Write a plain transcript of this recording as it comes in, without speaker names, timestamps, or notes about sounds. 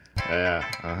Yeah.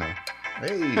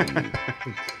 Hey.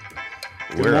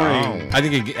 Good morning. I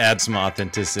think it adds some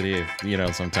authenticity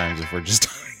if, sometimes if we're just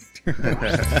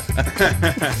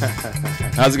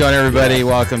How's it going, everybody?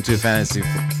 Welcome to Fantasy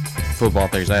Football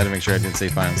Theories. I had to make sure I didn't say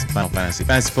Final Fantasy.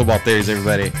 Fantasy Football Theories,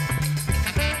 everybody.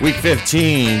 Week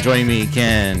 15. Joining me,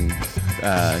 Ken.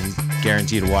 He's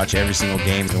guaranteed to watch every single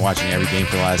game. He's been watching every game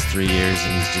for the last 3 years,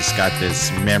 and he's just got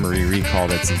this memory recall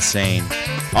that's insane.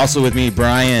 Also with me,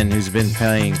 Brian, who's been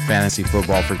playing fantasy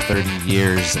football for 30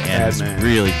 years and is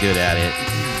really good at it.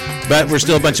 But we're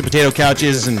still a bunch of potato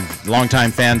couches and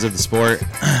longtime fans of the sport.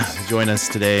 Join us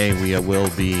today. We will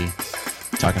be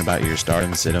talking about your start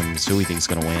and sit-ems, who we think is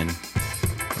going to win.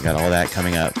 We got all that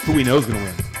coming up. Who we know is going to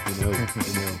win. We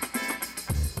know.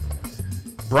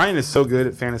 Brian is so good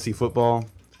at fantasy football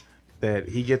that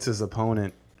he gets his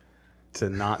opponent to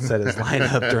not set his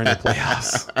lineup during the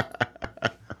playoffs.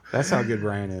 That's how good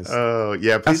Brian is. Oh,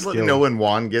 yeah. Please let me know when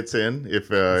Juan gets in, if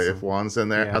Juan's in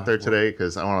there out there today,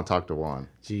 because I want to talk to Juan.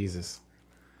 Jesus.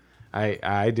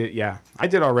 I did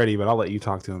already, but I'll let you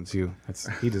talk to him too.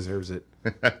 He deserves it.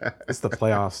 It's the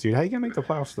playoffs, dude. How you gonna make the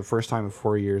playoffs for the first time in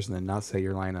 4 years and then not say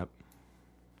your lineup?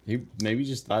 He maybe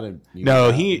just thought it.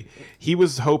 No, he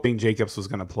was hoping Jacobs was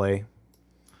gonna play,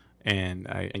 and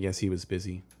I guess he was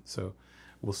busy. So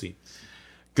we'll see.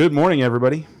 Good morning,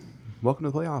 everybody. Welcome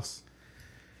to the playoffs.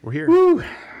 We're here. Woo.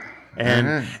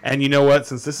 And you know what?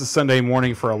 Since this is Sunday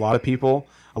morning for a lot of people,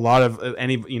 a lot of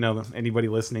anybody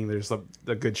listening, there's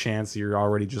a good chance you're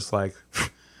already just like,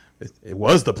 it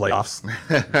was the playoffs.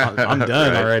 I'm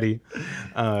done already.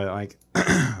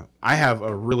 I have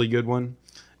a really good one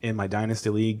in my Dynasty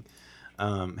League,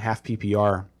 half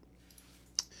PPR.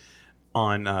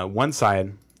 On one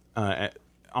side,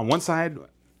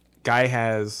 guy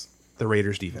has the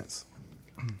Raiders defense,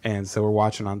 and so we're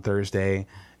watching on Thursday,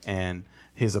 and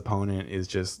his opponent is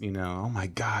just, oh my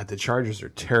God, the Chargers are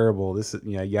terrible. This is,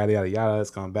 yada, yada, yada. It's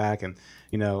gone back. And,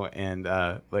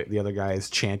 like the other guy is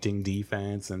chanting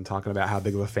defense and talking about how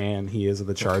big of a fan he is of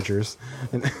the Chargers.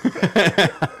 And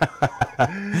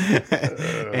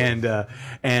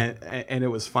it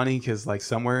was funny because like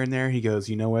somewhere in there he goes,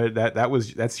 you know what,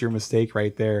 that's your mistake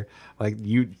right there. Like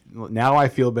now I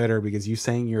feel better because you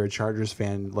saying you're a Chargers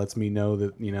fan lets me know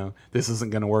that this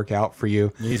isn't going to work out for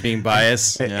you. He's being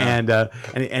biased, and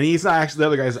he's not actually, the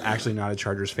other guy's actually not a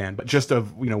Chargers fan, but just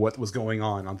of what was going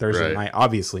on Thursday night,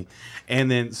 obviously. And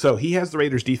then so he has the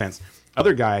Raiders defense.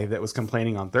 Other guy that was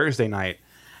complaining on Thursday night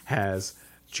has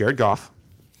Jared Goff,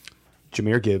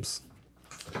 Jahmyr Gibbs,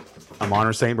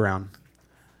 Amon St. Brown,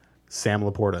 Sam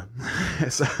Laporta.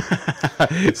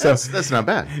 That's not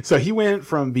bad. So he went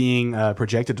from being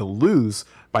projected to lose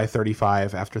by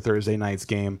 35 after Thursday night's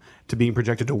game to being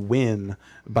projected to win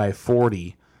by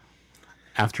 40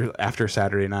 after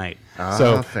Saturday night.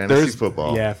 So fantasy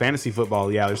football. Yeah, fantasy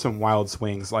football. Yeah, there's some wild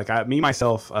swings. Like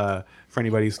myself, for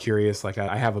anybody who's curious, like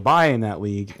I have a bye in that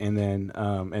league, and then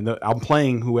I'm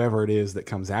playing whoever it is that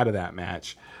comes out of that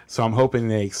match. So I'm hoping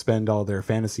they expend all their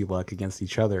fantasy luck against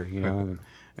each other, and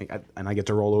I get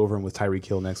to roll over them with Tyreek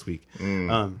Hill next week.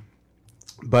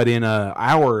 But in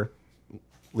our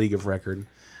league of record,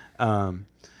 I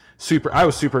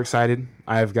was super excited.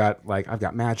 I've got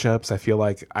matchups. I feel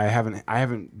like I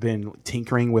haven't been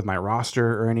tinkering with my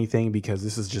roster or anything because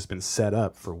this has just been set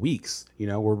up for weeks.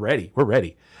 We're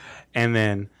ready. And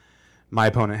then my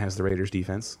opponent has the Raiders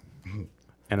defense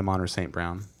and Amon St.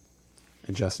 Brown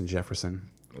and Justin Jefferson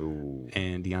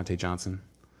and Deontay Johnson.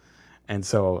 And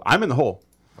so I'm in the hole.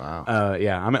 Wow.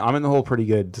 I'm in the hole pretty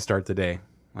good to start the day.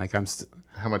 Like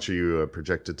How much are you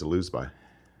projected to lose by?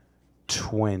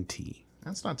 20.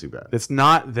 That's not too bad. It's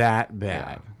not that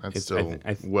bad. Yeah, that's still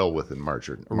well within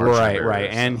margin. Right.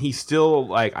 And he's still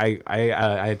like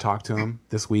I had talked to him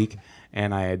this week,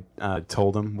 and I had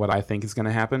told him what I think is going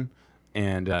to happen,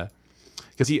 and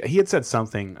because he had said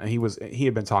something, he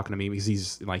had been talking to me because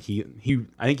he's like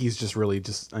I think he's just really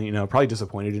probably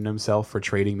disappointed in himself for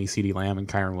trading me CeeDee Lamb and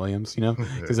Kyron Williams,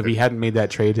 because if he hadn't made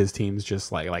that trade, his team's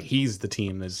just like he's the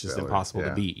team that's just impossible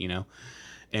to beat,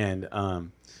 and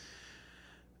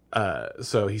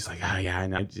so he's like,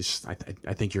 and I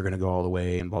think you're gonna go all the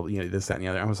way and blah, this, that, and the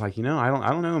other. I was like, I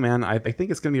don't know, man. I think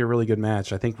it's gonna be a really good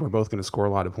match. I think we're both gonna score a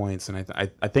lot of points, and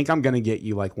I think I'm gonna get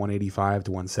you like 185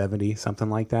 to 170, something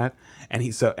like that. And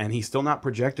he's still not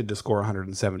projected to score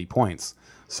 170 points.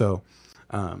 So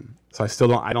I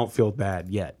don't feel bad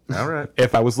yet. All right.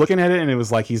 If I was looking at it and it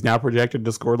was like he's now projected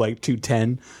to score like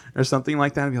 210 or something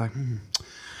like that, I'd be like,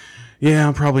 yeah,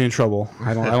 I'm probably in trouble.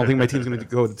 I don't think my team's going to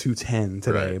go to 210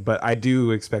 today, right. But I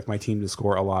do expect my team to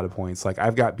score a lot of points. Like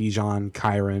I've got Bijan,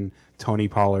 Kyron, Tony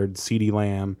Pollard, CeeDee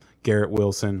Lamb, Garrett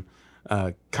Wilson,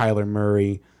 Kyler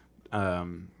Murray,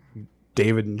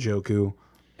 David Njoku,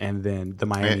 and then the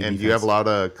Miami. And do you have a lot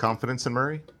of confidence in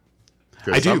Murray?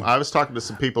 I do. I was talking to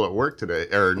some people at work today,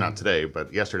 or not today,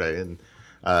 but yesterday, and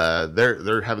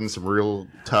they're having some real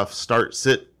tough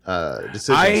start-sit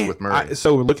decisions with Murray.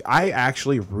 I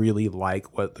actually really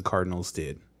like what the Cardinals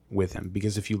did with him,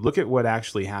 because if you look at what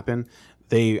actually happened,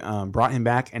 they brought him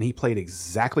back and he played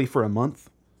exactly for a month,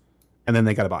 and then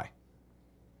they got a bye.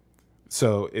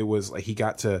 So it was like he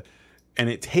got to, and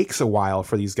it takes a while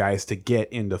for these guys to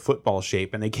get into football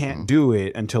shape, and they can't do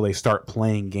it until they start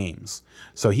playing games.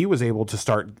 So he was able to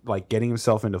start like getting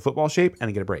himself into football shape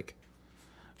and get a break.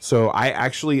 So I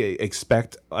actually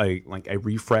expect a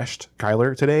refreshed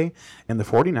Kyler today, and the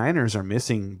 49ers are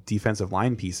missing defensive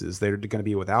line pieces. They're going to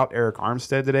be without Eric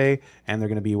Armstead today, and they're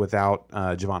going to be without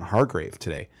Javon Hargrave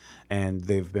today. And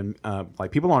they've been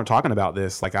people aren't talking about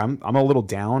this. Like I'm a little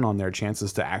down on their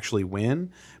chances to actually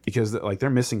win, because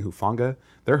they're missing Hufanga.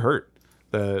 They're hurt.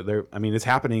 It's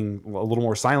happening a little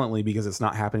more silently because it's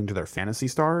not happening to their fantasy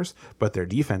stars, but their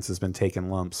defense has been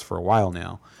taking lumps for a while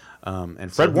now.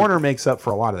 And Fred Warner makes up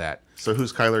for a lot of that. So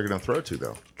who's Kyler going to throw to,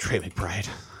 though? Trey McBride.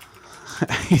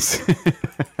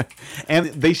 And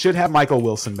they should have Michael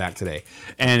Wilson back today.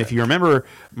 And if you remember,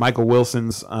 Michael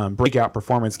Wilson's breakout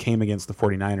performance came against the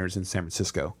 49ers in San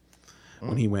Francisco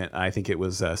when he went, I think it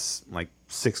was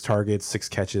 6 targets, 6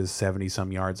 catches,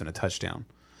 70-some yards, and a touchdown.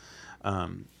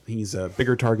 He's a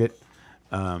bigger target.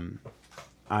 I've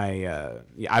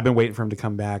been waiting for him to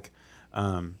come back.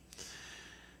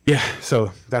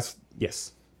 So that's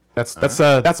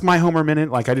my Homer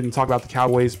minute. Like, I didn't talk about the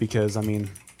Cowboys because,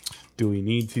 do we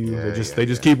need to? They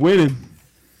just keep winning.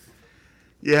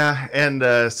 Yeah,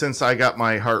 and since I got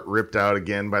my heart ripped out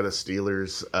again by the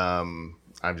Steelers,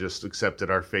 I've just accepted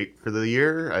our fate for the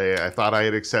year. I thought I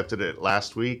had accepted it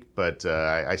last week, but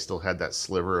I still had that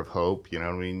sliver of hope. You know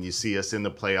what I mean? You see us in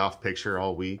the playoff picture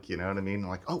all week. You know what I mean?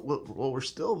 Like, oh, well, we're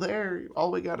still there.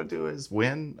 All we got to do is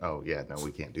win. Oh, yeah, no,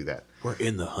 we can't do that. We're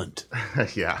in the hunt.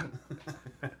 Yeah.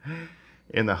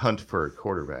 In the hunt for a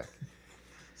quarterback.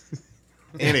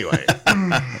 Anyway.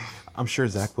 I'm sure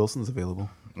Zach Wilson's available.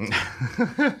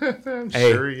 I'm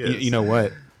sure he is. You know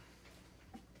what?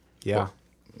 Yeah.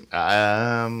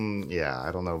 Yeah,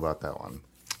 I don't know about that one.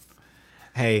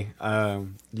 Hey,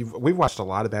 we've watched a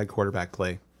lot of bad quarterback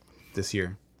play this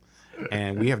year,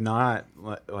 and we have not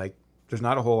there's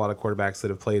not a whole lot of quarterbacks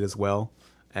that have played as well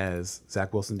as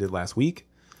Zach Wilson did last week,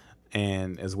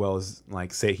 and as well as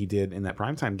say he did in that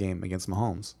primetime game against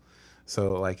Mahomes.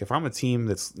 So if I'm a team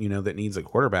that's that needs a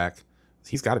quarterback,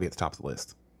 he's got to be at the top of the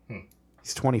list.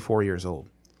 He's 24 years old,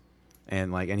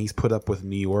 and he's put up with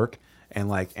New York. And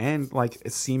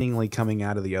it's seemingly coming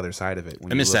out of the other side of it.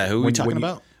 I missed that. Who are we talking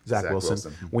about? Zach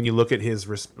Wilson. When you look at his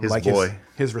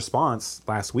response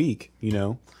last week,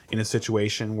 in a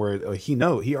situation where he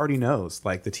already knows,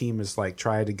 the team is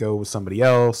try to go with somebody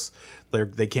else.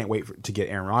 They can't wait to get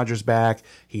Aaron Rodgers back.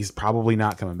 He's probably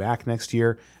not coming back next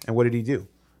year. And what did he do?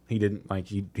 He didn't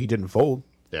he didn't fold.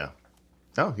 Yeah.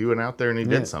 Oh, he went out there and he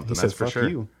did something. That's for sure.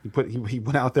 You. He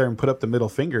went out there and put up the middle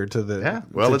finger to the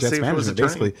let's Jets see if it was a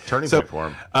turning point for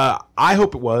him. I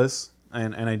hope it was,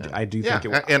 and I do think it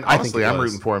was. And honestly, I'm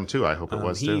rooting for him too. I hope it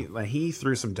was too. He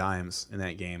threw some dimes in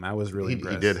that game. I was really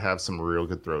impressed. He did have some real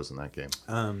good throws in that game.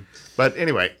 But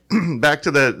anyway, back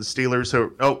to the Steelers.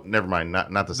 Never mind. Not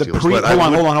the Steelers.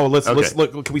 Hold on. Let's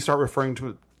look. Can we start referring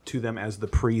to them as the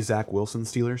pre-Zach Wilson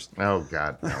Steelers? Oh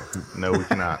God, no, we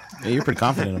cannot. Yeah, you're pretty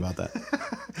confident about that.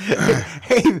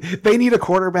 Hey, they need a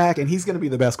quarterback, and he's going to be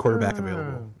the best quarterback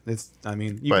available.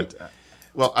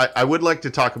 I would like to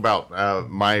talk about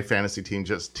my fantasy teams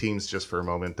just for a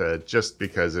moment, just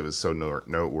because it was so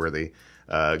noteworthy.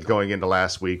 Going into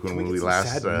last week when we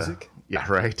last,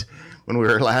 when we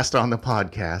were last on the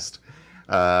podcast,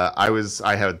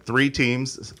 I had 3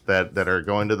 teams that are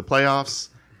going to the playoffs.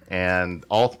 And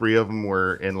all 3 of them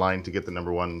were in line to get the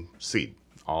number 1 seed.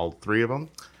 All 3 of them.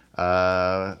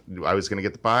 I was going to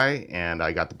get the bye, and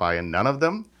I got the bye in none of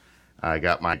them. I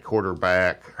got my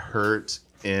quarterback hurt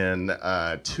in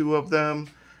 2 of them.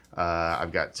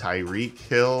 I've got Tyreek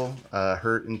Hill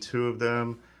hurt in 2 of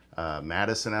them.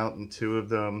 Madison out in 2 of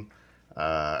them.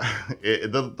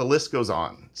 The list goes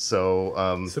on.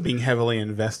 So being heavily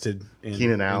invested in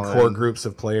Keenan Allen, core groups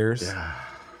of players.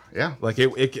 Yeah,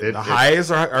 the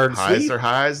highs are highs sweet. are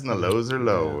highs and the lows are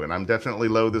low, and I'm definitely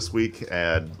low this week.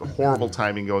 Had horrible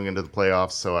timing going into the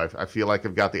playoffs, so I feel like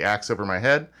I've got the axe over my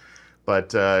head.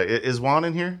 But is Juan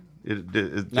in here?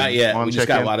 Not yet. We just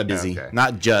got Wada busy. Okay.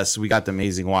 Not just. We got the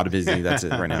amazing Wada busy. That's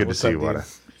it right now. Good to see you, Wada.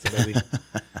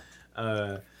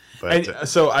 But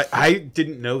so I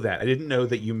didn't know that. I didn't know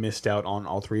that you missed out on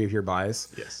all 3 of your buys.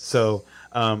 Yes. So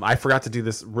I forgot to do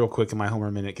this real quick in my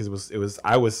homer minute because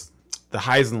I was the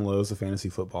highs and lows of fantasy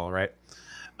football, right?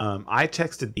 I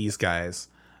texted these guys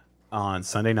on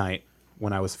Sunday night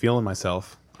when I was feeling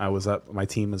myself. I was up. My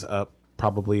team was up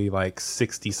probably like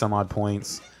 60 some odd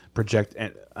points.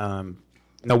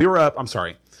 No, we were up. I'm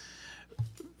sorry.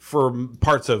 For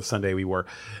parts of Sunday, we were.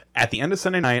 At the end of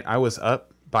Sunday night, I was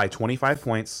up by 25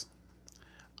 points.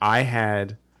 I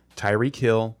had Tyreek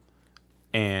Hill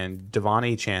and Devon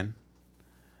Achane,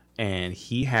 and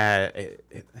he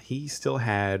still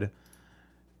had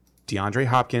DeAndre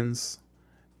Hopkins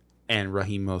and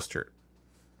Raheem Mostert.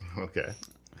 Okay.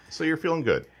 So you're feeling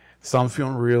good. So I'm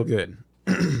feeling real good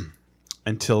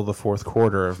until the fourth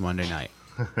quarter of Monday night.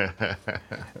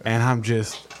 And I'm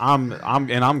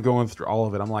going through all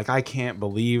of it. I'm like, I can't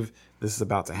believe this is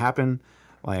about to happen.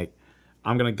 Like,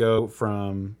 I'm going to go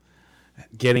from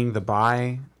getting the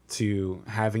bye to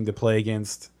having to play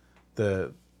against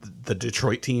the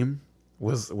Detroit team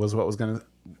was what was going to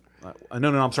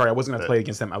no, I'm sorry. I wasn't going to play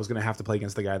against them. I was going to have to play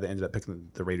against the guy that ended up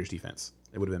picking the Raiders defense.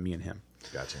 It would have been me and him.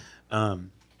 Gotcha.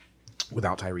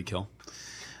 Without Tyreek Hill.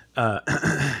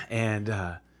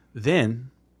 And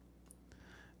then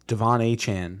Devon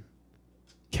Achane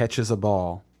catches a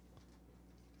ball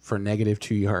for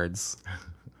 -2 yards,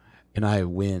 and I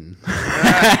win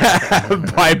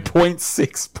by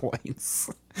 0.6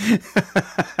 points.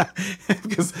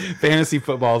 Because fantasy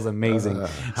football is amazing.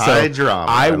 High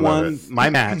drama. I won my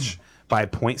match by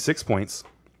 0.6 points,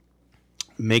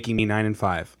 making me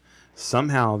 9-5.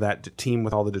 Somehow that team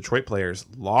with all the Detroit players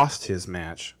lost his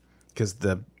match because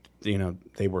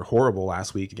they were horrible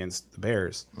last week against the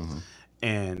Bears,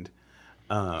 and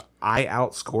I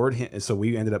outscored him. So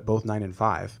we ended up both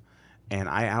 9-5, and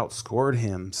I outscored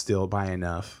him still by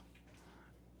enough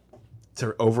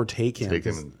to overtake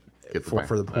him.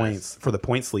 For the points, for the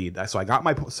points lead. So I got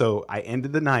I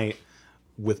ended the night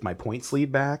with my points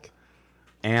lead back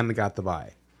and got the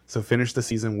bye. So finished the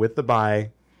season with the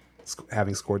bye,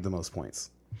 having scored the most points.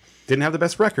 Didn't have the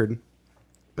best record,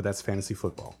 but that's fantasy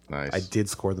football. Nice. I did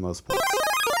score the most points.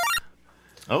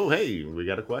 Oh, hey, we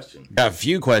got a question. Got a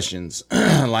few questions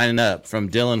lining up from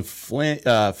Dylan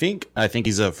Fink. I think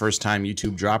he's a first-time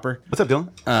YouTube dropper. What's up,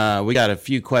 Dylan? We got a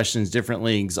few questions, different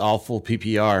leagues, all full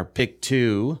PPR. Pick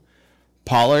 2.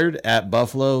 Pollard at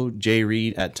Buffalo, Jay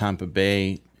Reed at Tampa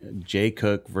Bay, Jay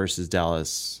Cook versus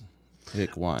Dallas.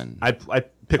 Pick 1. I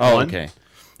pick 1. Okay.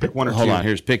 Pick 1 or 2. Hold on.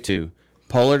 Here's pick 2.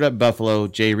 Pollard at Buffalo,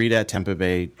 Jay Reed at Tampa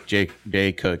Bay,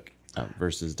 Jay Cook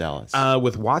versus Dallas.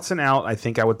 With Watson out, I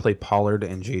think I would play Pollard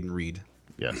and Jaden Reed.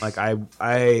 Yes. Like I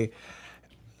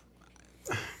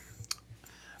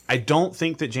don't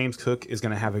think that James Cook is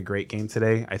going to have a great game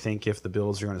today. I think if the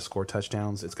Bills are going to score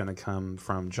touchdowns, it's going to come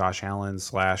from Josh Allen /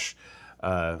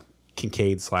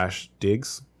 Kincaid /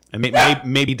 Diggs. And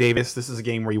maybe Davis. This is a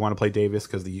game where you want to play Davis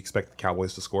because you expect the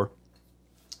Cowboys to score.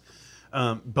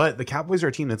 But the Cowboys are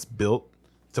a team that's built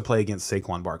to play against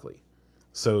Saquon Barkley.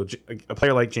 So a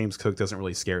player like James Cook doesn't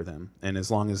really scare them. And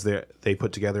as long as they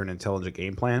put together an intelligent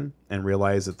game plan and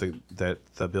realize that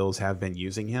the Bills have been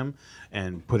using him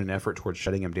and put an effort towards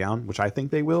shutting him down, which I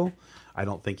think they will, I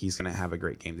don't think he's going to have a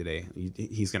great game today.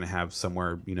 He's going to have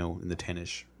somewhere, in the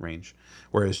 10-ish range.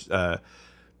 Whereas,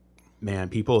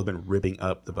 people have been ripping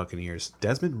up the Buccaneers.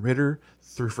 Desmond Ridder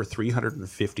threw for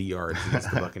 350 yards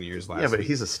against the Buccaneers last week. Yeah, but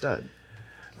he's a stud.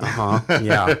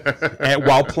 Yeah. And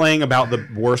while playing about the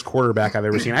worst quarterback I've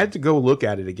ever seen. I had to go look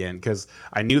at it again because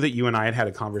I knew that you and I had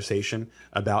a conversation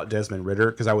about Desmond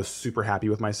Ridder because I was super happy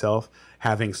with myself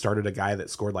having started a guy that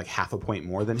scored like half a point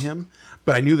more than him.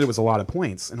 But I knew there was a lot of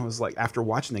points. And I was like, after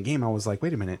watching the game, I was like,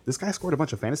 wait a minute, this guy scored a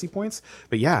bunch of fantasy points?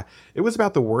 But yeah, it was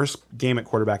about the worst game at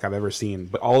quarterback I've ever seen.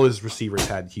 But all his receivers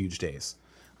had huge days.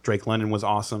 Drake London was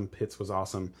awesome. Pitts was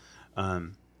awesome.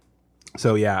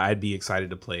 So yeah, I'd be excited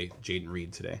to play Jaden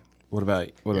Reed today. What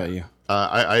about you?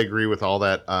 I agree with all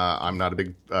that. I'm not a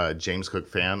big James Cook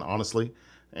fan, honestly,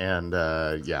 and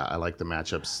I like the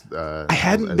matchups. I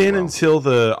hadn't been until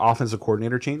the offensive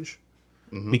coordinator change,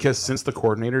 because since the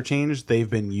coordinator change, they've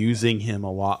been using him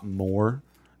a lot more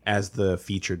as the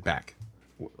featured back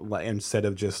instead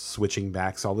of just switching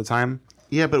backs all the time.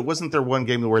 Yeah, but wasn't there one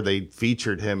game where they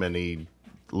featured him and he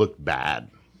looked bad?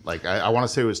 Like I want to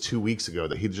say it was 2 weeks ago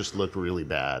that he just looked really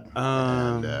bad.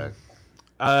 And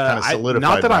kind of solidified.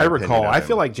 Not that I my recall. opinion I of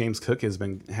feel him. like James Cook has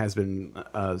been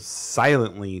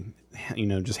silently,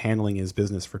 just handling his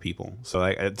business for people.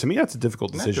 So to me, that's a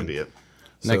difficult decision. That could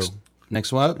be it.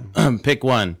 Next one. Pick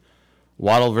 1.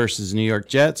 Waddle versus New York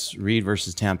Jets. Reed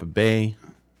versus Tampa Bay.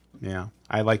 Yeah,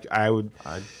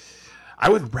 I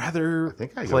would rather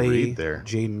play Reed there.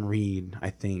 Jaden Reed,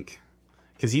 I think.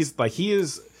 Because he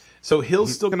is. So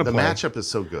Hill's still going to play. The matchup is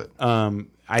so good.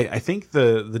 I think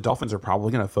the Dolphins are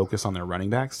probably going to focus on their running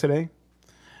backs today.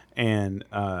 And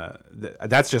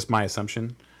that's just my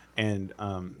assumption. And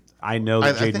I know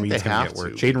that Jaden Reed's going to get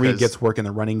work. Jaden Reed gets work in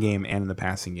the running game and in the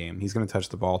passing game. He's going to touch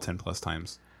the ball 10-plus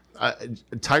times.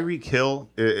 Tyreek Hill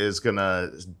is going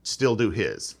to still do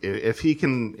his. If he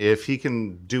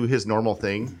can do his normal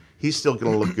thing, he's still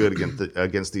going to look good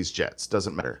against these Jets.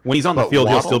 Doesn't matter. When he's on the field,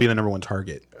 he'll still be the number one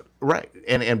target. Right.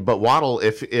 But Waddle,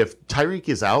 if Tyreek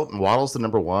is out and Waddle's the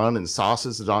number one and Sauce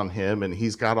is on him and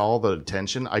he's got all the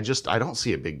attention, I don't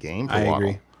see a big game for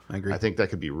Waddle. I agree. I think that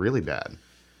could be really bad.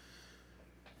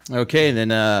 Okay,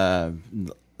 then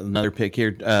another pick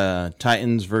here: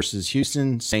 Titans versus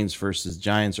Houston, Saints versus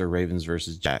Giants, or Ravens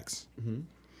versus Jags. Mm-hmm.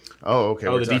 Oh, okay.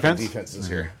 Oh, the defense. Defense is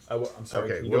here. I'm sorry.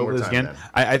 Okay, Can you go over this again?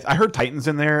 Then. I heard Titans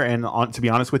in there, and to be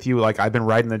honest with you, like I've been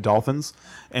riding the Dolphins,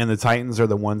 and the Titans are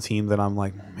the one team that I'm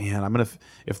like, man, I'm gonna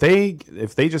if they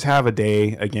just have a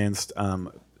day against.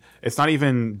 It's not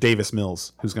even Davis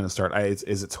Mills who's going to start.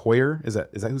 Is it Hoyer? Is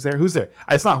that who's there? Who's there?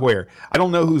 It's not Hoyer. I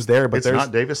don't know who's there, but it's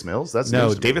not Davis Mills. That's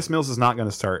no. Davis Mills is not going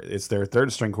to start. It's their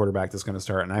third string quarterback that's going to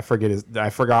start, and I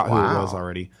forgot who it was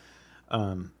already.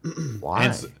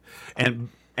 Why?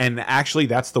 And actually,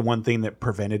 that's the one thing that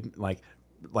prevented like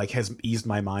has eased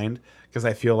my mind, because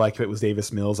I feel like if it was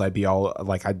Davis Mills, I'd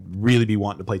really be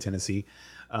wanting to play Tennessee.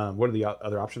 What are the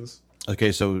other options?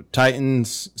 Okay, so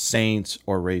Titans, Saints,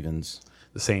 or Ravens.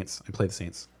 The Saints. I play the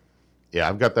Saints. Yeah,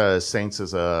 I've got the Saints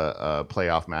as a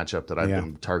playoff matchup that I've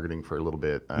been targeting for a little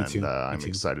bit, and I'm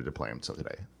excited to play them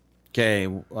today. Okay,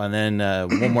 and then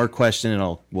one more question,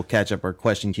 and we'll catch up our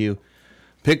question queue.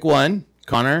 Pick one: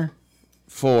 Connor,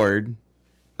 Ford,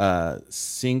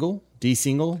 Singletary,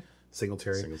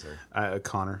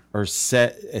 Connor, or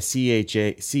CEH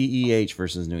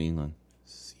versus New England.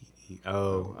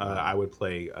 I would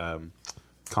play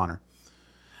Connor.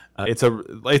 It's a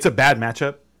bad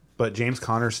matchup, but James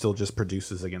Conner still just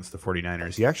produces against the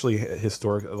 49ers. He actually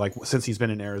since he's been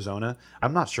in Arizona,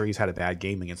 I'm not sure he's had a bad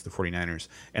game against the 49ers,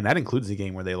 and that includes the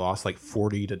game where they lost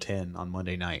 40-10 on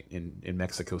Monday night in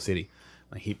Mexico City.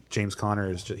 James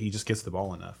Conner he just gets the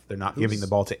ball enough. They're not giving the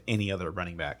ball to any other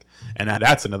running back, and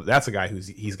that's a guy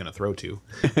he's going to throw to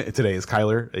today is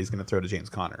Kyler. He's going to throw to James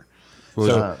Conner.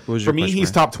 So for me,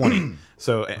 he's top 20.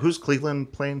 So who's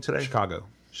Cleveland playing today? Chicago.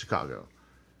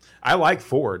 I like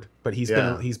Ford, but he's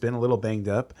been a little banged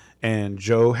up, and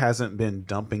Joe hasn't been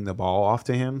dumping the ball off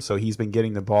to him, so he's been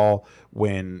getting the ball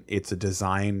when it's a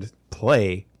designed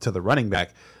play to the running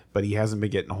back, but he hasn't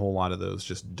been getting a whole lot of those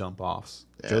just dump offs.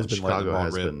 Yeah, Joe's been letting the ball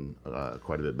has rip. been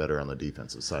quite a bit better on the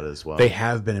defensive side as well. They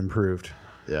have been improved.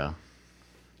 Yeah,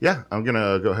 I'm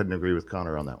gonna go ahead and agree with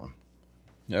Connor on that one.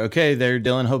 Okay, there,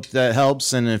 Dylan. Hope that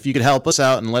helps, and if you could help us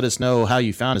out and let us know how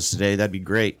you found us today, that'd be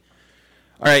great.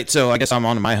 All right, so I guess I'm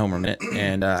on to my homer minute,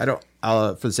 and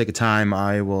for the sake of time,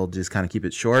 I will just kind of keep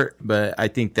it short. But I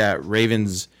think that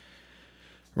Rams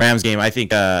game, I think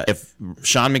if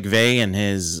Sean McVay and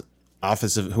his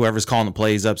office of whoever's calling the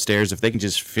plays upstairs, if they can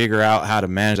just figure out how to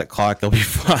manage that clock, they'll be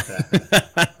fine.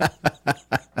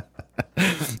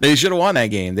 They should have won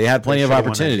that game. They had plenty of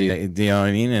opportunity, you know what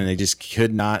I mean? And they just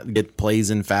could not get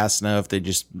plays in fast enough. They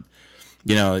just...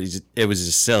 it was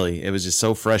just silly. It was just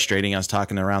so frustrating. I was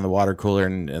talking around the water cooler,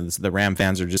 and the Ram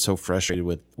fans are just so frustrated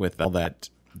with all that.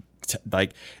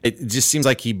 It just seems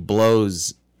like he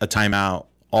blows a timeout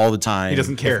all the time. He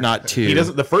doesn't care. If not two. He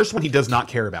doesn't. The first one he does not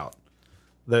care about.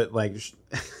 It's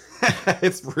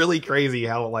really crazy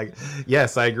how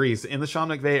yes, I agree. In the Sean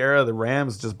McVay era, the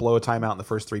Rams just blow a timeout in the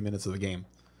first 3 minutes of the game.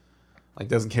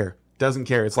 Doesn't care.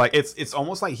 It's it's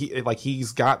almost like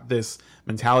he's got this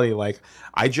mentality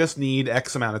I just need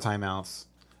X amount of timeouts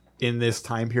in this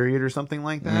time period or something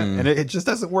like that, and it just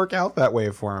doesn't work out that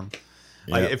way for him.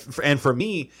 Yep. And for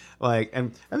me,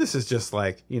 and this is just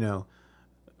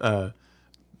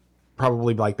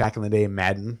probably back in the day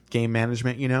Madden game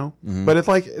management, but it's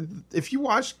if you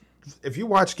watch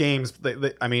games,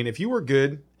 if you were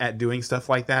good at doing stuff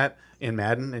like that in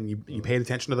Madden and you paid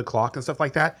attention to the clock and stuff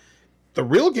like that, the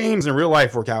real games in real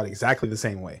life work out exactly the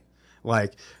same way.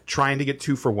 Trying to get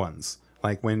 2-for-1s.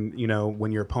 When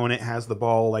your opponent has the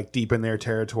ball deep in their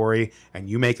territory and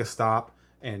you make a stop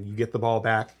and you get the ball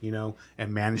back,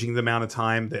 and managing the amount of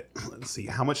time that, let's see,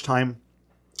 how much time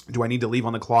do I need to leave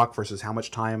on the clock versus how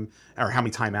much time or how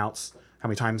many timeouts, how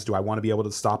many times do I want to be able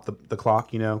to stop the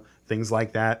clock, things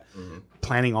like that. Mm-hmm.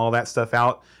 Planning all that stuff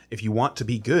out. If you want to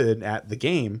be good at the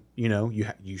game,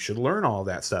 you should learn all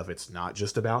that stuff. It's not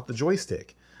just about the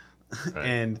joystick. Right.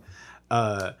 And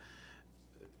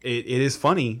it is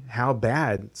funny how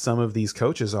bad some of these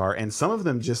coaches are, and some of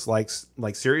them just like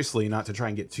seriously, not to try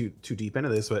and get too deep into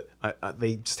this, but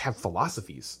they just have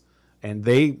philosophies, and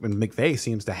McVay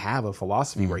seems to have a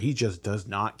philosophy where he just does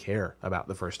not care about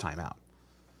the first time out.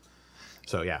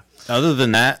 So yeah. Other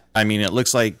than that, I mean, it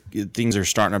looks like things are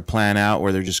starting to plan out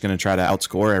where they're just going to try to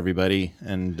outscore everybody,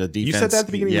 and the defense. You said that at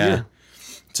the beginning of the year.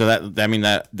 So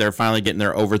that they're finally getting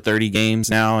their over 30 games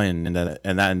now, and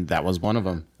that was one of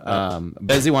them.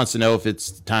 Bezzy wants to know if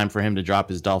it's time for him to drop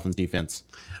his Dolphins defense.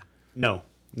 No,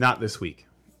 not this week.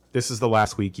 This is the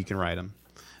last week you can ride him.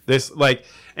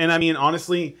 And I mean,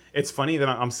 honestly, it's funny that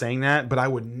I'm saying that, but I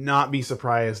would not be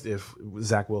surprised if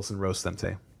Zach Wilson roasts them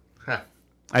today.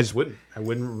 I just wouldn't. I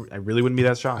really wouldn't be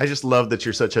that shocked. I just love that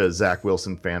you're such a Zach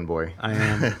Wilson fanboy. I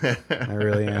am. I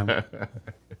really am.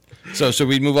 So should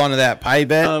we move on to that pie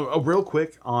bet? Real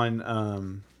quick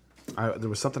on there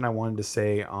was something I wanted to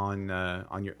say on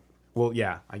your. Well,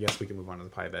 yeah, I guess we can move on to the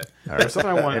pie bet. There's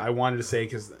something I wanted to say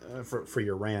because for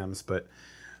your Rams, but.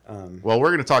 Well, we're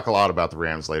going to talk a lot about the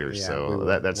Rams later,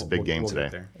 so that's a big game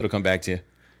today. It'll come back to you.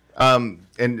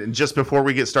 And just before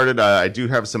we get started, I do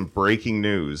have some breaking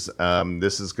news.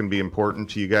 This is going to be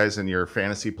important to you guys in your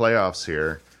fantasy playoffs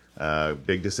here.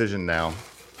 Big decision now.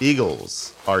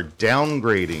 Eagles are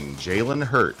downgrading Jalen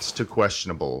Hurts to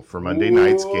questionable for Monday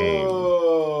night's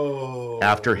game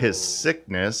after his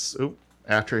sickness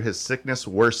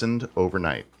worsened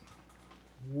overnight.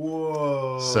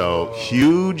 Whoa! So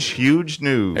huge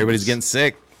news. Everybody's getting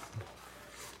sick.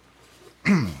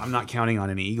 I'm not counting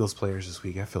on any Eagles players this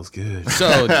week. That feels good.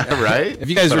 So right? If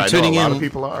you guys were tuning in, a lot of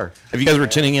people are. If you guys were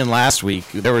tuning in last week,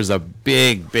 there was a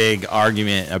big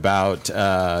argument about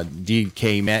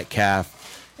DK Metcalf.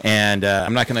 And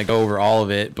I'm not going to go over all of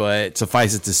it, but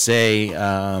suffice it to say,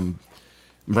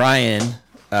 Brian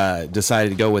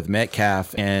decided to go with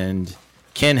Metcalf, and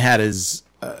Ken had his,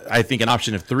 I think, an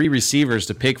option of 3 receivers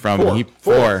to pick from.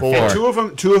 Four. And two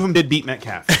of them did beat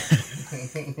Metcalf,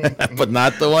 but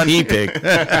not the one he picked.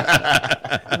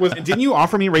 Didn't you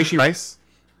offer me Rashee Rice?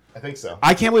 I think so.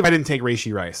 I can't believe I didn't take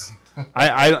Rashee Rice.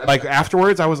 I like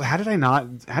afterwards. I was, how did I not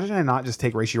just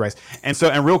take Rashee Rice?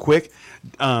 And real quick,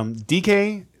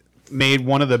 DK made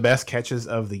one of the best catches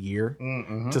of the year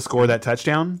to score that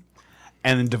touchdown,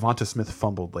 and then Devonta Smith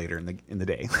fumbled later in the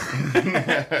day,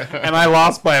 and I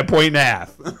lost by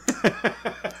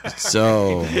 1.5.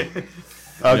 So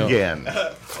again,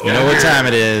 you know what time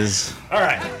it is. All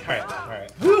right.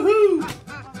 Woohoo!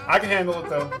 I can handle it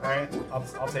though. All right,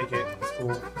 I'll take it. It's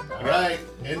cool. All right,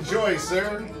 enjoy,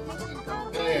 sir.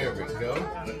 There we go.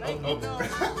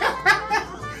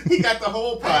 He got the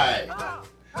whole pie.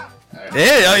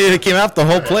 Yeah, it came out the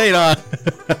whole plate on.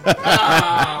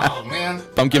 Oh man,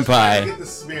 pumpkin pie. Get the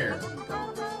smear.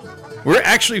 We're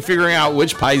actually figuring out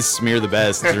which pies smear the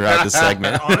best throughout the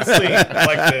segment. Honestly,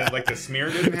 like the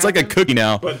smear didn't It's like a cookie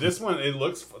now. But this one, it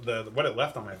looks what it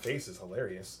left on my face is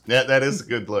hilarious. Yeah, that is a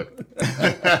good look.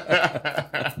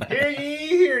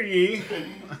 Hear ye.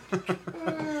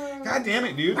 God damn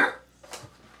it, dude.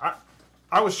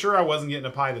 I was sure I wasn't getting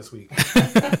a pie this week.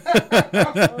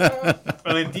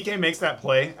 And then DK makes that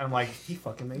play, and I'm like, he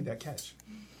fucking made that catch.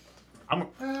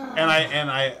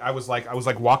 I was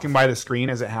like walking by the screen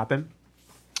as it happened,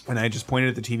 and I just pointed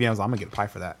at the TV. I was like, I'm gonna get a pie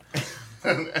for that.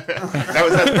 That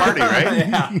was at the party,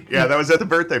 right? Yeah, that was at the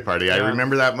birthday party. Yeah. I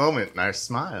remember that moment, and I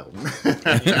smiled.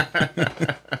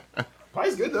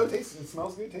 Pie's good though. It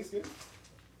smells good. Tastes good.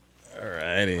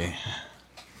 Alrighty.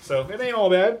 So it ain't all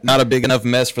bad. Not a big enough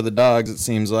mess for the dogs, it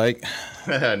seems like.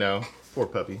 No, poor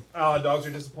puppy. Dogs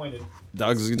are disappointed.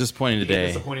 Dogs are disappointing today.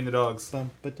 Disappointing the dogs.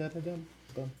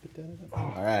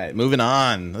 All right, moving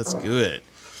on. Let's do it.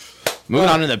 Moving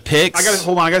on to the picks. I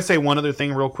gotta say one other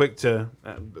thing real quick to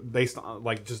based on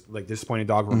disappointed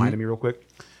dog reminded me real quick.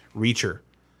 Reacher.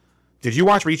 Did you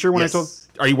watch Reacher when I told?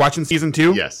 Are you watching season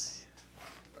 2? Yes.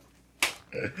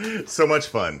 So much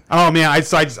fun. Oh man, I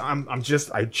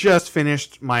just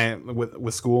finished my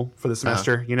with school for the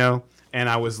semester, and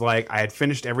I was like, I had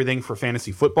finished everything for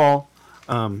fantasy football.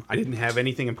 I didn't have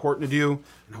anything important to do,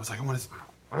 and I was like, I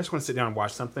just want to sit down and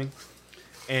watch something.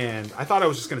 And I thought I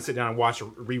was just going to sit down and watch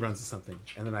reruns of something,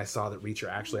 and then I saw that Reacher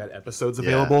actually had episodes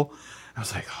available. I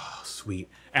was like, oh sweet,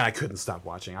 and I couldn't stop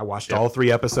watching. I watched all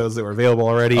 3 episodes that were available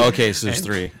already. Okay, so there's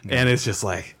 3, and it's just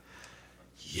like.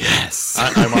 Yes,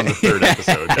 I'm on the 3rd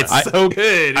episode. It's so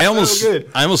good. I almost started.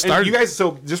 And you guys,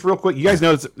 so just real quick, you guys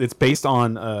know it's based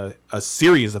on a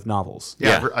series of novels.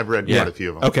 Yeah. I've read quite a few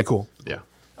of them. Okay, cool. Yeah,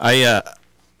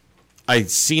 I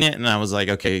seen it and I was like,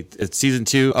 okay, it's season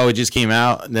 2. Oh, it just came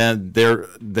out. And then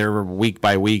they're week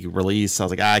by week release. I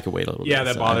was like, I could wait a little bit. Yeah,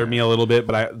 that bothered me a little bit,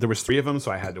 but there was 3 of them, so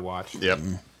I had to watch. Yep.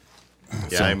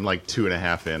 Yeah, so, I'm like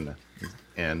 2.5 in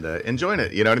and enjoying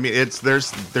it. You know what I mean?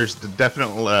 There's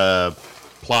definite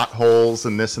plot holes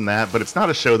and this and that, but it's not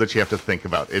a show that you have to think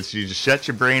about. It's you just shut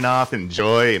your brain off,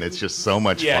 enjoy, and it's just so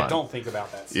much fun. Yeah, don't think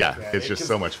about that stuff. Yeah, it's just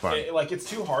so much fun. It's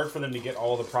too hard for them to get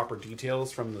all the proper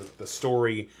details from the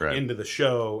story into the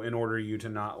show in order you to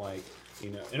not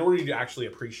in order you to actually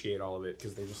appreciate all of it,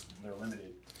 because they're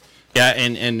limited. Yeah,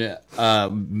 and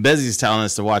Bezzy's telling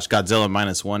us to watch Godzilla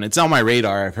 -1. It's on my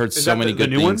radar. I've heard so many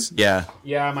good things. Yeah.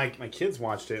 Yeah, my kids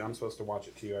watched it. I'm supposed to watch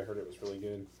it too. I heard it was really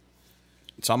good.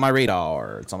 It's on my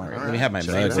radar. It's on my radar. Let me have my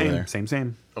bag over there.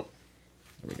 Same. Oh,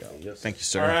 there we go. Yes. Thank you,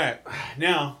 sir. All right,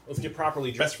 now let's get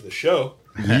properly dressed for the show.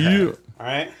 Yeah. All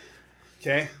right.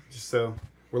 Okay. Just so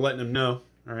we're letting them know.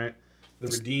 All right. The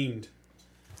redeemed.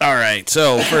 All right.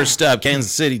 So first up,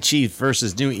 Kansas City Chiefs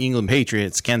versus New England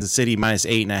Patriots. Kansas City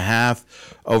 -8.5.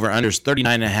 Over unders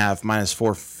 39.5.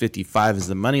 -455 is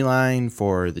the money line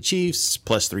for the Chiefs.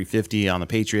 +350 on the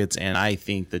Patriots, and I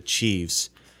think the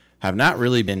Chiefs have not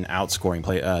really been outscoring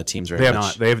teams very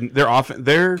much. They have not. They're often.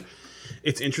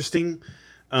 It's interesting.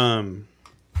 I've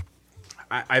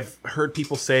heard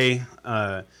people say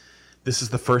this is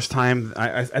the first time.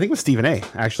 I think it was Stephen A.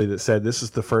 actually that said this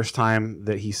is the first time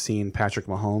that he's seen Patrick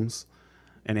Mahomes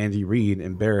and Andy Reid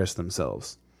embarrass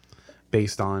themselves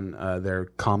based on their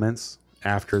comments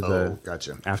after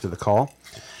the call.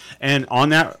 And on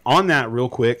that, real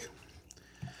quick,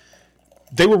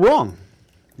 they were wrong.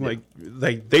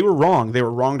 They were wrong. They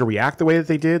were wrong to react the way that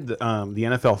they did. The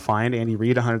NFL fined Andy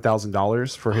Reid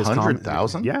 $100,000 for his comment.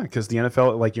 $100,000? Yeah, because the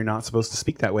NFL, you're not supposed to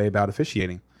speak that way about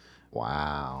officiating.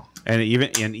 Wow. And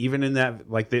even in that,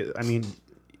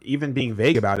 even being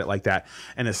vague about it like that,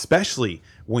 and especially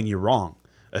when you're wrong,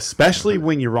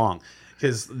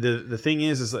 because the thing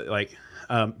is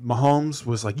Mahomes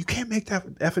was like, you can't make that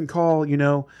effing call,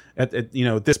 at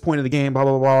this point of the game, blah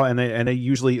blah blah, and they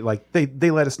usually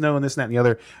they let us know and this and that and the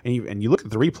other, and you look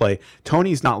at the replay,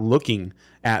 Tony's not looking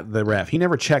at the ref, he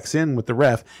never checks in with the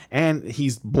ref, and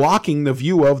he's blocking the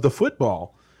view of the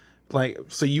football,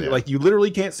 you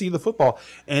literally can't see the football,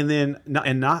 and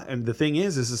the thing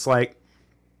is it's like,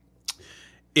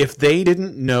 if they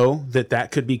didn't know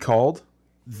that could be called,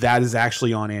 that is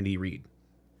actually on Andy Reid.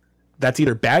 That's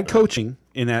either bad coaching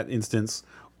in that instance,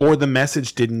 or the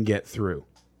message didn't get through.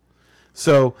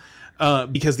 So,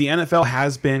 because the NFL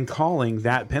has been calling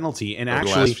that penalty, and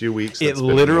actually, the last few weeks, it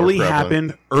literally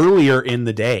happened earlier in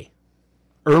the day.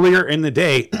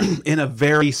 In a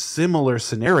very similar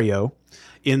scenario,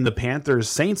 in the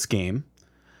Panthers-Saints game,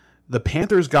 the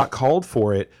Panthers got called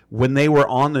for it when they were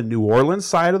on the New Orleans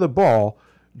side of the ball,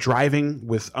 driving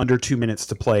with under 2 minutes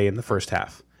to play in the first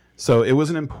half. So it was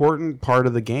an important part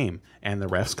of the game, and the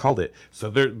refs called it.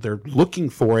 So they're looking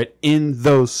for it in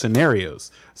those scenarios.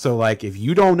 So if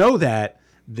you don't know that,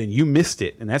 then you missed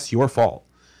it, and that's your fault.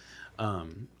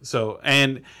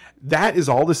 And that is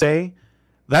all to say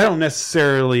that I don't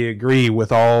necessarily agree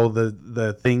with all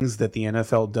the things that the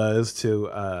NFL does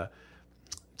to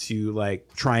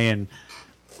try and,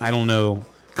 I don't know,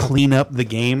 clean up the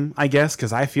game, I guess,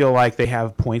 because I feel like they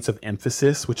have points of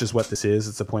emphasis, which is what this is.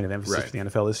 It's a point of emphasis for the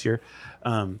NFL this year.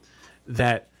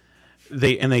 That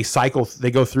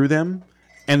they go through them,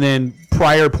 and then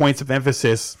prior points of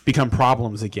emphasis become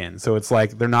problems again. So it's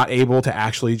like they're not able to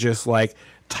actually just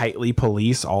tightly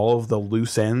police all of the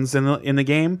loose ends in the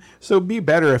game. So it'd be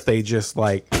better if they just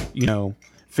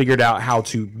figured out how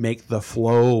to make the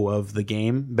flow of the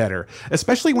game better,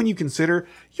 especially when you consider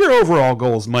your overall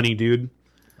goal is money, dude.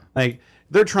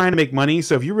 They're trying to make money,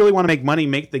 so if you really want to make money,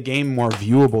 make the game more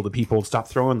viewable to people. Stop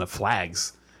throwing the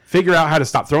flags. Figure out how to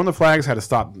stop throwing the flags, how to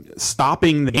stop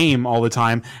stopping the game all the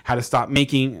time, how to stop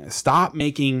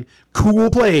making cool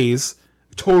plays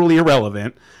totally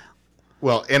irrelevant.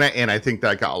 Well, and I think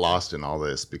that got lost in all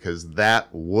this, because that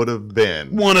would have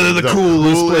been one of the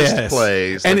coolest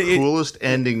plays, and the coolest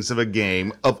endings of a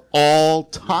game of all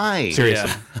time. Seriously.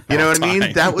 Yeah. You know what I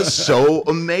mean? That was so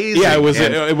amazing. Yeah,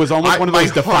 it was almost one of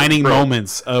those defining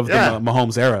moments of the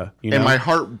Mahomes era. And my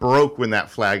heart broke when that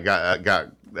flag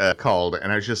got called,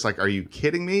 and I was just like, "Are you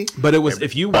kidding me?" But it was,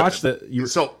 if you watch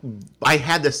so I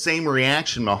had the same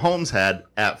reaction Mahomes had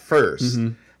at first,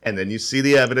 and then you see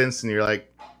the evidence, and you're like,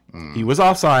 he was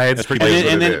offside,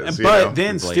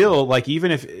 then still,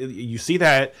 even if you see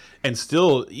that, and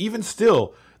even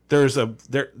still, there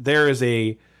is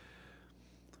a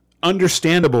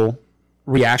understandable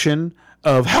reaction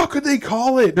of how could they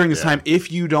call it during this time if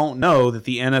you don't know that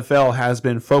the NFL has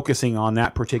been focusing on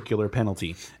that particular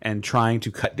penalty and trying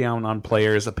to cut down on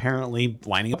players apparently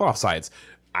lining up offsides.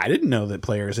 I didn't know that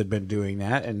players had been doing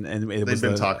that, and they've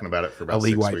been talking about it for about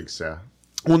 6 weeks. Yeah.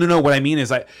 Well, no. What I mean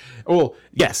is,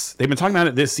 yes, they've been talking about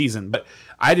it this season, but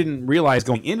I didn't realize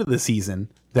going into the season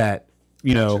that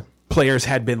players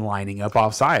had been lining up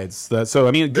offsides. So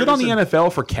I mean, good on the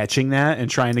NFL for catching that and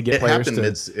trying to get players to. It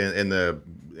happened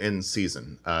in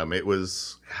season. It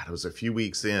was a few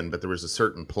weeks in, but there was a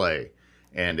certain play,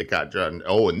 and it got done.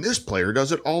 Oh, and this player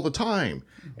does it all the time,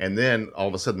 and then all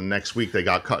of a sudden the next week they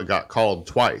got called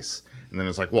twice. And then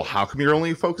it's like, well, how come you're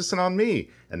only focusing on me?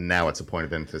 And now it's a point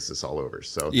of emphasis all over.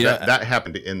 So that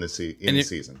happened in the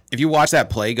season. If you watch that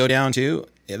play go down too,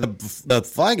 the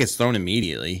flag gets thrown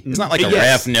immediately. It's not like the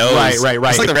ref knows. Right.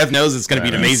 It's like the ref knows it's going to be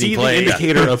an amazing play. The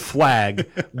indicator of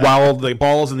flag while the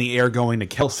ball's in the air going to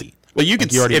Kelsey. Well, you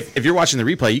could if you're watching the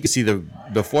replay, you can see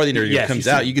before the interview comes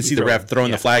out, you can see the ref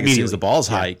throwing the flag as soon as the ball's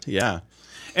high. Yeah.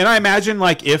 And I imagine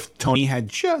like if Tony had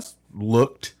just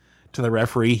looked to the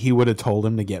referee, he would have told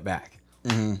him to get back.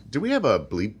 Mm-hmm. Do we have a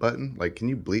bleep button? Like, can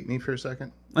you bleep me for a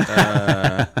second?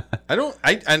 I don't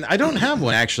have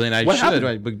one actually, and I should.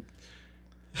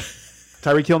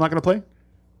 Tyreek Hill not going to play?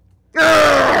 You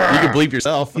can bleep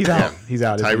yourself. He's out. He's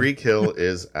out. Tyreek Hill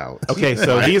is out. Okay,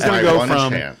 so he's going to go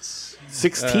from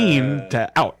 16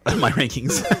 to out of my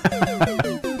rankings.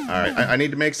 All right, I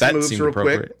need to make some moves real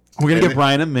quick. We're gonna give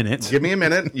Brian a minute. Give me a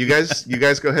minute. You guys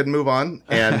go ahead and move on.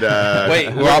 And wait,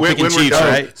 we're all picking Chiefs,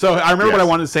 right? So I remember what I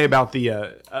wanted to say about the.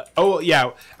 I think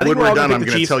when we're done, I'm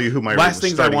going to tell you who my last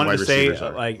things I wanted to say.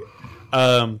 Are. Like,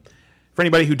 for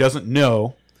anybody who doesn't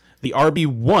know, the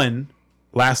RB1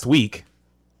 last week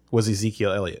was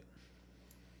Ezekiel Elliott.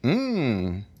 I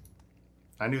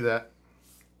knew that.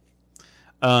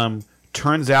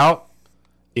 Turns out,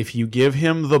 if you give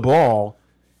him the ball,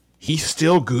 he's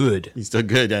still good. He's still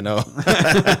good, I know.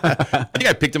 I think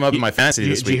I picked him up in my fantasy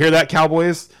this week. Did you hear that,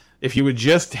 Cowboys? If you would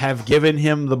just have given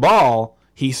him the ball,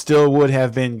 he still would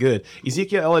have been good.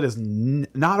 Ezekiel Elliott is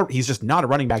he's just not a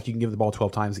running back you can give the ball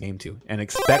 12 times a game to and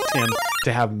expect him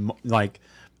to have like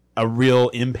a real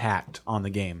impact on the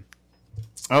game.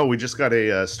 Oh, we just got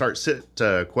a start-sit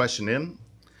question in.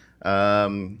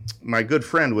 My good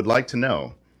friend would like to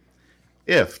know,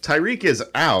 if Tyreek is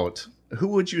out, who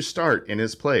would you start in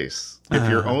his place if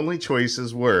your only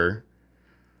choices were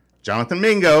Jonathan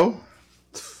Mingo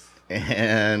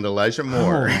and Elijah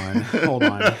Moore? Hold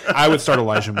on. I would start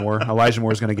Elijah Moore. Elijah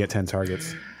Moore is going to get 10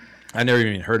 targets. I never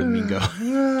even heard of Mingo.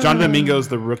 Jonathan Mingo is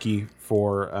the rookie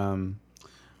for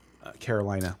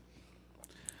Carolina.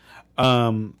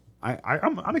 I'm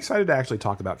excited to actually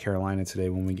talk about Carolina today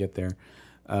when we get there.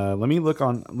 Let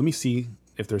me see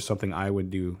if there's something I would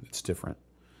do that's different.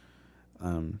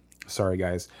 Sorry,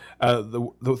 guys.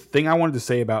 The thing I wanted to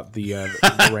say about the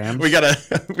Rams, we got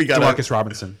Demarcus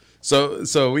Robinson.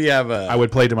 So we have. I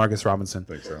would play Demarcus Robinson.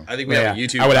 I think we have a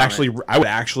YouTube. I would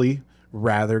actually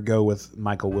rather go with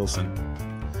Michael Wilson.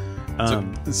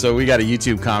 So we got a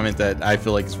YouTube comment that I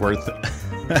feel like is worth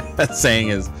saying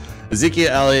is Ezekiel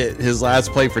Elliott. His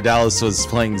last play for Dallas was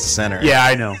playing center. Yeah,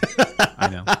 I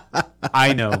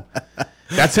know.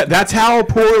 That's how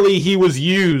poorly he was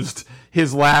used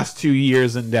his last 2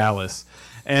 years in Dallas.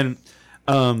 And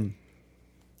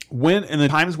when in the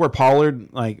times where Pollard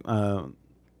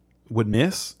would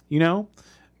miss,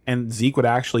 and Zeke would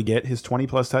actually get his 20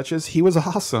 plus touches, he was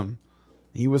awesome.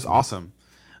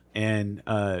 And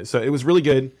so it was really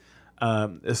good.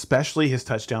 Especially his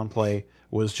touchdown play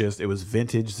was it was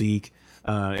vintage Zeke.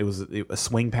 It was a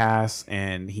swing pass,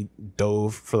 and he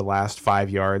dove for the last 5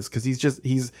 yards because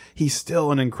he's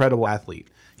still an incredible athlete.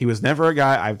 He was never a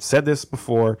guy. I've said this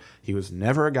before. He was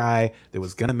never a guy that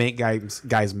was going to make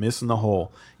guys miss in the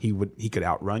hole. He could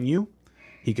outrun you,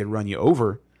 he could run you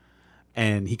over,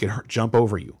 and he could jump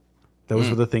over you. Those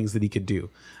were the things that he could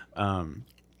do.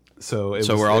 So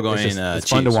we're all going. It's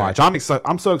fun to watch. Right?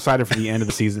 I'm so excited for the end of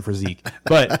the season for Zeke,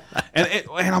 but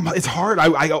it's hard.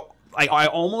 I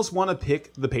almost want to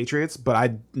pick the Patriots, but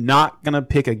I'm not going to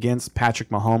pick against Patrick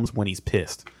Mahomes when he's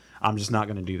pissed. I'm just not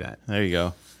going to do that. There you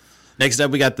go. Next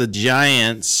up, we got the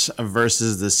Giants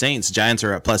versus the Saints. Giants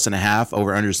are at +1.5.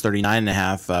 Over under is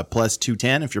 39.5. Plus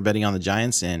 210 if you're betting on the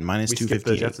Giants, and minus 258. We skip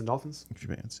the Jets and Dolphins?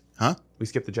 Huh? We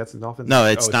skip the Jets and Dolphins? No,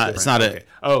 it's not. It's not okay.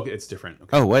 It's different.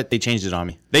 Okay. Oh, what? They changed it on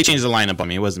me. They changed the lineup on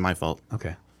me. It wasn't my fault.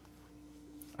 Okay.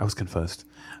 I was confused.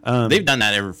 They've done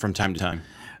that from time to time.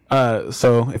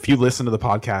 So if you listened to the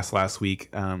podcast last week,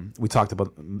 we talked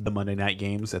about the Monday night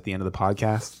games at the end of the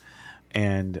podcast,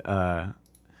 and I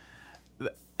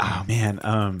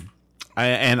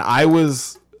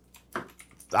was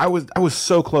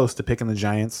so close to picking the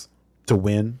Giants to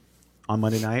win on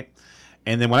Monday night,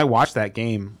 and then when I watched that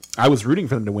game, I was rooting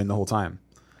for them to win the whole time.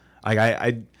 Like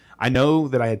I I know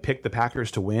that I had picked the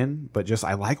Packers to win, but just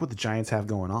I like what the Giants have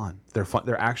going on. They're fun.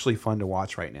 They're actually fun to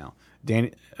watch right now.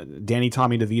 Danny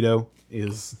Tommy DeVito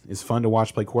is fun to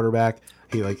watch play quarterback.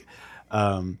 He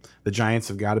the Giants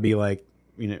have got to be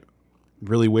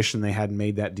really wishing they hadn't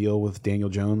made that deal with Daniel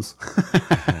Jones.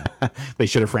 They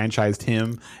should have franchised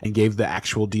him and gave the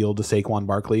actual deal to Saquon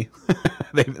Barkley.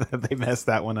 they messed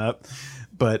that one up.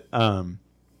 But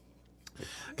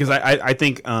because I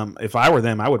think if I were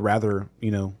them, I would rather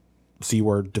see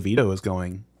where DeVito is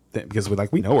going because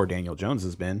we know where Daniel Jones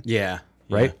has been. Yeah.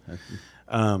 Right.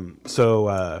 And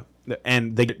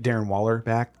they get Darren Waller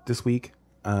back this week.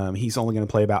 He's only going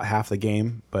to play about half the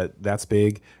game, but that's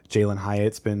big. Jalen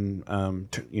Hyatt's been,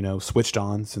 switched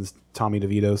on since Tommy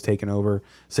DeVito's taken over.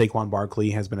 Saquon Barkley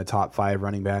has been a top 5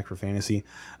 running back for fantasy.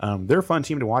 They're a fun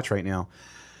team to watch right now.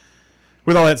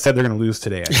 With all that said, they're going to lose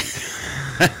today. I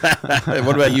think.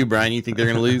 What about you, Brian? You think they're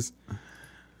going to lose?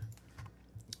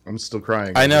 I'm still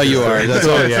crying. I know you are. That's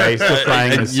he's still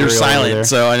crying. You're silent,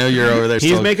 so I know you're over there.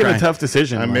 He's making crying. a tough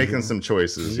decision. I'm making some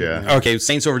choices. Yeah. Okay,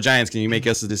 Saints over Giants. Can you make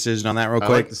us a decision on that real quick?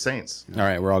 I like the Saints. All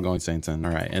right, we're all going Saints then.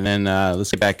 All right, and then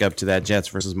let's get back up to that Jets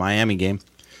versus Miami game.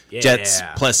 Yeah. Jets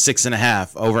plus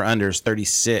 6.5. Over unders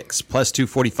 36. Plus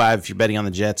 245 if you're betting on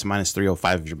the Jets. Minus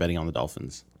 305 if you're betting on the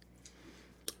Dolphins.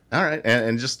 All right,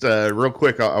 and just real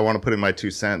quick, I want to put in my 2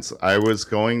 cents. I was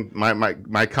going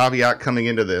my caveat coming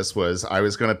into this was I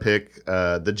was going to pick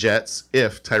the Jets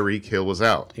if Tyreek Hill was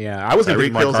out. Yeah, I was going to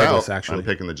pick him regardless. Actually, I'm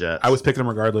picking the Jets. I was picking him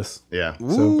regardless. Yeah,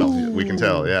 so we can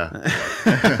tell. Yeah.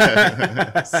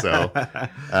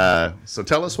 So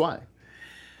tell us why.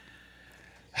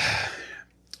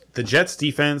 The Jets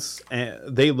defense,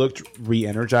 they looked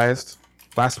re-energized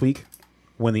last week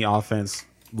when the offense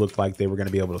looked like they were going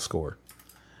to be able to score.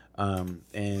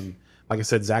 And like I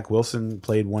said, Zach Wilson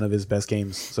played one of his best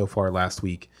games so far last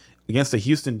week against a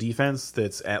Houston defense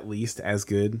that's at least as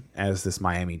good as this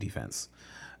Miami defense.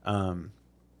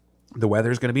 The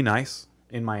weather is going to be nice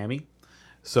in Miami.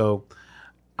 So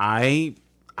I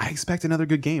expect another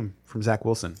good game from Zach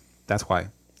Wilson. That's why.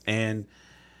 And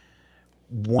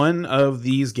one of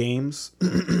these games,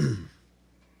 the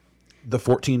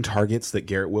 14 targets that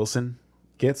Garrett Wilson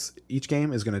gets each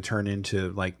game is going to turn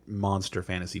into monster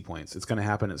fantasy points. It's going to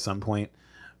happen at some point.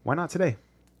 Why not today?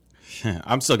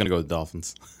 I'm still going to go with the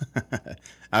Dolphins.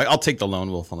 I'll take the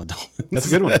lone wolf on the Dolphins. That's a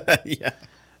good one. Yeah.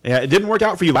 Yeah, it didn't work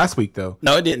out for you last week though.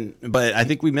 No, it didn't. But I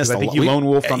think we missed. I think you lone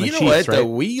wolfed on the Chiefs, what, right? Though?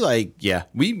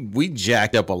 We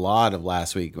jacked up a lot of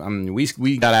last week. I mean,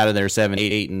 we got out of there 7,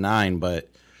 8, 8, and 9, but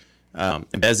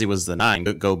Bezzy was the 9.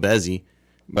 Go Bezzy,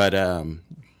 but it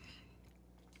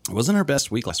wasn't our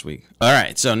best week last week. All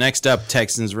right, so next up,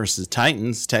 Texans versus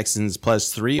Titans. Texans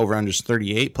plus 3, over under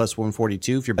 38, plus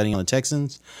 142 if you're betting on the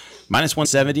Texans, minus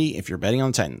 170 if you're betting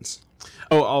on the Titans.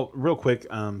 Oh, real quick,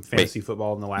 fantasy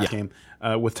football in the last game.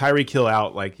 With Tyreek Hill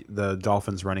out, the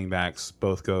Dolphins running backs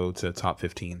both go to top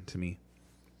 15 to me.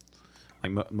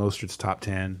 Mostert's top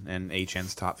 10 and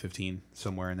HN's top 15,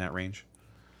 somewhere in that range.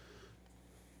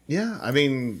 Yeah, I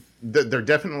mean, they're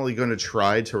definitely going to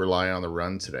try to rely on the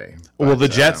run today. Well, the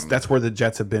Jets, that's where the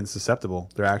Jets have been susceptible.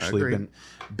 They're actually been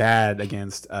bad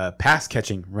against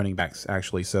pass-catching running backs,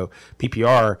 actually. So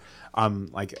PPR,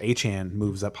 Achane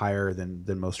moves up higher than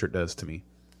Mostert does to me.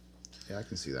 Yeah, I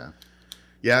can see that.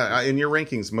 Yeah, in your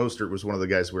rankings, Mostert was one of the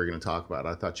guys we were going to talk about.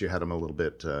 I thought you had him a little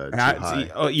bit too high.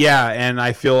 And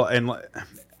I feel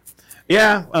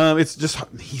it's just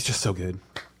he's just so good.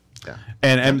 Yeah.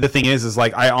 And the thing is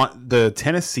the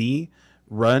Tennessee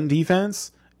run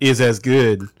defense is as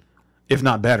good, if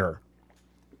not better,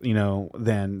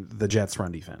 than the Jets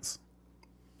run defense.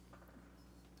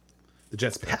 The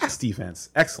Jets pass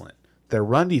defense, excellent. Their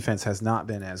run defense has not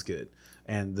been as good.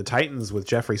 And the Titans with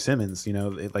Jeffrey Simmons,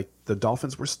 the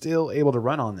Dolphins were still able to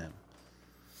run on them.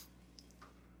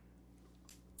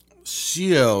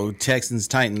 So, Texans,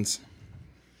 Titans.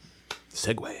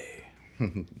 Segue.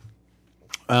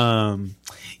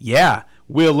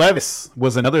 Will Levis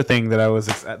was another thing that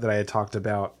I had talked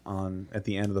about at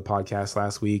the end of the podcast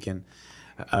last week, and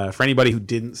for anybody who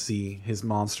didn't see his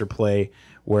monster play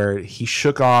where he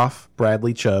shook off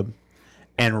Bradley Chubb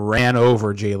and ran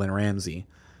over Jalen Ramsey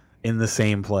in the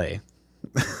same play.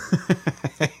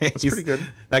 That's pretty good.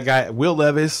 That guy Will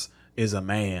Levis is a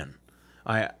man.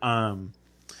 I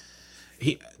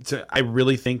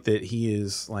really think that he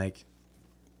is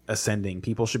ascending.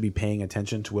 People should be paying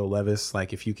attention to Will Levis.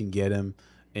 If you can get him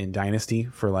in Dynasty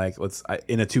for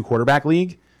in a 2 quarterback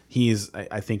league,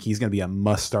 I think he's going to be a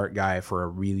must start guy for a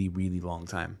really, really long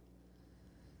time.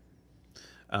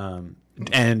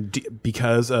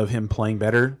 Because of him playing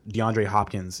better, DeAndre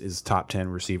Hopkins is top 10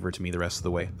 receiver to me the rest of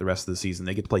the way. The rest of the season,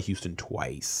 they get to play Houston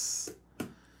twice.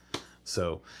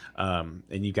 So, and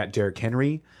you got Derrick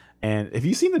Henry. And have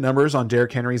you seen the numbers on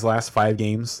Derrick Henry's last 5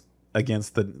 games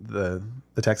against the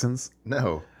Texans?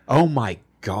 No. Oh my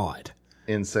God.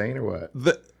 Insane or what?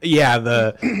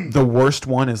 The worst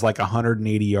one is like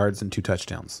 180 yards and 2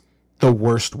 touchdowns. The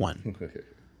worst one.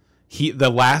 The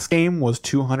last game was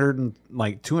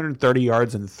 230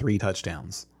 yards and 3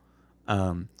 touchdowns.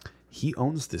 He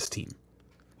owns this team.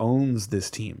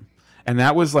 And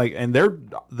that was like, and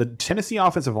the Tennessee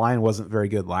offensive line wasn't very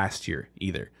good last year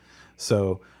either.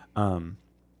 So,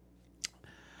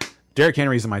 Derrick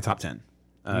Henry's in my top 10.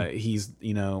 He's,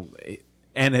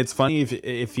 and it's funny if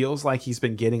it feels like he's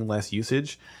been getting less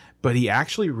usage, but he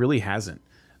actually really hasn't.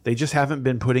 They just haven't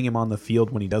been putting him on the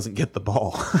field when he doesn't get the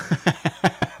ball.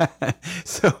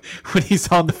 So when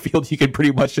he's on the field, you can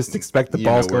pretty much just expect the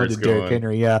ball's going to Derrick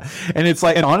Henry. Yeah. And it's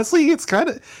like, and honestly, it's kind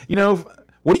of,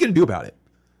 what are you going to do about it?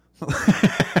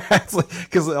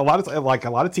 Because a lot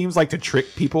of teams like to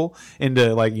trick people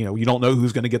into you don't know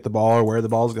who's going to get the ball or where the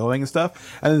ball's going and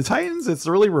stuff. And the Titans, it's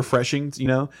really refreshing,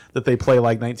 that they play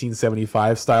like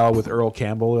 1975 style with Earl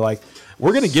Campbell. They're like,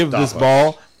 we're going to give this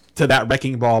ball to that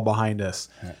wrecking ball behind us.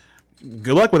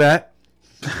 Good luck with that.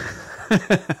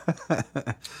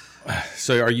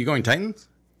 So, are you going Titans?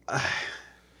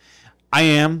 I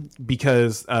am,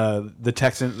 because the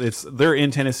Texans, they're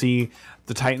in Tennessee.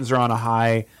 The Titans are on a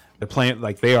high. They're playing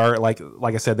like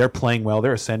I said, they're playing well.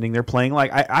 They're ascending. They're playing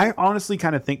I honestly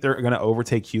kind of think they're going to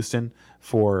overtake Houston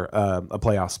for a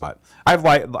playoff spot. I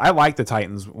like the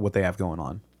Titans, what they have going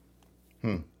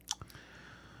on.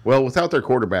 Well, without their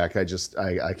quarterback, I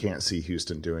can't see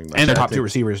Houston doing much. And their top 2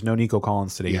 receivers, no Nico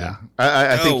Collins today. Yeah,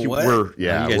 I think we're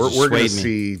going to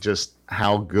see just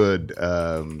how good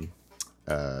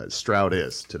Stroud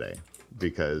is today,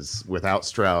 because without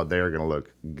Stroud, they are going to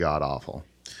look god awful.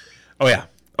 Oh yeah.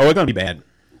 Oh, it's going to be bad.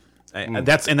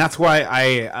 That's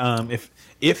why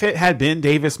if it had been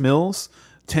Davis Mills,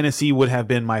 Tennessee would have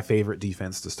been my favorite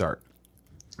defense to start.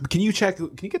 Can you get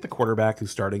the quarterback who's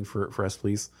starting for us,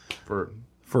 please?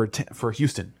 For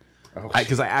Houston,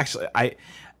 because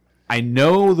I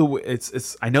know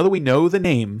I know that we know the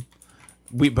name,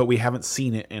 but we haven't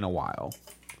seen it in a while.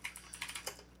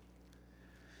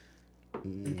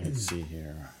 Let's see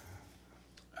here.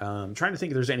 I'm trying to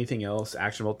think if there's anything else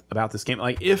actionable about this game.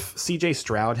 Like, if C.J.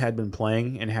 Stroud had been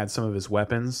playing and had some of his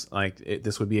weapons,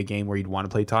 this would be a game where you'd want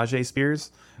to play Tajay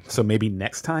Spears. So maybe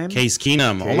next time. Case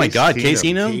Keenum. Oh my God, Case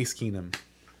Keenum. Case Keenum.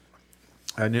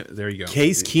 There you go.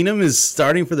 Case Keenum is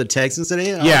starting for the Texans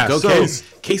today. Yeah,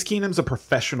 Case Keenum's a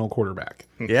professional quarterback.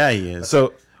 Yeah, he is.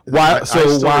 So I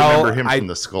still remember him from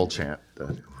the skull chant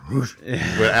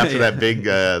after that big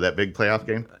playoff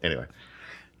game. Anyway.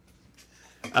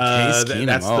 Case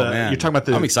Keenum. Man. You're talking about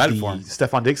I'm excited for him.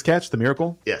 Stephon Diggs catch, the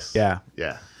miracle? Yes. Yeah.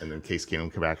 And then Case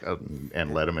Keenum come back up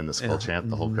and led him in the skull chant,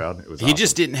 the whole crowd. It was he awesome.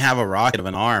 just didn't have a rocket of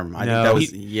an arm.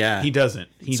 He doesn't.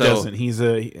 He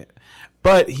doesn't.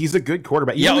 But he's a good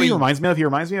quarterback. You know what he reminds me of? He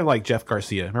reminds me of like Jeff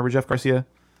Garcia. Remember Jeff Garcia?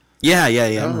 Yeah.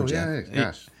 Oh, yeah.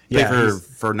 Gosh.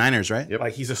 For Niners, right? Yep.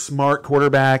 Like, he's a smart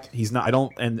quarterback. He's not. I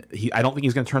don't think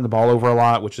he's going to turn the ball over a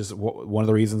lot, which is one of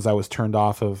the reasons I was turned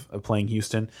off of playing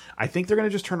Houston. I think they're going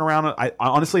to just turn around. I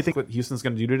honestly think what Houston's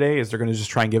going to do today is they're going to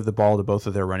just try and give the ball to both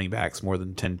of their running backs more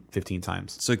than 10, 15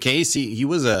 times. So Case, he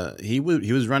was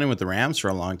running with the Rams for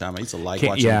a long time. I used to like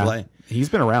watching him play. He's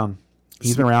been around.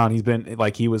 He's been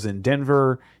like, he was in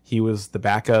Denver. He was the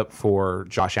backup for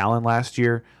Josh Allen last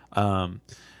year.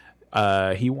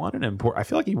 He won an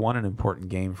important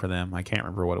game for them. I can't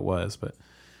remember what it was, but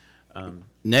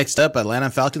next up,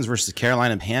 Atlanta Falcons versus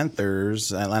Carolina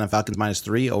Panthers. Atlanta Falcons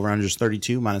 -3, over/unders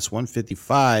 32,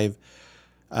 -155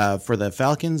 for the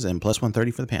Falcons, and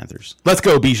 +130 for the Panthers. Let's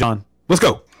go, Bijan. Let's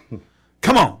go.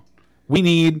 Come on. We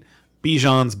need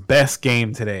Bijan's best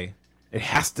game today. It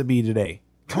has to be today.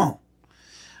 Come on.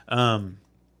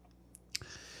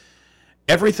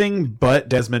 Everything but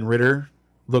Desmond Ridder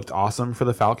looked awesome for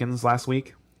the Falcons last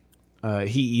week.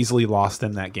 He easily lost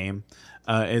them that game.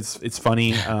 It's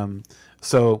funny.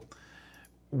 So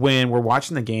when we're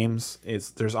watching the games,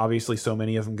 there's obviously so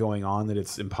many of them going on that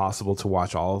it's impossible to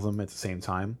watch all of them at the same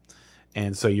time.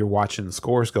 And so you're watching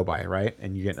scores go by, right?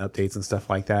 And you're getting updates and stuff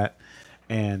like that.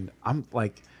 And I'm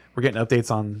like, we're getting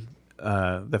updates on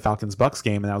the Falcons Bucks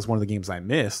game, and that was one of the games I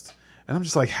missed. And I'm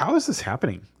just like, how is this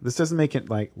happening? This doesn't make it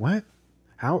like, what?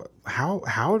 How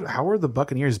are the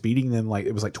Buccaneers beating them? Like,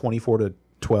 it was like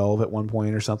 24-12 at one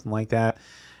point or something like that.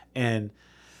 And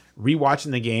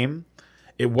rewatching the game,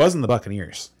 it wasn't the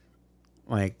Buccaneers.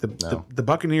 Like the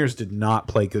Buccaneers did not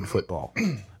play good football.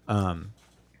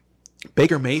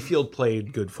 Baker Mayfield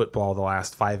played good football the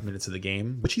last 5 minutes of the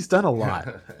game, which he's done a lot.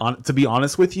 To be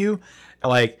honest with you,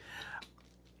 like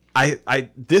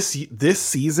this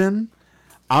season,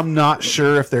 I'm not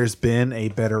sure if there's been a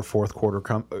better fourth quarter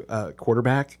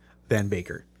quarterback than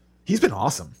Baker. He's been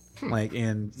awesome. Like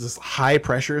in just high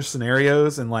pressure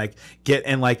scenarios and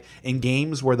in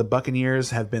games where the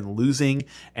Buccaneers have been losing,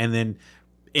 and then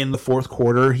in the fourth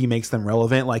quarter he makes them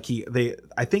relevant. Like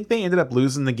I think they ended up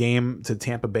losing the game to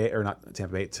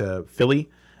to Philly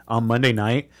on Monday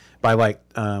night by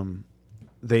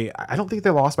I don't think they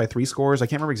lost by 3 scores. I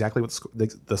can't remember exactly what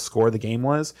the score of the game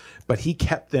was, but he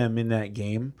kept them in that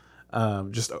game.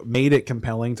 Just made it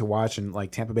compelling to watch, and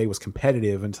like Tampa Bay was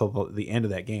competitive until the end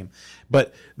of that game.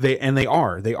 But they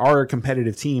are a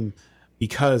competitive team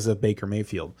because of Baker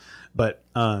Mayfield. But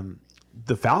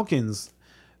the Falcons,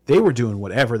 they were doing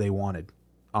whatever they wanted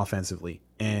offensively,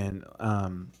 and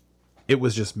it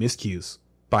was just miscues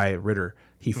by Ritter.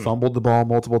 He fumbled the ball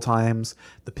multiple times.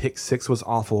 The pick 6 was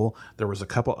awful. There was a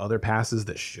couple other passes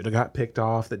that should have got picked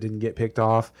off that didn't get picked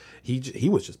off. He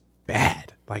was just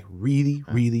bad, like really,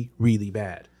 really, really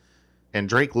bad. And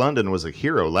Drake London was a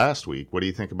hero last week. What do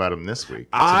you think about him this week?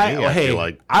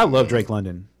 I love Drake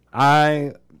London.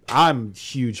 I'm a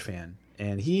huge fan,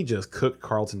 and he just cooked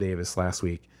Carlton Davis last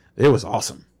week. It was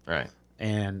awesome. Right.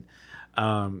 And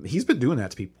he's been doing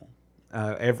that to people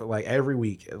every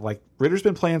week. Like Ritter's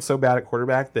been playing so bad at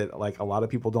quarterback that like a lot of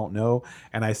people don't know.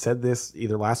 And I said this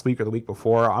either last week or the week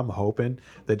before. I'm hoping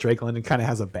that Drake London kind of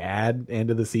has a bad end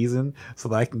of the season so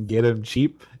that I can get him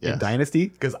cheap in Dynasty,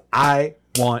 because I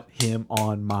want him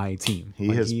on my team. He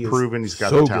has proven he's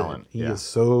got the talent. He is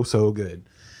so good.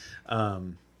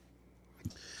 To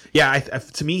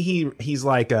me he's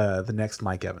like the next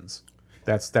Mike Evans.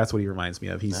 That's what he reminds me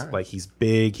of. He's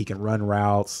big. He can run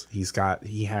routes. He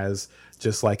has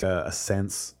just like a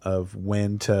sense of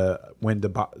when to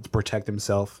protect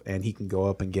himself, and he can go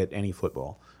up and get any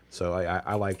football. So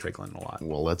I like Drake London a lot.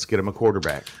 Well, let's get him a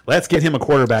quarterback. Let's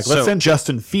send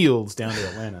Justin Fields down to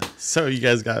Atlanta. So you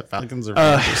guys got Falcons or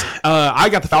Panthers? I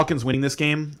got the Falcons winning this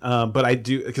game, but I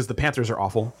do because the Panthers are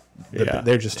awful.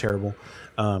 They're just terrible.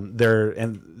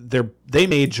 They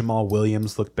made Jamal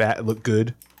Williams look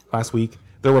good last week.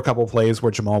 There were a couple of plays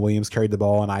where Jamal Williams carried the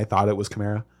ball, and I thought it was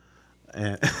Kamara.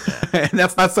 And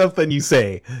that's not something you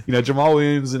say. You know, Jamal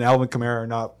Williams and Alvin Kamara are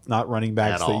not running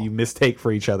backs that you mistake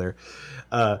for each other.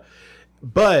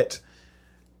 But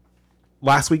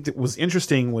last week that was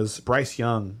interesting was Bryce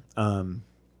Young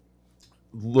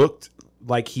looked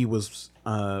like he was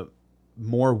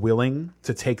more willing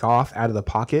to take off out of the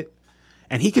pocket,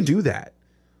 and he can do that.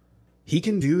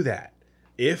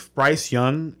 If Bryce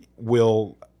Young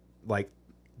will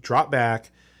drop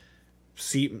back,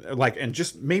 and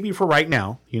just maybe for right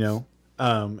now,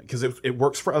 because it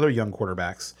works for other young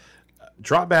quarterbacks.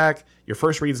 Drop back, your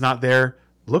first read's not there.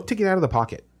 Look to get out of the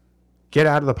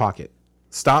pocket.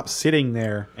 Stop sitting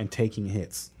there and taking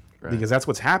hits, because that's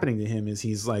what's happening to him. Is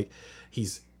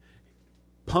he's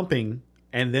pumping,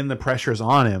 and then the pressure's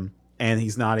on him, and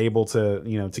he's not able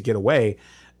to to get away.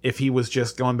 If he was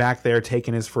just going back there,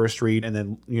 taking his first read, and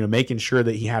then making sure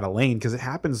that he had a lane, because it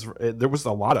happens. There was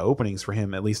a lot of openings for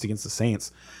him, at least against the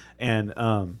Saints, and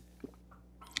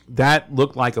that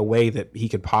looked like a way that he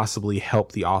could possibly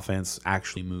help the offense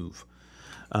actually move.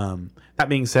 That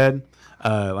being said,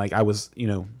 I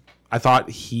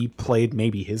thought he played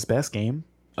maybe his best game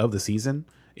of the season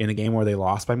in a game where they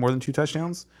lost by more than 2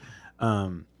 touchdowns,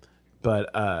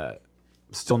 but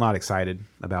still not excited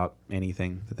about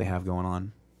anything that they have going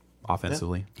on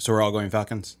offensively. So we're all going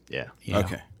Falcons? Yeah.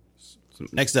 Okay. So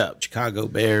next up, Chicago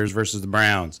Bears versus the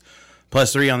Browns.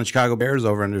 +3 on the Chicago Bears,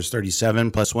 over under is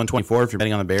 37, +124 if you're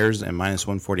betting on the Bears, and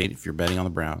 -148 if you're betting on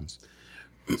the Browns.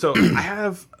 So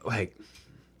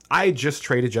I just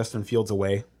traded Justin Fields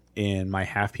away in my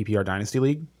half PPR Dynasty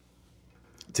League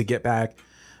to get back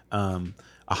a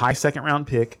high second round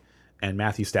pick and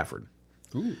Matthew Stafford.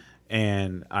 Ooh.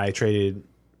 And I traded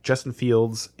Justin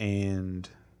Fields and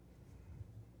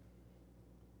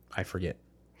I forget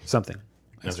something.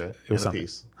 Okay. It was something.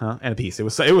 And a piece. It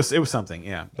was something.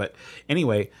 Yeah. But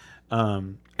anyway,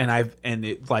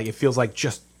 it feels like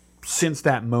just since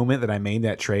that moment that I made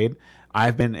that trade,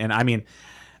 I've been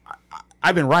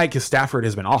right, because Stafford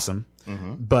has been awesome,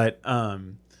 but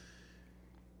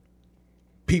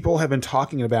people have been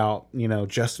talking about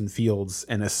Justin Fields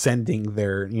and ascending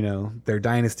their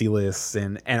dynasty lists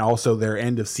and also their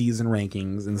end of season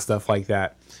rankings and stuff like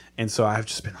that. And so I've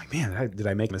just been like, man, did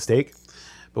I make a mistake?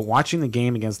 But watching the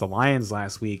game against the Lions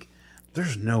last week,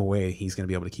 there's no way he's going to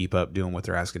be able to keep up doing what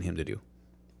they're asking him to do.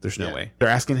 There's no way. They're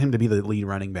asking him to be the lead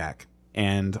running back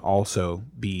and also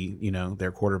be,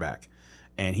 their quarterback.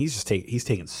 And he's just he's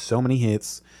taken so many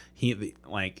hits.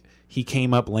 He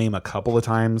came up lame a couple of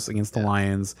times against the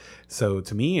Lions. So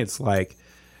to me, it's like,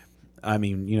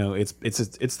 it's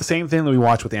the same thing that we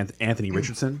watch with Anthony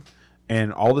Richardson,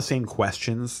 and all the same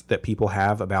questions that people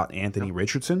have about Anthony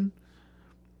Richardson,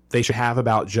 they should have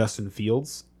about Justin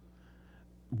Fields,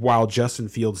 while Justin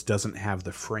Fields doesn't have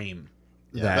the frame.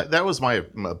 That was my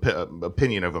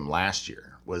opinion of him last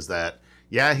year, was that,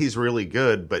 he's really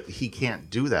good, but he can't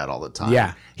do that all the time.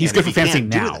 Yeah, he's good for fantasy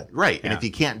now. Right. Yeah. And if he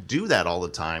can't do that all the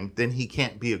time, then he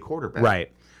can't be a quarterback.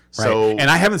 Right. So, and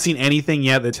I haven't seen anything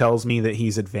yet that tells me that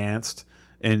he's advanced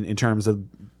in terms of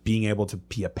being able to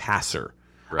be a passer.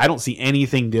 Right. I don't see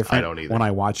anything different when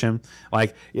I watch him.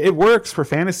 Like, it works for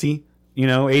fantasy.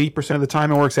 80% of the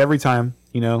time it works every time.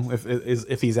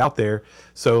 If he's out there,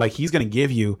 so like he's going to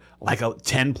give you like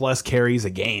 10 plus carries a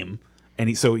game,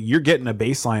 and so you're getting a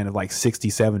baseline of like 60,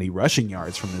 70 rushing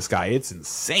yards from this guy. It's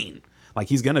insane. Like,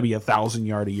 he's going to be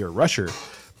 1,000-yard a year rusher,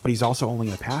 but he's also only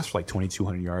going to pass for like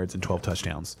 2,200 yards and 12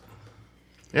 touchdowns.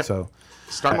 Yep. So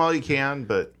start him while you can,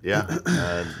 but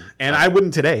and I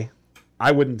wouldn't today.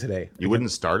 You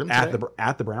wouldn't start him today?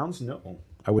 at the Browns? No,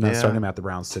 I would not start him at the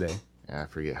Browns today. Yeah, I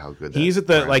forget how good he's at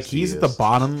the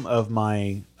bottom of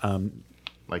my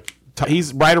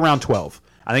he's right around 12.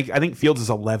 I think Fields is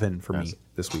 11 for me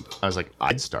this week. I was like,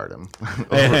 I'd start him.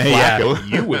 Yeah,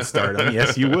 you would start him.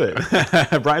 Yes, you would.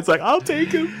 Brian's like, I'll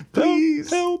take him. Please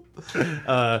help.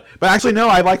 But actually, no,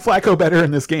 I like Flacco better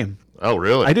in this game. Oh,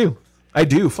 really? I do.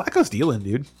 Flacco's dealing,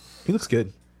 dude. He looks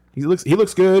good. He looks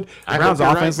good. The Browns'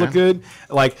 offense look good.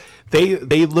 Like they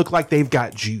look like they've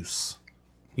got juice.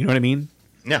 You know what I mean?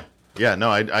 Yeah. Yeah,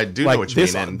 no, I do know what you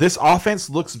mean. And this offense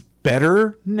looks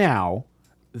better now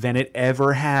than it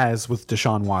ever has with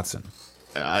Deshaun Watson.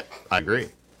 I agree.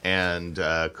 And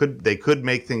they could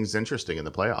make things interesting in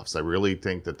the playoffs. I really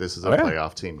think that this is a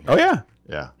playoff team here. Oh, yeah.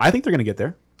 Yeah. I think they're going to get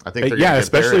there. I think they're going to get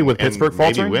especially there with Pittsburgh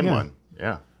faltering. Maybe win one.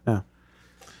 Yeah.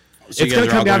 So it's going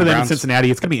to come down to them in Cincinnati.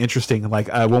 It's going to be interesting. Like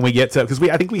when we get to, because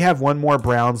I think we have one more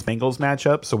Browns-Bengals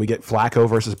matchup, so we get Flacco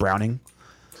versus Browning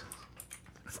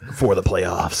for the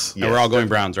playoffs. Yeah, we're all going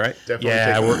Browns, right?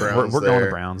 Definitely we're going to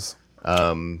Browns.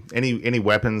 Any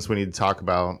weapons we need to talk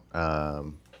about?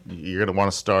 You're going to want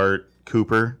to start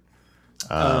Cooper.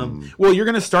 Well, you're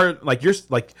going to start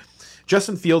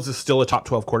Justin Fields is still a top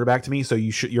 12 quarterback to me, so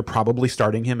you're probably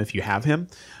starting him if you have him.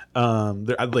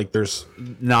 There's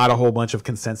not a whole bunch of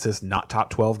consensus not top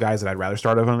 12 guys that I'd rather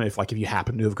start of him. If you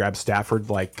happen to have grabbed Stafford,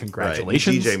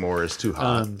 congratulations. Right. DJ Moore is too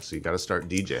hot, so you got to start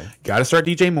DJ. Got to start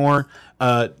DJ Moore.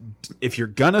 If you're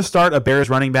gonna start a Bears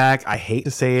running back, I hate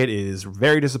to say it is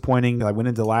very disappointing. I went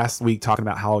into last week talking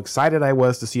about how excited I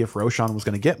was to see if Roschon was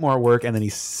going to get more work, and then he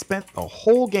spent the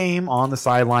whole game on the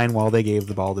sideline while they gave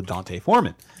the ball to Dante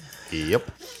Foreman.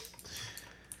 Yep.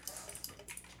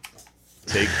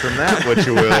 Take from that what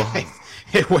you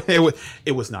will.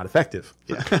 It was not effective.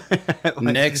 Yeah.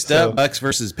 Next up, Bucks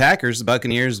versus Packers. The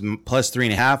Buccaneers plus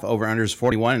 3.5, over unders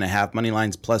 41.5, money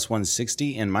lines plus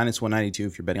 160 and minus 192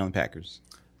 if you're betting on the Packers.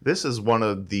 This is one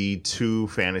of the two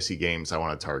fantasy games I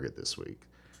want to target this week.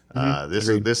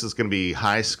 This is going to be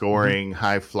high scoring,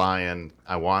 high flying.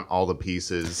 I want all the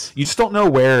pieces. You just don't know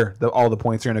where all the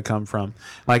points are going to come from.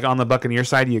 Like on the Buccaneer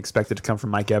side, you expect it to come from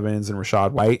Mike Evans and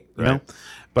Rashad White, you know.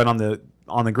 But on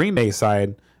the Green Bay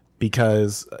side,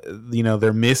 because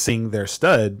they're missing their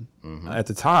stud at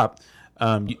the top.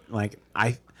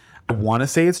 I want to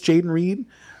say it's Jaden Reed,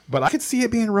 but I could see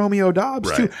it being Romeo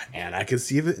Doubs too, and I could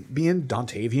see it being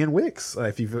Dontavian Wicks.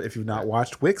 If you've not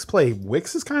watched Wicks play,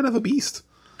 Wicks is kind of a beast.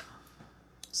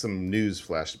 Some news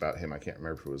flashed about him. I can't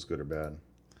remember if it was good or bad.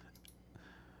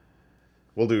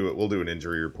 We'll do an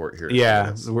injury report here.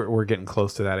 Yeah, we're getting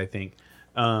close to that, I think.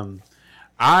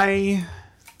 I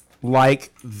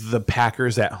like the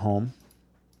Packers at home.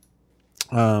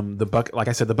 Like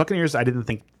I said, the Buccaneers I didn't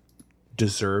think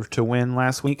deserved to win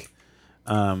last week.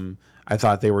 I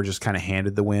thought they were just kind of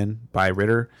handed the win by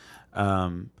Ritter.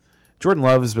 Jordan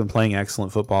Love has been playing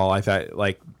excellent football. I thought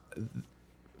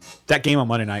that game on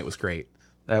Monday night was great.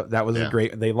 That was a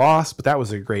great. They lost, but that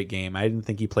was a great game. I didn't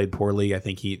think he played poorly. I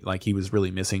think he was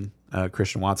really missing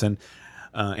Christian Watson,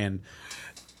 and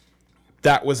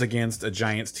that was against a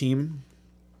Giants team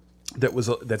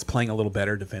that's playing a little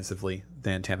better defensively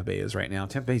than Tampa Bay is right now.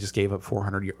 Tampa Bay just gave up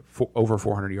over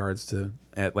 400 yards to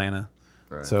Atlanta,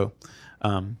 so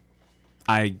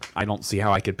I don't see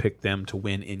how I could pick them to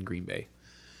win in Green Bay.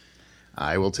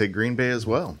 I will take Green Bay as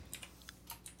well.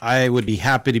 I would be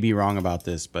happy to be wrong about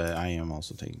this, but I am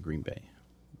also taking Green Bay.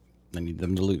 I need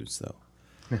them to lose,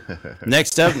 though.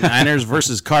 Next up, Niners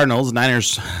versus Cardinals.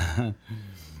 Niners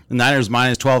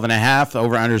minus 12.5.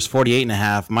 Over under is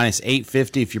 48.5. Minus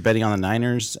 850 if you're betting on the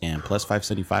Niners, and plus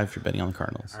 575 if you're betting on the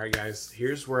Cardinals. All right, guys.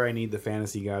 Here's where I need the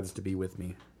fantasy gods to be with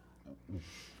me.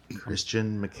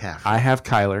 Christian McCaffrey. I have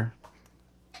Kyler.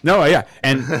 No, yeah,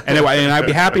 and I'd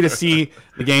be happy to see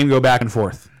the game go back and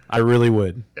forth. I really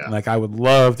would. Yeah. Like, I would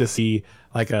love to see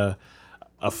like a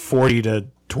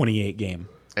 40-28 game.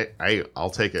 I'll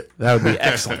take it. That would be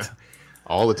excellent.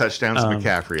 All the touchdowns to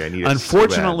McCaffrey. I need it.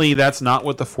 Unfortunately, that's not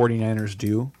what the 49ers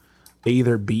do. They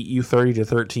either beat you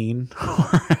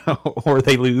 30-13 or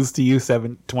they lose to you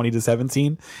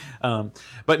 20-17.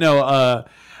 But no,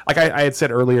 like I had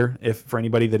said earlier, if for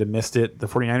anybody that had missed it, the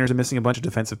 49ers are missing a bunch of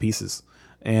defensive pieces,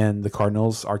 and the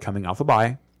Cardinals are coming off a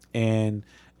bye, and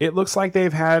it looks like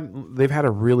they've had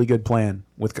a really good plan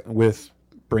with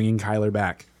bringing Kyler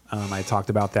back. I talked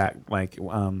about that. Like,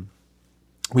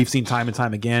 we've seen time and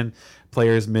time again,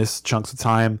 players miss chunks of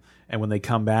time, and when they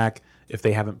come back, if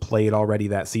they haven't played already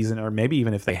that season, or maybe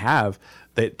even if they have,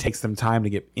 that it takes them time to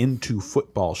get into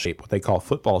football shape, what they call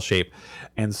football shape.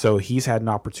 And so he's had an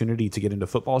opportunity to get into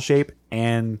football shape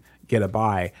and get a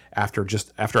bye after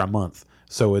a month.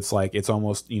 So it's like, it's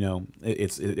almost,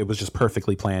 it was just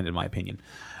perfectly planned in my opinion.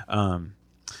 And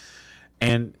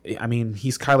I mean,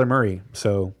 he's Kyler Murray,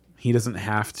 so he doesn't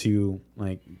have to,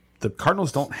 like, the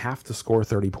Cardinals don't have to score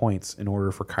 30 points in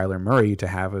order for Kyler Murray to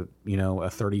have a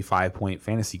 35-point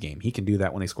fantasy game. He can do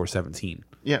that when they score 17.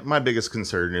 Yeah, my biggest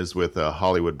concern is with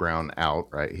Hollywood Brown out,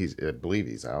 right? I believe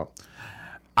he's out.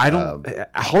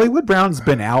 Hollywood Brown's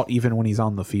been out even when he's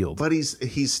on the field. But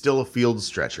he's still a field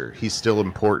stretcher. He's still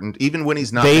important, even when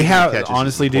he's not. They making have catches,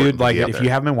 honestly, dude. Like, if there.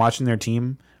 you haven't been watching their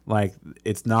team, like,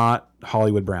 it's not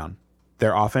Hollywood Brown.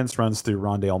 Their offense runs through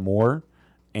Rondale Moore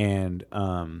and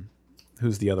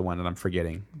who's the other one that I'm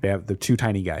forgetting? They have the two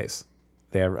tiny guys.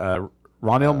 They have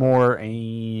Rondale Moore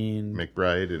and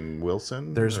McBride and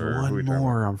Wilson. There's one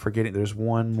more. I'm forgetting. There's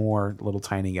one more little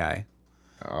tiny guy.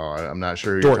 Oh, I'm not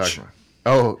sure who Dortch. you're talking about.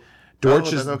 Oh,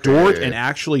 Dortch is okay. Dortch, and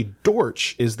actually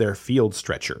Dortch is their field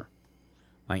stretcher.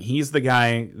 Like, he's the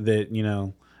guy that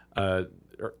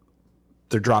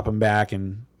they're dropping back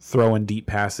and throwing deep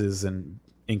passes and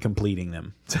incompleting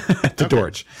them to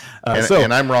Dortch.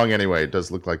 And I'm wrong anyway. It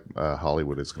does look like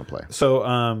Hollywood is going to play.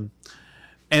 So,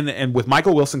 and with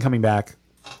Michael Wilson coming back,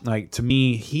 like, to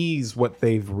me, he's what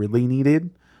they've really needed,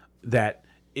 that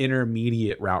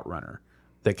intermediate route runner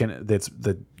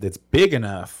that's big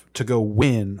enough to go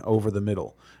win over the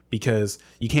middle, because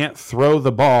you can't throw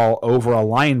the ball over a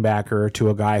linebacker to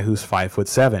a guy who's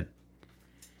 5'7".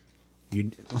 You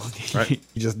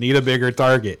just need a bigger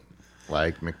target,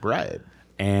 like McBride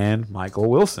and Michael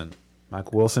Wilson.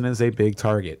 Michael Wilson is a big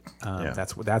target.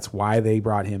 That's why they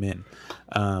brought him in.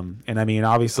 And I mean,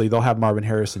 obviously, they'll have Marvin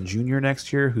Harrison Jr.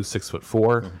 next year, who's 6'4".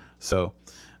 Mm-hmm. So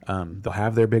they'll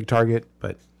have their big target,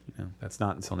 but that's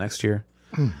not until next year.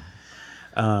 I'm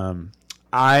picking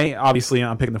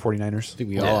the 49ers. I think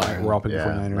we all are. We're all picking the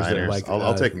 49ers. Niners.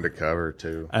 I'll take them to cover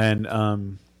too. And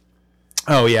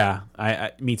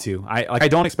me too. I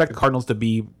don't expect the Cardinals to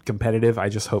be competitive. I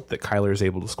just hope that Kyler is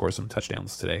able to score some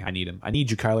touchdowns today. I need him. I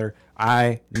need you, Kyler.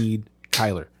 I need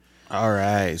Kyler. All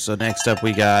right. So next up,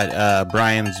 we got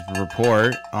Brian's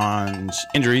report on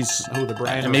injuries. Oh, the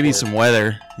Brian and maybe report. some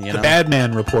weather. The Bad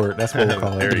Man report. That's what we'll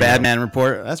call it. The Bad Man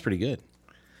report. That's pretty good.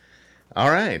 All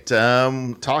right.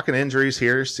 Talking injuries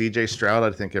here. C.J. Stroud,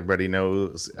 I think everybody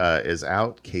knows, is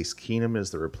out. Case Keenum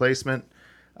is the replacement.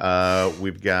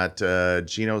 We've got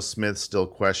Geno Smith still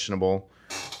questionable.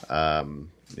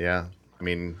 Yeah. I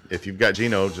mean, if you've got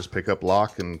Geno, just pick up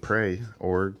Locke and pray,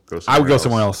 or go somewhere else. I would go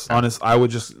somewhere else. Honest, I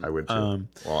would just. I would too.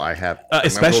 Well, I have.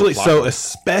 Especially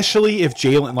if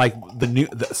Jalen, like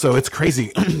so it's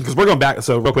crazy because we're going back.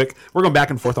 So real quick, we're going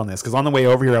back and forth on this, because on the way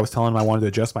over here, I was telling him I wanted to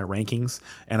adjust my rankings,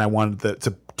 and I wanted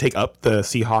to take up the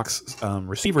Seahawks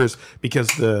receivers, because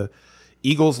the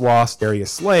Eagles lost Darius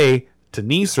Slay to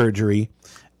knee surgery,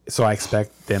 so I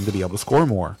expect them to be able to score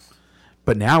more.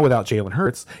 But now without Jalen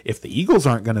Hurts, if the Eagles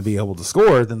aren't going to be able to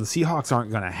score, then the Seahawks aren't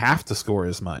going to have to score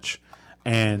as much.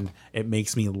 And it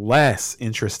makes me less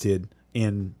interested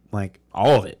in, like,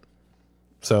 all of it.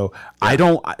 So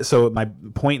my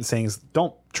point in saying is,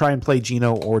 don't try and play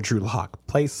Geno or Drew Lock.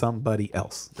 Play somebody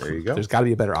else. There you go. There's got to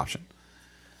be a better option.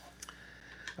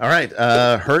 All right.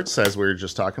 Hurts, as we were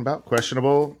just talking about,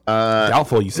 questionable.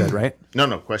 Doubtful, you said, right?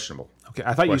 No, questionable. Okay,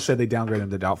 I thought you said they downgraded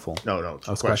him to doubtful. No.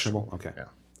 It's questionable? Okay. Yeah.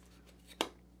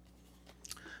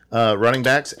 Running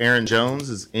backs, Aaron Jones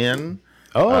is in.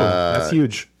 Oh, that's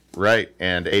huge. Right,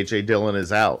 and A.J. Dillon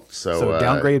is out. So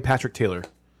downgrade Patrick Taylor.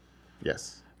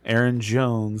 Yes. Aaron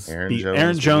Jones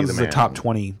Aaron Jones is is a top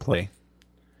 20 play.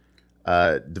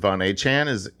 Devon Achan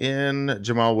is in.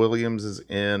 Jamal Williams is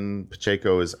in.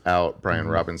 Pacheco is out. Brian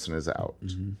Robinson is out.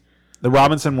 The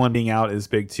Robinson one being out is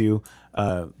big too.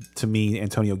 To me,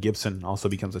 Antonio Gibson also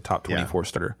becomes a top 24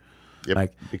 starter.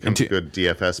 Yep, becomes a good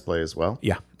DFS play as well.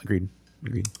 Yeah, agreed.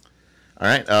 All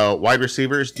right, wide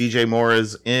receivers, DJ Moore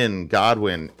is in.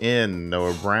 Godwin in.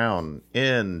 Noah Brown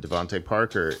in. Devontae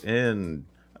Parker in.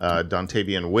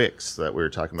 Dontavian Wicks, that we were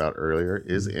talking about earlier,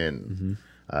 is in.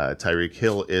 Tyreek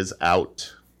Hill is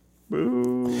out.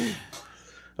 Boo.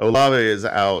 Olave is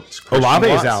out. Olave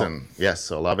is out.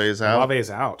 Yes, Olave is out. Olave is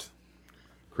out.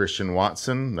 Christian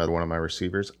Watson, another one of my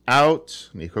receivers, out.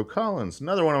 Nico Collins,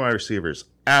 another one of my receivers,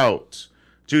 out.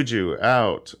 Juju,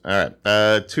 out. All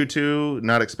right. Tutu,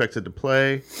 not expected to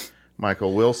play.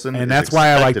 Michael Wilson. And that's why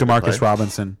I like DeMarcus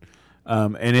Robinson.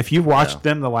 And if you've watched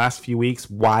them the last few weeks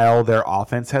while their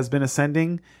offense has been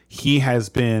ascending, he has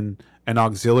been an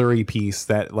auxiliary piece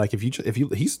that, like, if you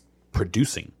he's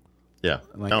producing. Yeah.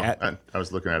 Like I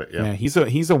was looking at it. Yeah.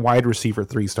 He's a wide receiver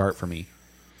 3 start for me.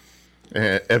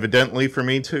 Evidently for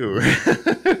me too.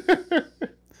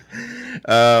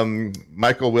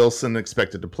 Michael Wilson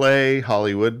expected to play.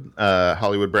 Hollywood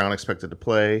Brown expected to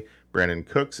play. Brandon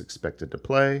Cooks expected to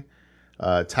play.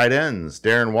 Tight ends.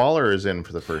 Darren Waller is in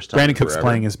for the first time. Brandon Cooks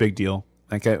playing is a big deal.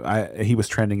 Like he was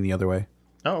trending the other way.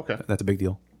 Oh, okay. That's a big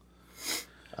deal.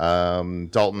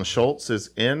 Dalton Schultz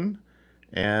is in,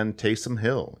 and Taysom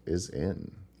Hill is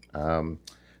in.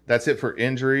 That's it for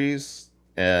injuries.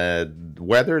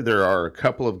 Weather, there are a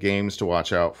couple of games to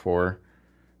watch out for.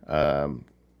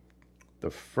 The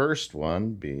first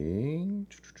one being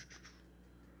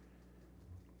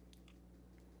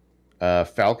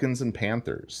Falcons and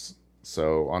Panthers.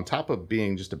 So on top of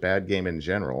being just a bad game in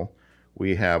general,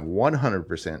 we have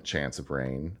 100% chance of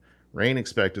rain. Rain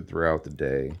expected throughout the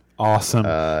day. Awesome.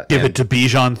 Give it to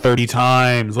Bijan 30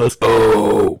 times. Let's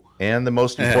go. And the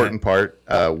most important part,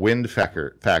 wind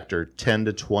factor 10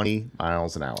 to 20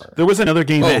 miles an hour. There was another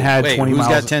game that had 20 miles.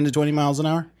 Who's got 10 to 20 miles an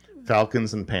hour?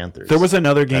 Falcons and Panthers. There was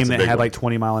another game that had like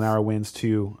 20 mile an hour winds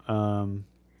too.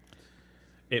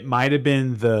 It might have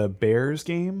been the Bears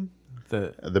game.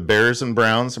 The Bears and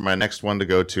Browns are my next one to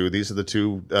go to. These are the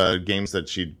two games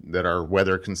that are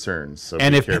weather concerns. So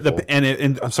and be if careful.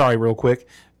 and I'm sorry, real quick.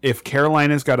 If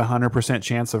Carolina's got 100%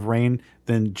 chance of rain,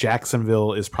 then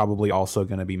Jacksonville is probably also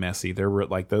going to be messy.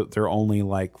 They're only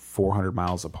like 400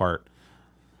 miles apart.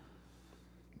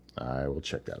 I will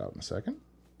check that out in a second.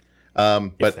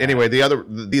 But anyway,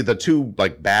 the two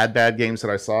like bad games that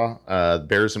I saw,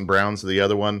 Bears and Browns are the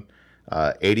other one.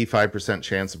 85%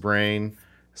 chance of rain,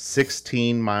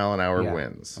 16 mile an hour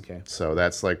winds. Okay. So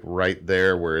that's like right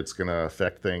there where it's going to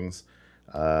affect things.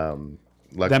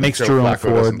 That makes Jerome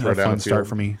Ford a fun start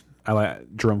for me. I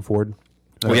like Jerome Ford.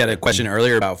 We had a question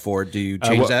earlier about Ford. Do you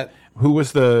change that? Who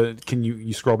was can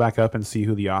you scroll back up and see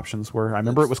who the options were? I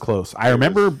remember it was close. I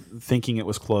remember thinking it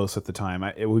was close at the time.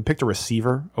 We picked a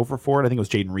receiver over Ford. I think it was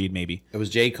Jaden Reed, maybe. It was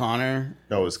Jay Connor.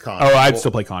 No, it was Connor. Oh, I'd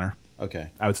still play Connor.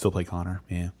 Okay. I would still play Connor.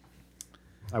 Yeah.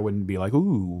 I wouldn't be like,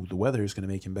 ooh, the weather is going to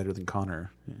make him better than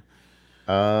Connor.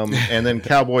 Yeah. And then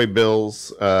Cowboys and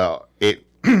Bills,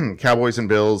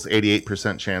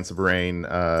 88% chance of rain,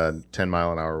 10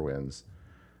 mile an hour winds.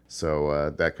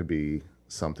 So that could be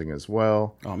something as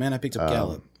well. Oh, man, I picked up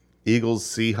Gallup. Eagles,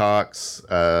 Seahawks,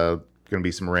 going to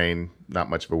be some rain, not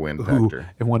much of a wind factor.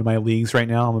 In one of my leagues right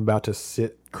now, I'm about to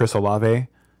sit Chris Olave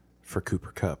for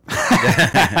Cooper Kupp.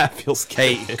 Feels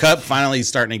Hey, Kupp finally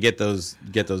starting to get those.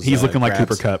 He's looking like grabs.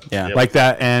 Cooper Kupp. Yeah. Like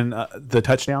that. And the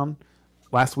touchdown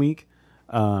last week,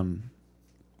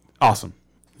 awesome.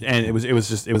 And it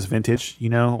was vintage, you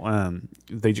know.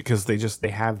 They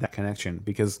have that connection,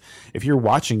 because if you're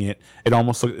watching it, it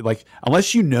almost looks like,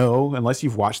 unless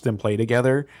you've watched them play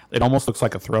together, it almost looks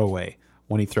like a throwaway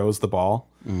when he throws the ball.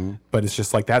 Mm-hmm. But it's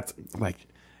just like that's like,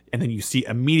 and then you see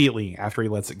immediately after he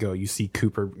lets it go, you see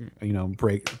Cooper,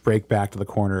 break back to the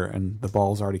corner, and the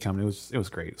ball's already coming. It was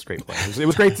great. It was great play. It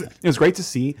was great. It was great to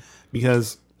see,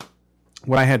 because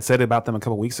what I had said about them a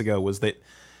couple weeks ago was that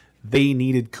they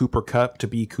needed Cooper Kupp to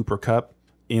be Cooper Kupp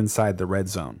inside the red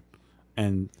zone,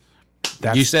 and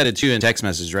you said it too in text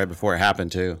message right before it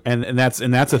happened too. And that's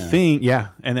a thing, yeah.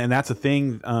 And that's a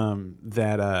thing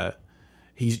that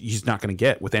he's not going to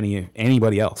get with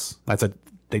anybody else.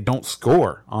 They don't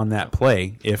score on that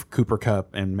play if Cooper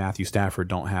Kupp and Matthew Stafford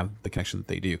don't have the connection that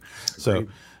they do. So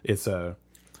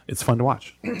it's fun to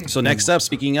watch. So next up,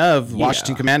 speaking of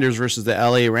Washington Commanders versus the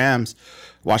LA Rams.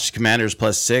 Washington Commanders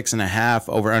plus 6.5,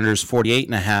 over unders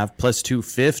 48.5, plus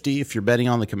 250 if you're betting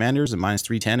on the Commanders, and minus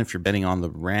 310 if you're betting on the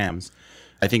Rams.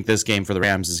 I think this game for the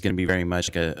Rams is going to be very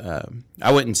much like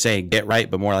I wouldn't say get right,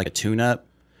 but more like a tune up.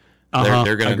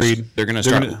 They're going to They're going to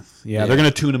start. They're going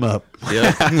to tune them up.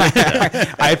 Yeah.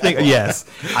 I think yes.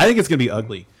 I think it's going to be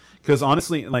ugly because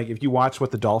honestly, like if you watch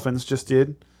what the Dolphins just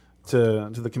did to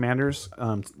the Commanders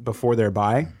before their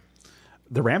bye,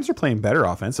 the Rams are playing better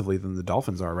offensively than the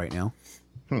Dolphins are right now.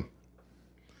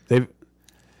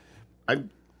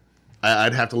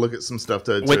 I'd have to look at some stuff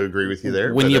to agree with you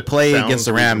there. When you play against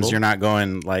the Rams, you're not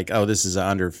going like, oh, this is an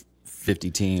under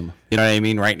 50 team. You know what I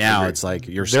mean? Right now, it's like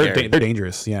you're scared. They're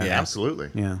dangerous. Yeah,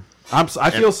 absolutely. Yeah. I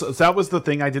feel so that was the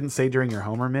thing I didn't say during your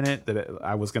Homer minute that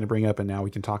I was going to bring up, and now we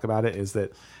can talk about it. Is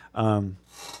that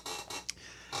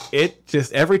it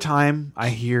just every time I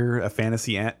hear a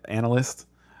fantasy analyst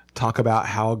talk about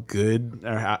how good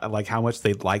or how much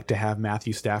they'd like to have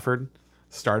Matthew Stafford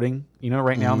starting,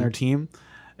 right now on their team.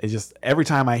 It's just every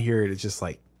time I hear it, it's just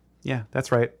like, yeah,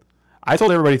 that's right. I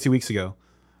told everybody 2 weeks ago.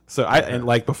 So he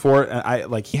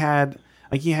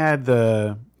had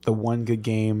the one good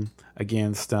game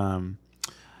against who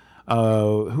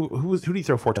did he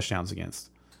throw 4 touchdowns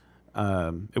against?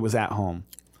 It was at home.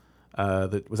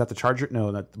 Was that the Charger?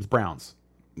 No, that was Browns.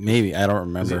 Maybe I don't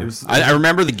remember. I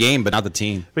remember the game, but not the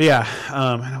team. But yeah,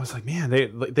 and I was like, man,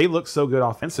 they look so good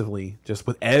offensively, just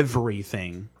with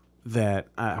everything. That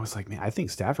I was like, man, I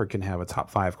think Stafford can have a top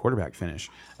 5 quarterback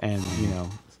finish, and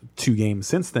 2 games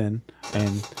since then,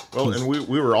 and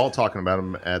we were all talking about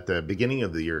him at the beginning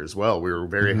of the year as well. We were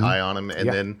very high on him, and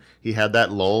then he had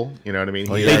that lull. You know what I mean?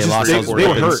 They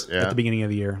were hurt at the beginning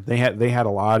of the year. They had a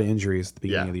lot of injuries at the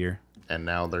beginning of the year, and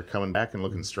now they're coming back and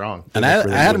looking strong. And I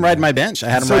had him riding my bench. I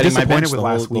had him riding my bench the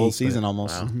whole season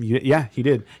almost. Yeah, he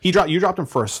did. You dropped him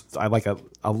first, like a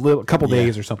couple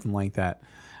days or something like that.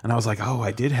 And I was like, oh,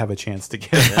 I did have a chance to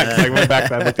get it. I went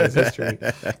back and looked at his history.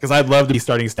 Because I'd love to be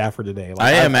starting Stafford today.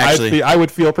 I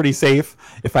would feel pretty safe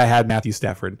if I had Matthew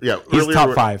Stafford. Yeah, he's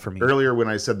top 5 for me. Earlier when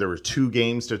I said there were 2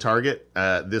 games to target,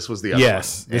 this was the other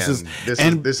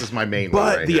one. This is my main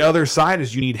one. But the other side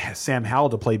is you need Sam Howell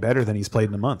to play better than he's played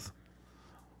in a month.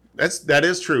 That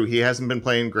is true. He hasn't been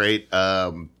playing great.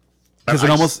 Because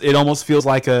it almost feels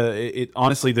like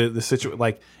honestly the situation,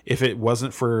 like if it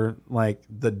wasn't for like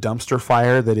the dumpster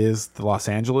fire that is the Los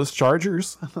Angeles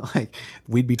Chargers, like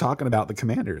we'd be talking about the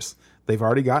Commanders. They've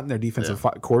already gotten their defensive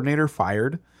coordinator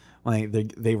fired. Like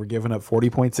they were giving up 40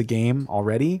 points a game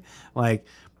already. Like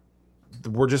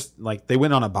we're just like they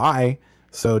went on a bye.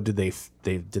 So did they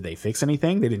fix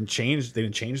anything? They didn't change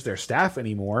their staff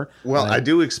anymore. Well, I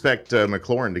do expect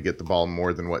McLaurin to get the ball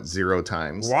more than 0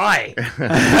 times. Why?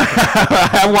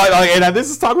 And this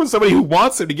is talking with somebody who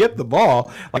wants him to get the ball.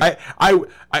 Like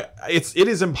it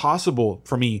is impossible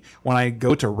for me when I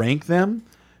go to rank them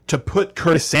to put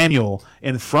Curtis Samuel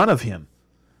in front of him.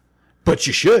 But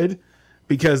you should.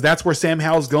 Because that's where Sam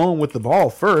Howell's going with the ball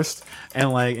first,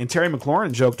 and Terry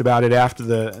McLaurin joked about it after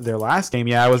their last game.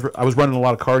 Yeah, I was running a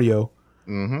lot of cardio.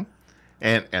 Mm-hmm.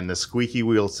 And the squeaky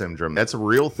wheel syndrome, that's a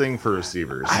real thing for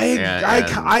receivers.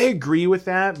 I agree with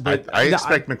that, but I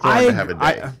expect McLaurin to have a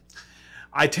day.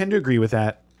 I tend to agree with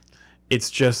that. It's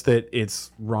just that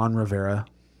it's Ron Rivera,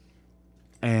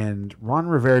 and Ron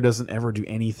Rivera doesn't ever do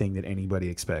anything that anybody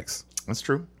expects. That's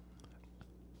true.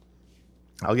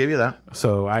 I'll give you that.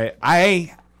 So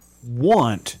I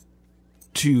want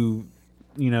to,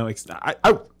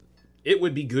 it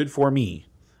would be good for me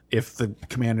if the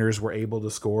Commanders were able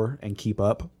to score and keep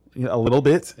up a little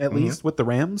bit at least with the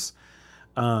Rams.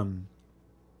 I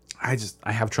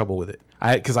have trouble with it.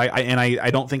 I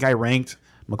don't think I ranked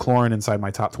McLaurin inside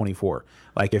my top 24.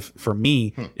 Like if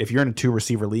you're in a 2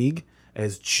 receiver league,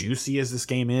 as juicy as this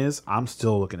game is, I'm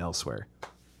still looking elsewhere.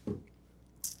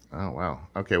 Oh, wow.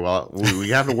 Okay, well, we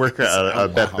have to work a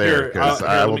bet there, because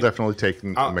I will definitely take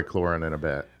McLaurin in a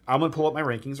bet. I'm going to pull up my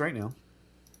rankings right now.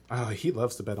 Oh, he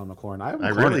loves to bet on McLaurin. I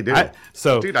really do.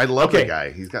 Dude, I love the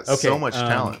guy. He's got so much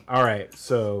talent. All right,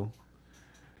 so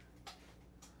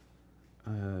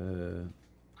I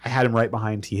had him right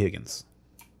behind T. Higgins.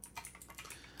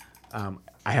 I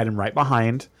had him right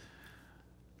behind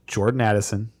Jordan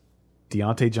Addison,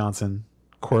 Deontay Johnson,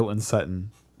 Courtland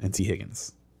Sutton, and T.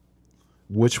 Higgins.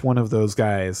 Which one of those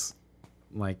guys,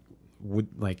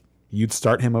 you'd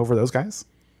start him over those guys?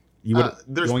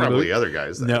 There's probably other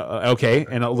guys there. No, okay,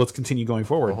 and let's continue going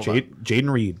forward.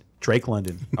 Jaden Reed, Drake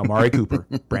London, Amari Cooper,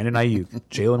 Brandon Ayuk,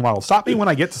 Jalen Waddle. Stop me when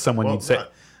I get to someone you'd say.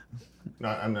 No,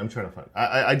 I'm trying to find.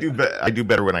 I do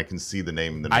better when I can see the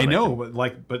name. Than I know,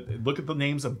 but look at the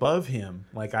names above him.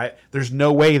 There's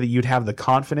no way that you'd have the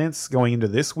confidence going into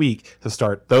this week to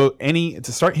start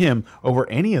him over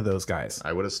any of those guys.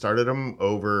 I would have started him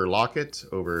over Lockett,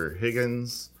 over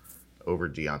Higgins, over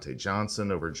Deontay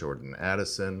Johnson, over Jordan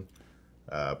Addison,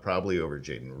 probably over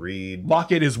Jaden Reed.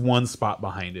 Lockett is one spot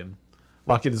behind him.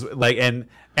 Lockett is like,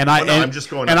 I'm just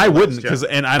going. And I wouldn't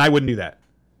and I wouldn't do that.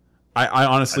 I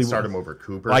honestly I'd start him over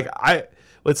Cooper. Like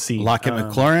let's see. Lockett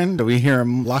McLaurin. Do we hear a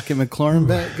Lockett McLaurin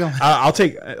bet going? I'll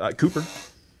take Cooper.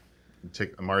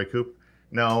 Take Amari Cooper.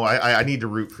 No, I need to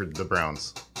root for the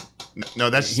Browns. No,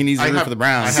 that's he needs to root for the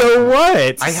Browns. So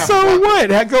what?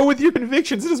 Go with your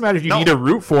convictions. It doesn't matter if you need to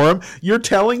root for him. You're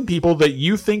telling people that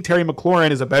you think Terry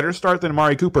McLaurin is a better start than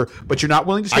Amari Cooper, but you're not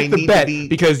willing to take the bet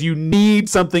because you need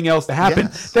something else to happen.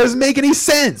 Yes. That doesn't make any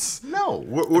sense. No,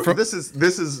 this is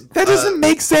that doesn't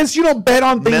make sense. You don't bet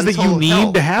on things that you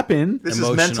need to happen. This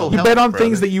is mental health. You bet on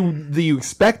things that you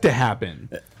expect to happen.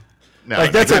 No,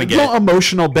 like that's a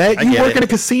emotional bet. You work in a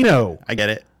casino. I get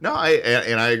it. No, I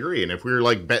agree. And if we were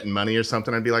like betting money or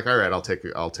something, I'd be like, all right, I'll take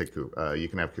Cooper. You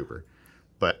can have Cooper.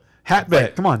 But hat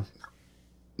bet. Come on.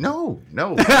 No.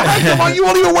 Come on, you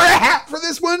won't even wear a hat for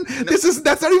this one.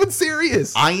 That's not even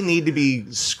serious. I need to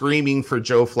be screaming for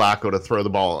Joe Flacco to throw the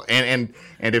ball, and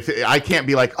if I can't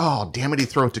be like, oh damn it, he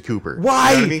throw it to Cooper.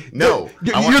 Why? You know what I mean? No,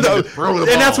 I want him to throw the ball.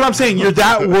 And that's what I'm saying. You're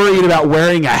that worried about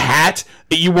wearing a hat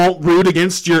that you won't root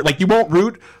against you won't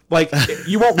root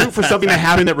for something to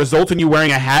happen that results in you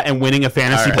wearing a hat and winning a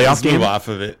fantasy playoff game. Move off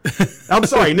of it. I'm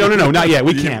sorry. No, not yet.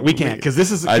 We can't because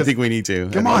this is. I think we need to.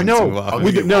 Come on, no.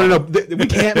 We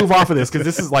can't move off of this because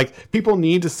this is like people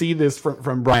need to see this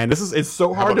from Brian. It's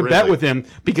so hard to bet with him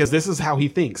because this is how he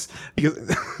thinks.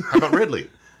 How about Ridley?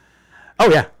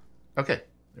 Oh yeah. Okay.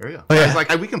 There we go. Oh, yeah. I was like,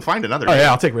 we can find another. Oh, yeah,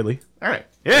 I'll take Ridley. All right.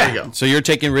 Yeah. There you go. So you're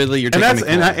taking Ridley. You're taking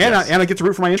McLaurin. And I get to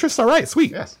root for my interests. All right,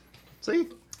 sweet. Yes. See?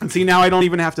 And see, now I don't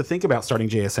even have to think about starting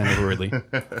JSN over Ridley.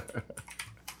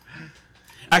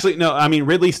 Actually, no. I mean,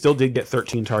 Ridley still did get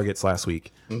 13 targets last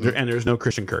week, and there's no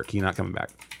Christian Kirk. He's not coming back.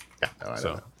 Yeah. No, I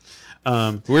don't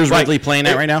know. Where's Ridley playing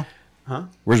at right now? Huh?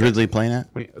 Where's Ridley playing at?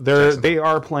 They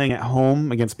are playing at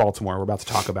home against Baltimore. We're about to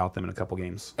talk about them in a couple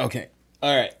games. Okay.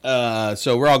 All right.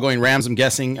 So we're all going Rams, I'm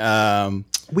guessing.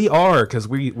 We are, because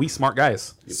we smart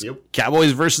guys. Yep.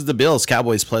 Cowboys versus the Bills.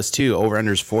 Cowboys +2.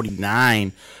 Over-unders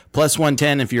 49.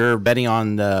 +110 if you're betting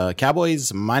on the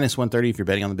Cowboys. -130 if you're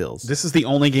betting on the Bills. This is the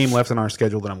only game left on our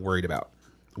schedule that I'm worried about.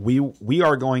 We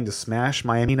are going to smash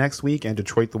Miami next week and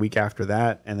Detroit the week after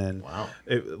that. And then,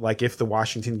 if the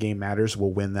Washington game matters,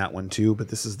 we'll win that one too. But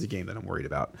this is the game that I'm worried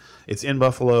about. It's in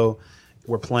Buffalo.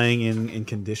 We're playing in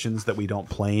conditions that we don't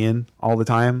play in all the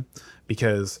time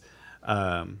because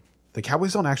the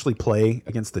Cowboys don't actually play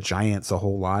against the Giants a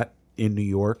whole lot in New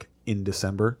York in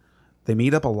December. They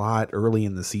meet up a lot early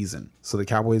in the season, so the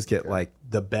Cowboys get like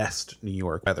the best New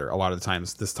York weather a lot of the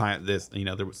times. It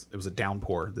was a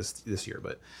downpour this year,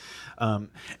 but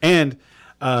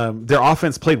their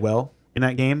offense played well in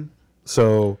that game,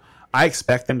 so I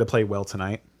expect them to play well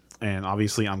tonight. And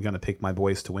obviously, I'm going to pick my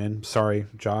boys to win. Sorry,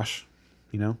 Josh.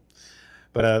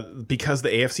 But because the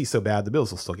AFC is so bad, the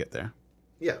Bills will still get there.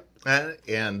 Yeah,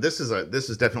 and this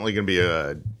is definitely going to be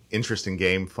a interesting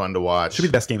game, fun to watch. Should be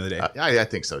the best game of the day. I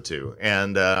think so too.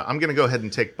 And I'm going to go ahead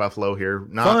and take Buffalo here.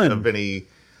 Not of any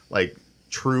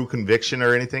true conviction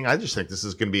or anything. I just think this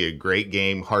is going to be a great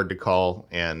game, hard to call,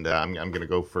 and I'm going to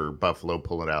go for Buffalo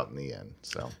pulling it out in the end.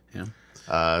 So yeah.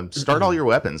 Start all your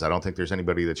weapons. I don't think there's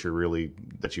anybody that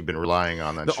you've been relying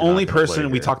on. The only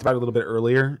person we talked about a little bit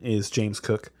earlier is James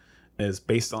Cook. Is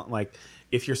based on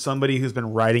if you're somebody who's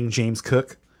been riding James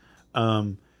Cook,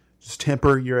 just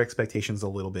temper your expectations a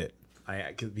little bit.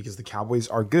 Because the Cowboys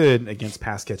are good against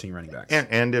pass catching running backs.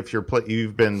 And if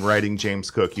you've been riding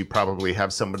James Cook, you probably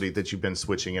have somebody that you've been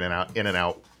switching in and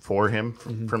out for him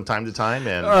from time to time.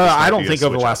 And I don't think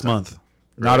over the last month.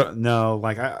 Really? I don't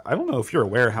know if you're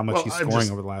aware how much he's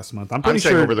scoring over the last month. I'm pretty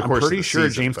sure over the course of the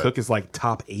season, James Cook is like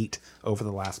top 8 over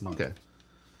the last month. Okay.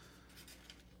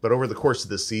 But over the course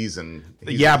of the season,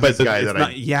 but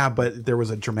there was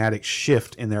a dramatic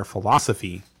shift in their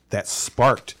philosophy that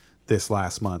sparked this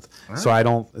last month. Right.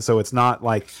 So it's not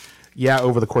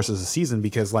over the course of the season,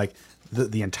 because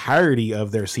the entirety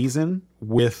of their season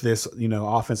with this,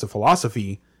 offensive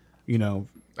philosophy, I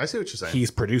see what you're saying.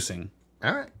 He's producing.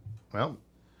 All right. Well,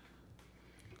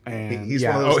 and he's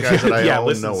one of those guys that I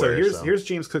own nowhere. So here's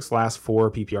James Cook's last 4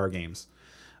 PPR games.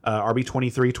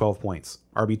 RB23, 12 points.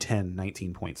 RB10,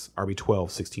 19 points. RB12,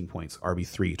 16 points.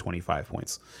 RB3, 25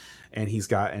 points. And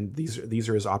these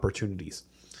are his opportunities.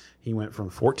 He went from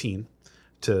 14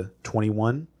 to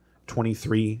 21,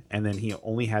 23, and then he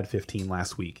only had 15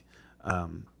 last week.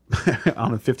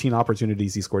 on 15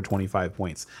 opportunities, he scored 25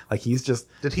 points. Like he's just.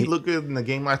 Did he look good in the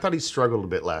game? I thought he struggled a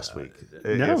bit last week,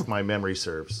 no. if my memory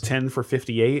serves. 10 for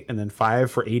 58 and then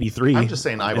 5 for 83. I'm just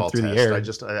saying eyeball through test. the air.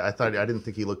 I didn't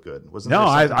think he looked good. Wasn't no,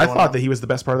 there I thought that he was the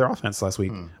best part of their offense last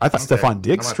week. I thought Stephon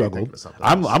Diggs struggled.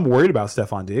 I'm worried about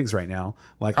Stephon Diggs right now.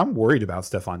 Like I'm worried about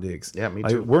Stephon Diggs. Yeah, me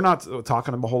too. We're not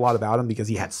talking a whole lot about him because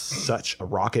he had such a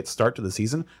rocket start to the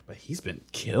season, but he's been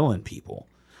killing people.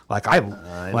 Like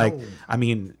I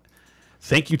mean,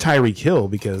 thank you Tyreek Hill,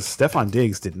 because Stephon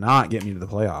Diggs did not get me to the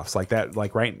playoffs like that.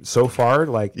 Like right so far,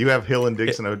 like you have Hill and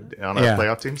Diggs on a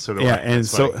playoff team, so do I. And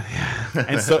so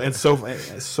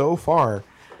far,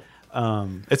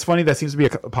 it's funny that seems to be a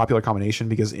popular combination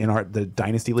because in the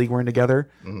dynasty league we're in together,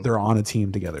 they're on a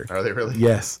team together. Are they really?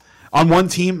 Yes, on one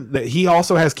team that he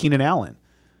also has Keenan Allen.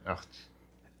 Oh,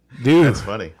 dude, that's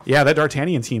funny. Yeah, that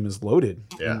D'Artagnan team is loaded.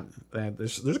 Yeah.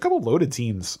 There's a couple of loaded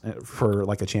teams for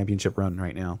like a championship run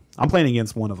right now. I'm playing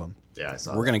against one of them. Yeah, I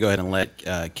saw. We're gonna go ahead and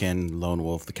let Ken Lone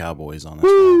Wolf the Cowboys on this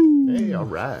one. Hey, all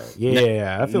right.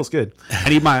 Yeah, that feels good. I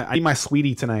need my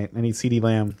sweetie tonight. I need CeeDee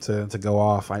Lamb to go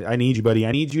off. I need you, buddy.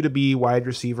 I need you to be wide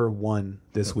receiver 1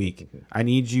 this week. I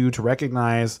need you to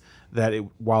recognize that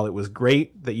while it was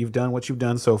great that you've done what you've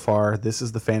done so far, this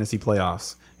is the fantasy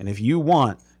playoffs, and if you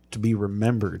want to be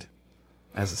remembered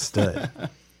as a stud.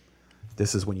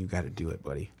 This is when you got to do it,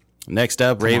 buddy. Next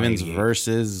up, Ravens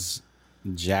versus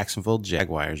Jacksonville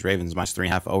Jaguars. Ravens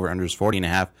 -3.5, over/under is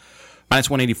 40.5.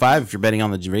 -185 if you're betting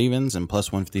on the Ravens, and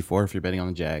 +154 if you're betting on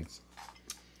the Jags.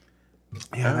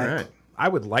 Yeah, all right. I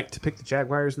would like to pick the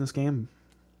Jaguars in this game,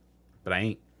 but I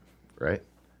ain't. Right.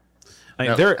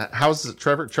 Like, now, how's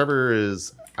Trevor? Trevor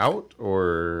is out,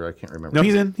 or I can't remember. No,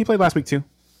 he's in. He played last week too,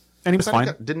 and he was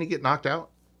fine. Didn't he get knocked out?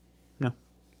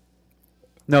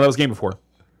 No, that was game before.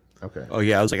 Okay. Oh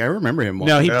yeah, I was like, I remember him.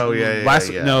 No, he. Yeah.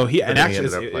 No, he. But And then he actually,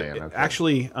 ended up playing. Okay.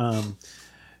 actually,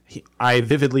 I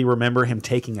vividly remember him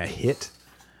taking a hit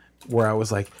where I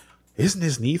was like, "Isn't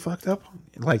his knee fucked up?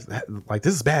 Like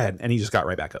this is bad." And he just got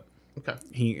right back up. Okay.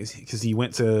 Because he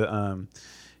went to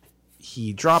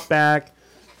he dropped back,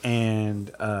 and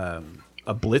a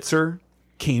blitzer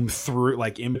came through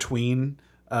like in between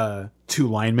two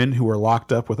linemen who were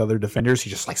locked up with other defenders. He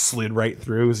just like slid right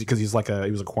through because he was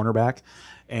a cornerback,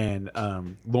 and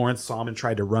Lawrence saw him and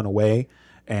tried to run away,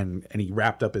 and he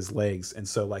wrapped up his legs, and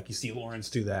so like you see Lawrence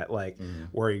do that like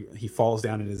where he falls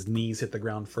down and his knees hit the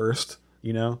ground first,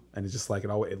 and it's just like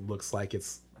it looks like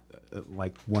it's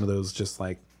like one of those just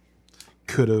like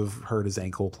could have hurt his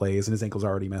ankle plays, and his ankle's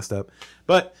already messed up,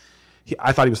 but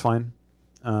I thought he was fine.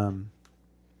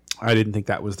 I didn't think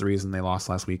that was the reason they lost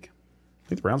last week. I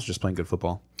think the Browns are just playing good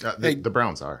football. The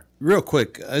Browns are. Real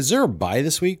quick, is there a bye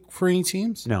this week for any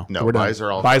teams? No, we're buys done.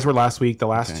 Are all. Buys were last week. The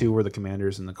last two were the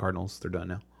Commanders and the Cardinals. They're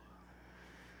done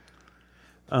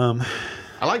now.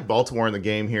 I like Baltimore in the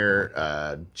game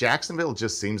here. Jacksonville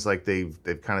just seems like they've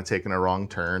kind of taken a wrong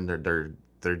turn.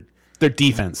 Their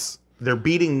defense. They're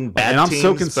beating bad and I'm teams,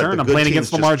 so concerned. I'm playing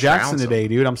against Lamar Jackson today,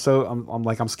 dude. I'm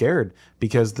scared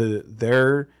because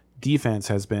their defense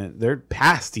their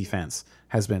pass defense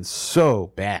has been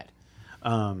so bad.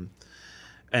 And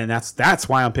that's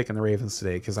why I'm picking the Ravens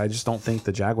today, because I just don't think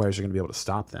the Jaguars are going to be able to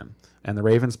stop them. And the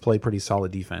Ravens play pretty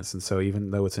solid defense, and so even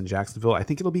though it's in Jacksonville, I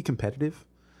think it'll be competitive.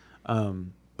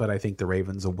 But I think the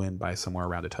Ravens will win by somewhere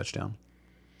around a touchdown.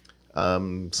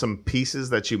 Some pieces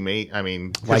that you may,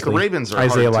 like the Ravens are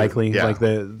Isaiah hard Likely, yeah. like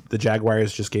the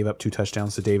Jaguars just gave up 2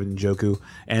 touchdowns to David Njoku,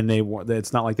 and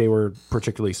it's not like they were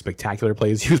particularly spectacular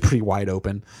plays. He was pretty wide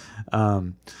open.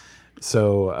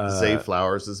 Zay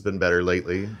Flowers has been better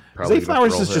lately. Zay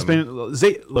Flowers has just been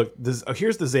Zay. Look,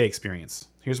 here's the Zay experience.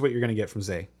 Here's what you're going to get from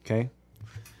Zay. Okay,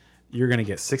 you're going to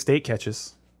get 6 to 8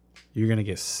 catches. You're going to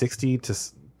get 60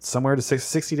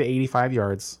 to 85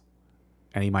 yards,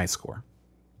 and he might score.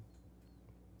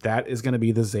 That is going to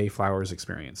be the Zay Flowers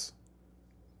experience.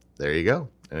 There you go.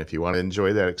 And if you want to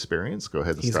enjoy that experience, go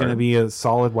ahead and He's start. going to be a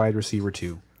solid wide receiver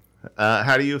too.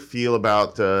 How do you feel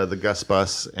about the Gus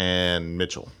Bus and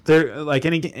Mitchell? They're like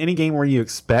any game where you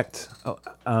expect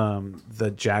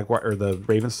the Jaguar or the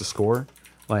Ravens to score,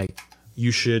 like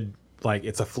you should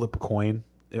it's a flip a coin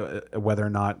whether or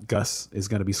not Gus is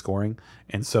going to be scoring,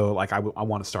 and so like I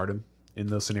want to start him in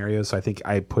those scenarios. So I think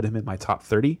I put him in my top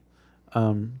 30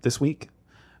 this week.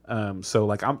 So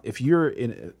like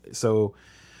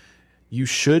you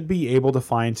should be able to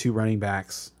find 2 running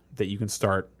backs that you can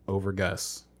start over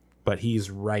Gus, but he's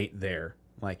right there.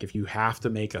 Like if you have to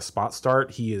make a spot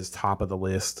start, he is top of the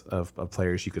list of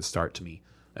players you could start to me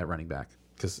at running back,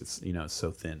 because it's it's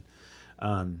so thin.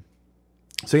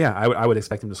 So yeah, I would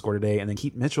expect him to score today, and then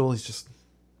keep Mitchell. He's just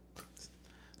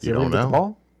you don't know. The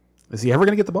ball? Is he ever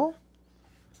going to get the ball?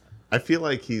 I feel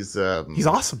like he's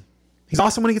awesome. He's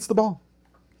awesome when he gets the ball.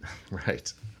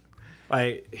 Right.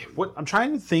 What I'm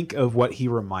trying to think of what he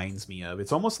reminds me of.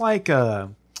 It's almost like he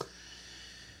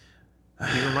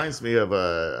reminds me of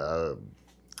a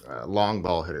long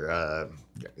ball hitter.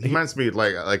 He reminds me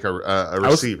like a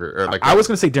receiver. I was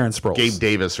going to say Darren Sproles. Gabe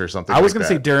Davis or something. I was going to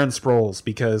say Darren Sproles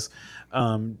because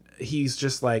he's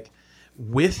just like,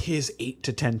 with his 8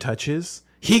 to 10 touches,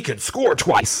 he could score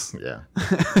twice. Yeah.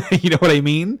 You know what I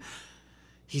mean?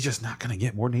 He's just not going to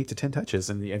get more than 8 to 10 touches.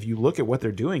 And if you look at what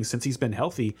they're doing since he's been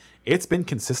healthy, it's been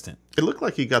consistent. It looked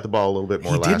like he got the ball a little bit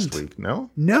more last week. No?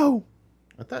 No.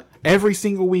 I thought every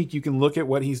single week you can look at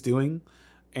what he's doing,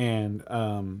 and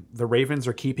the Ravens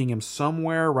are keeping him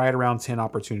somewhere right around 10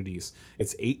 opportunities.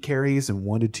 It's 8 carries and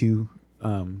 1 to 2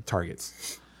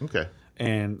 targets. Okay.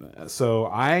 And so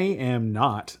I am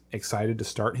not excited to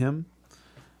start him.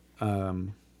 Yeah,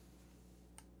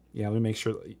 let me make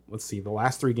sure. Let's see. The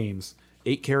last 3 games,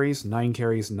 8 carries, 9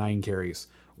 carries, 9 carries.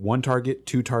 1 target,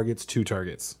 2 targets, 2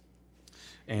 targets.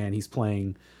 And he's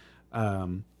playing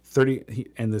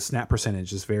 30, and the snap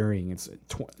percentage is varying. It's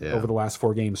over the last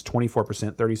 4 games,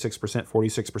 24%, 36%,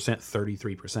 46%,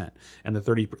 33%. And the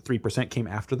 33% came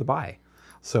after the bye.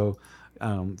 So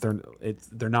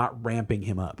they're not ramping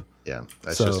him up. Yeah,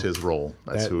 that's just his role.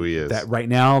 That's who he is. That right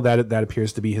now, that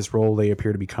appears to be his role. They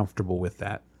appear to be comfortable with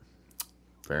that.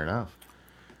 Fair enough.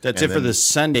 That's it for the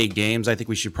Sunday games. I think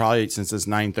we should probably, since it's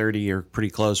 9:30 or pretty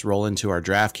close, roll into our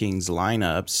DraftKings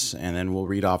lineups, and then we'll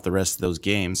read off the rest of those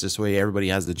games. This way everybody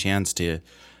has the chance to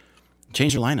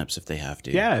change their lineups if they have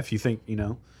to. Yeah, if you think,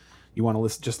 you want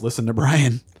to just listen to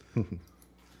Brian.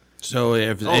 So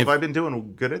have I been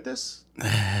doing good at this?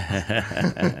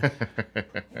 I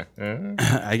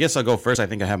guess I'll go first. I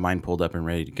think I have mine pulled up and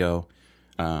ready to go.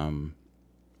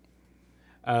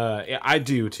 I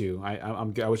do too.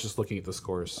 I was just looking at the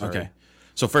scores. Sorry. Okay.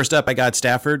 So first up, I got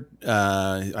Stafford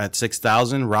at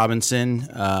 6,000. Robinson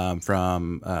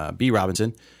from B.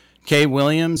 Robinson. K.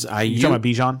 Williams. Ayuk. You talking about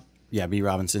Bijan? Yeah, B.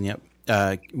 Robinson. Yep.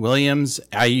 Williams.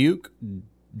 Ayuk.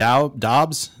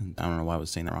 Dobbs. I don't know why I was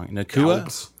saying that wrong.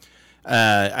 Nakua.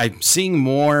 I'm seeing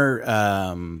more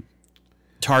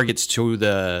targets to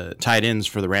the tight ends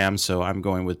for the Rams, so I'm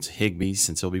going with Higbee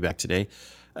since he'll be back today.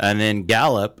 And then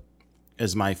Gallup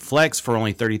is my flex for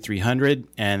only 3,300,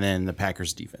 and then the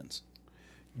Packers defense.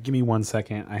 Give me 1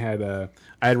 second. I had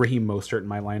Raheem Mostert in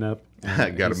my lineup.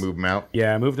 Got to move him out.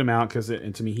 Yeah, I moved him out because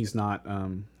to me he's not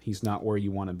where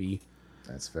you want to be.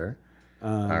 That's fair.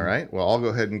 All right. Well, I'll go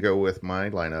ahead and go with my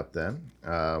lineup then.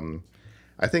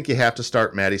 I think you have to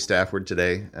start Matty Stafford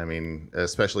today. I mean,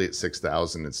 especially at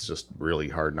 6,000, it's just really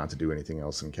hard not to do anything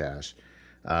else in cash.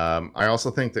 I also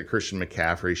think that Christian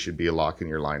McCaffrey should be a lock in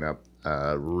your lineup.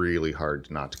 Really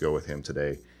hard not to go with him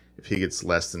today. If he gets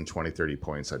less than 20, 30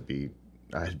 points, I'd be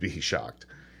shocked.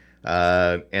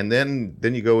 And then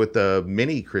you go with the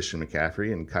mini Christian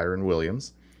McCaffrey and Kyron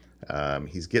Williams.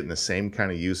 He's getting the same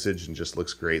kind of usage and just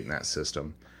looks great in that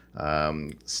system.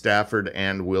 Stafford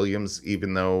and Williams,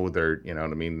 even though they're,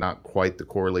 not quite the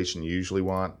correlation you usually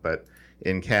want, but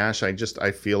in cash,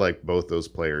 I feel like both those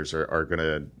players are going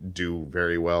to do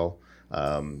very well.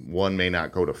 One may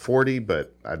not go to 40,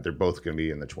 but they're both going to be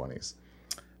in the 20s.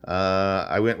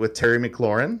 I went with Terry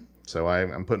McLaurin, so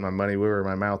I'm putting my money where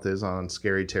my mouth is on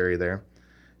Scary Terry there.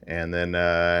 And then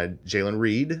Jalen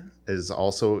Reed is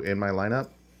also in my lineup,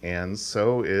 and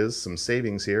so is some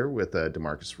savings here with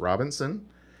Demarcus Robinson,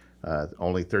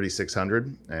 only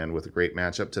 3,600, and with a great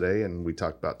matchup today. And we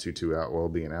talked about Tutu Atwell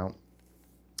being out.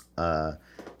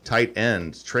 Tight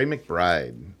end, Trey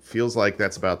McBride. Feels like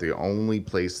that's about the only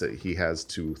place that he has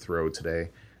to throw today.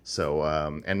 So,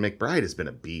 and McBride has been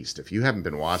a beast. If you haven't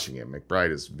been watching him, McBride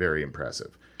is very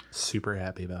impressive. Super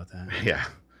happy about that. Yeah.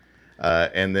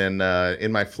 And then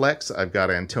in my flex, I've got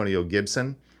Antonio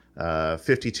Gibson.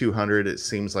 5,200. It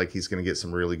seems like he's going to get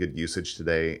some really good usage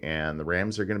today, and the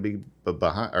Rams are going to be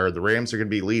behind, or the Rams are going to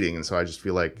be leading. And so I just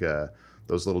feel like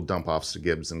those little dump offs to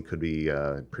Gibson could be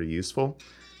pretty useful.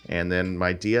 And then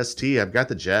my DST, I've got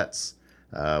the Jets.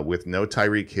 With no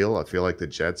Tyreek Hill, I feel like the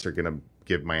Jets are going to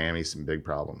give Miami some big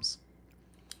problems.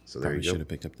 So there you go. Should have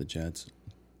picked up the Jets.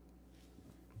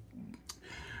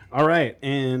 All right,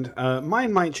 and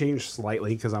mine might change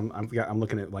slightly because I'm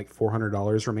looking at like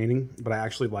 $400 remaining, but I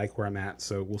actually like where I'm at,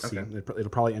 so we'll see. Okay. It'll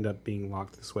probably end up being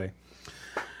locked this way.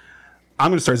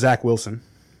 I'm going to start Zach Wilson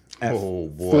at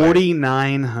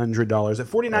 $4,900. At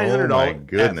 $4,900, my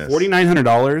goodness. At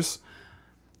 $4,900,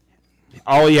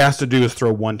 all he has to do is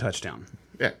throw one touchdown.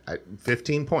 Yeah,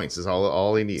 15 points is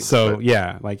all he needs. So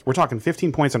yeah, like we're talking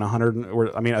 15 points and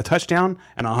 100. A touchdown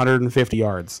and 150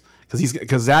 yards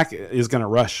because Zach is going to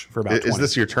rush for about. 20. Is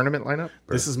this your tournament lineup?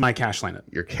 This is my cash lineup.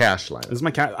 Your cash lineup. This is my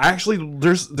cash. Actually,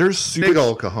 there's super big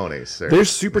old cojones. Sir.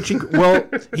 There's super cheap. Well,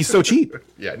 he's so cheap.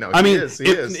 Yeah, no. I mean, he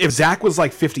is. If Zach was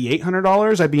like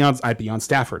 $5,800, I'd be on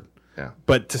Stafford. Yeah.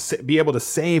 But to be able to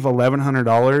save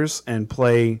 $1,100 and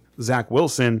play Zach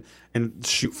Wilson and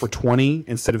shoot for 20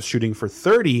 instead of shooting for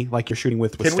 30 like you're shooting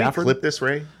with Stafford. Can we clip this,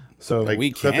 Ray? So like,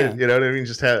 we clip can. it, you know what I mean?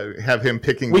 Just have him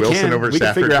picking Wilson over Stafford. We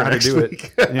can figure out how to next do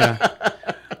week. it. Yeah.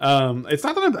 It's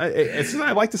not that it's just that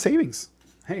I like the savings.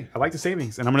 Hey, I like the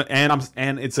savings,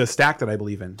 and it's a stack that I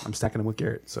believe in. I'm stacking them with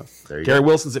Garrett. So Garrett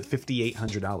Wilson's at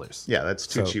 $5,800. Yeah, that's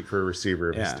too cheap for a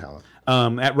receiver of his talent.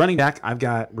 At running back, I've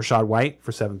got Rashad White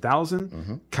for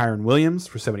 $7,000, Kyron Williams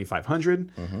for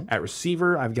 $7,500. At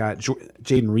receiver, I've got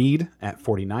Jaden Reed at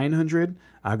 $4,900.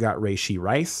 I've got Rashee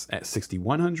Rice at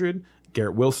 $6,100.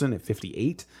 Garrett Wilson at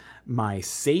 $58,000. My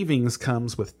savings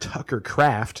comes with Tucker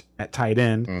Kraft at tight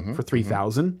end for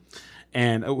 $3,000.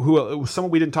 And who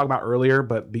someone we didn't talk about earlier,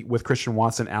 but with Christian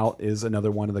Watson out, is another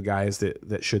one of the guys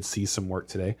that should see some work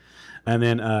today. And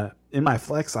then in my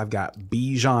flex, I've got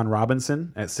Bijan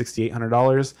Robinson at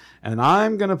 $6,800, and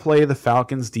I'm gonna play the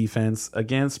Falcons defense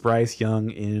against Bryce Young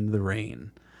in the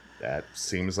rain. That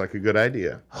seems like a good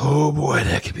idea. Oh boy,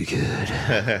 that could be good.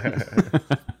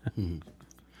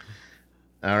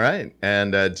 All right,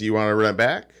 and do you want to run it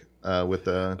back with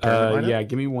the tournament lineup? Yeah,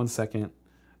 give me 1 second.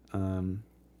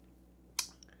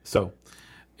 So,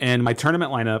 in my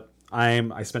tournament lineup,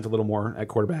 I spent a little more at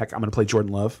quarterback. I'm going to play Jordan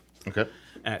Love. Okay.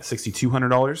 At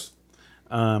 $6,200.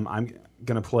 I'm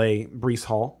going to play Breece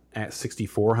Hall at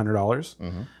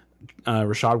 $6,400.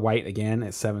 Rashad White again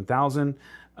at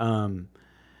 $7,000.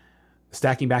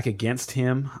 Stacking back against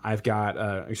him, I've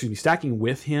got stacking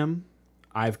with him,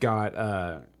 I've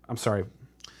got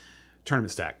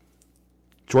tournament stack.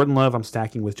 Jordan Love, I'm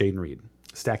stacking with Jaden Reed.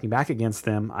 Stacking back against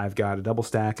them, I've got a double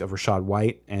stack of Rashad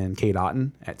White and Cade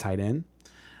Otton at tight end.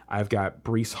 I've got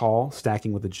Breece Hall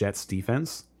stacking with the Jets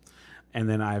defense. And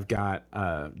then I've got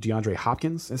DeAndre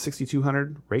Hopkins at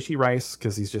 $6,200. Rashee Rice,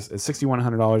 because he's just at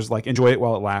 $6,100. Like, enjoy it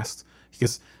while it lasts.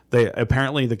 Because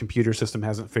apparently the computer system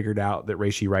hasn't figured out that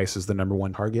Rashee Rice is the number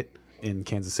one target in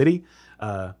Kansas City.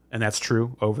 And that's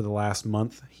true. Over the last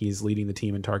month, he's leading the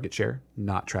team in target share,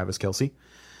 not Travis Kelce.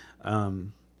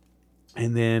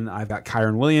 And then I've got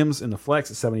Kyron Williams in the flex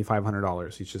at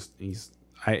 $7,500.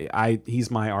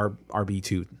 He's my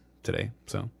RB2 today.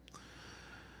 So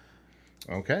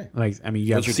okay, you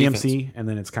have CMC defense? And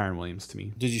then it's Kyron Williams to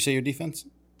me. Did you say your defense?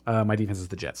 My defense is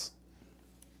the Jets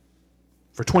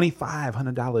for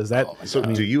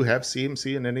 $2,500. Do you have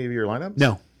CMC in any of your lineups?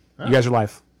 No, you guys are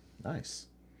live. Nice.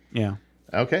 Yeah.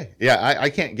 Okay. Yeah, I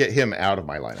can't get him out of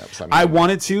my lineups. I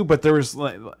wanted to, but there was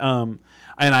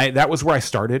that was where I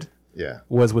started. Yeah,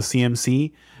 was with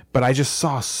CMC, but I just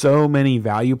saw so many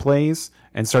value plays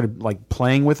and started like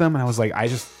playing with them, and I was like,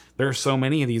 there are so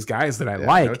many of these guys that I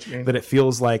like that it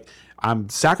feels like I'm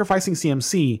sacrificing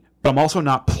CMC, but I'm also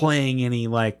not playing any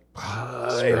like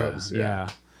scrubs.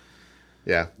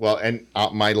 Yeah. Well, and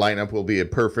my lineup will be a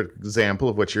perfect example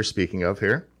of what you're speaking of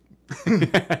here.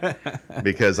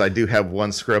 Because I do have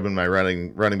one scrub in my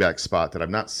running back spot that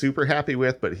I'm not super happy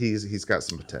with, but he's got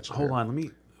some potential. Hold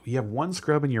on, you have one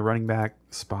scrub in your running back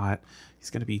spot.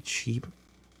 He's going to be cheap.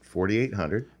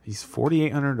 $4,800. He's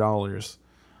 $4,800.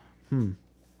 I'm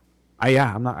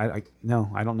not. I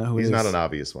don't know who. He's not an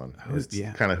obvious one. It's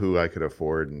kind of who I could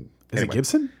afford. And is it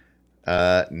Gibson?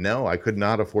 No, I could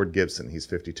not afford Gibson. He's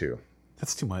 52.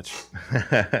 That's too much.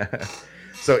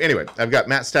 So anyway, I've got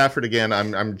Matt Stafford again.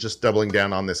 I'm just doubling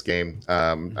down on this game.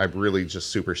 I'm really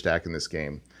just super stacking this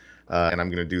game, and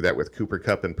I'm going to do that with Cooper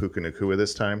Kupp and Puka Nacua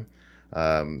this time.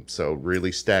 So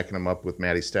really stacking them up with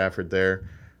Matty Stafford there.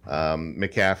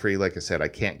 McCaffrey, like I said, I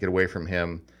can't get away from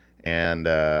him. And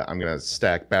I'm going to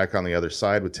stack back on the other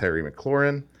side with Terry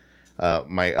McLaurin.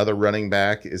 My other running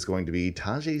back is going to be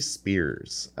Tajay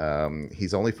Spears.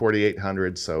 He's only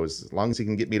 $4,800, so as long as he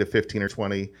can get me to 15 or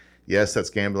 20, yes, that's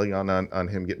gambling on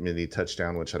him getting me the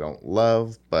touchdown, which I don't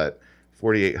love, but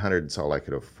 $4,800 is all I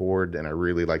could afford, and I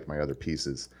really like my other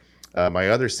pieces. My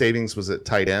other savings was at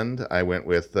tight end. I went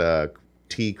with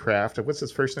T. Kraft. What's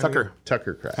his first name?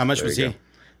 Tucker Kraft. How much was he?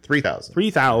 $3,000.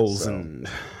 $3,000.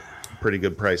 So, pretty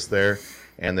good price there.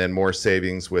 And then more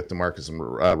savings with DeMarcus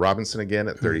Robinson again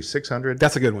at $3,600.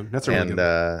 That's a good one. That's a really good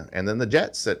one. And then the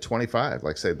Jets at $25,000.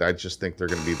 Like I said, I just think they're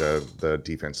going to be the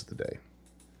defense of the day.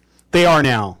 They are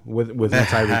now with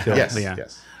Tyreek Hill. Yes, yeah.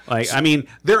 yes.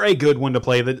 They're a good one to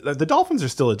play. The Dolphins are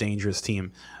still a dangerous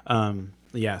team.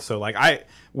 Yeah, so like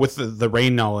with the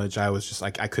rain knowledge, I was just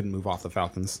like I couldn't move off the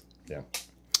Falcons. Yeah.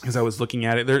 Because I was looking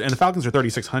at it there, and the Falcons are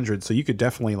 3,600, so you could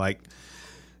definitely like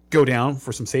go down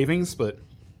for some savings, but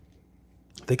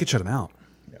they could shut them out.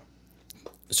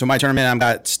 So my tournament, I've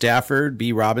got Stafford,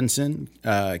 B. Robinson,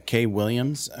 K.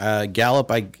 Williams,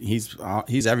 Gallup. He's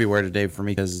everywhere today for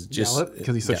me because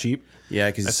he's so cheap. Yeah,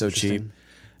 because he's so cheap.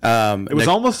 It was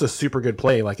almost a super good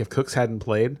play. Like if Cooks hadn't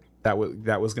played, that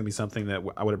was going to be something that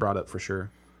I would have brought up for sure.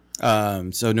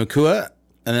 So Nakua,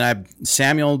 and then I have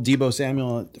Debo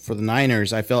Samuel for the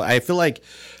Niners. I feel like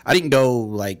I didn't go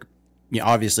like,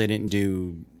 obviously I didn't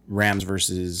do Rams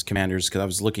versus Commanders because I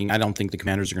was looking. I don't think the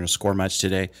Commanders are going to score much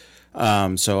today.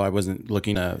 So I wasn't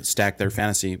looking to stack their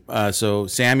fantasy. So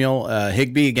Samuel,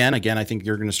 Higbee again, I think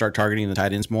you're going to start targeting the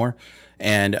tight ends more.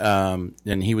 And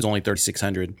he was only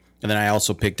 3,600. And then I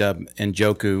also picked up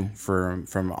Njoku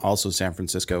from also San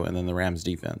Francisco and then the Rams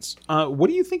defense. What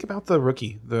do you think about the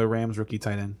Rams rookie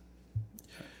tight end?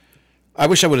 I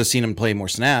wish I would have seen him play more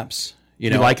snaps.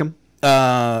 You like him?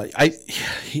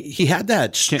 He had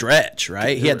that stretch,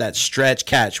 right? He had that stretch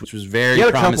catch, which was very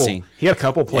promising. He had a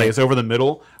couple plays over the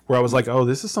middle where I was like, "Oh,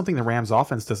 this is something the Rams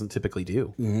offense doesn't typically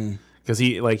do." Because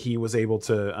he was able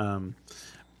to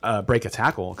break a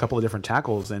tackle, a different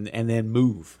tackles, and then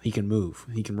move. He can move.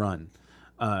 He can run.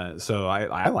 So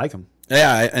I like him.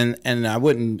 Yeah, and I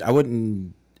wouldn't.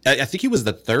 I think he was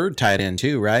the third tight end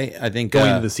too, right? I think going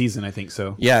into the season, I think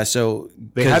so. Yeah, so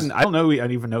they hadn't. I don't know. I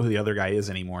don't even know who the other guy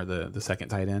is anymore. The second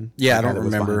tight end. Yeah, I don't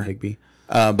remember. Higbee.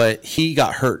 But he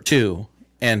got hurt too,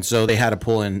 and so they had to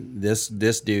pull in this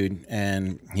dude,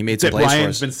 and he made some plays for us.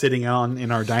 Brian's been sitting on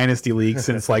in our dynasty league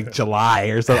since like July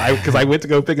or so. Because I went to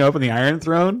go pick him up in the Iron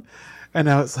Throne, and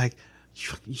now it's like,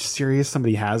 you serious?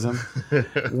 Somebody has him.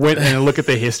 Went and look at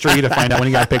the history to find out when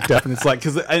he got picked up, and it's like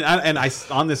because I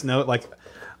on this note like.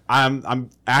 I'm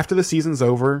after the season's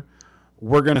over,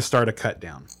 we're gonna start a cut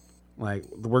down.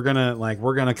 We're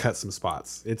gonna cut some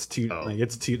spots.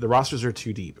 The rosters are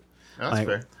too deep. That's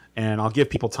fair. And I'll give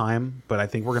people time, but I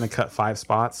think we're gonna cut 5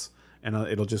 spots, and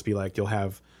it'll just be like you'll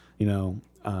have 2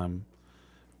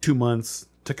 months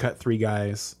to cut 3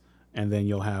 guys, and then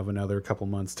you'll have another couple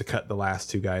months to cut the last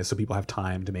 2 guys, so people have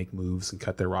time to make moves and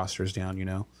cut their rosters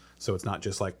down. So it's not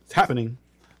just like it's happening.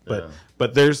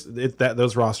 But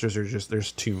those rosters are just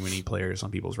there's too many players on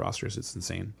people's rosters. It's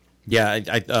insane. Yeah,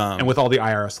 and with all the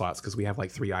IR slots because we have like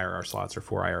 3 IR slots or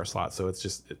 4 IR slots, so it's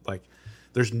just like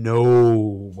there's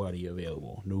nobody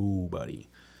available. Nobody.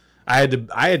 I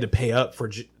had to pay up for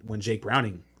when Jake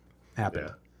Browning happened.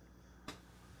 Yeah,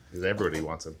 because everybody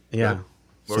wants him. Yeah.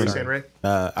 What were you saying, Ray?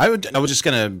 I was just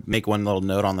gonna make one little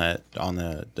note on that on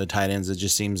the tight ends. It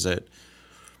just seems that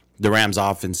the Rams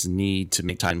offense need to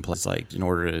make tight end plays in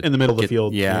order to in the middle of the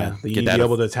field. Yeah, you need to be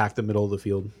able to attack the middle of the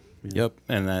field. Yeah. Yep,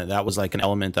 and that was like an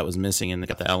element that was missing, and they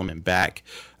got the element back.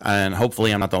 And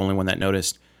hopefully, I'm not the only one that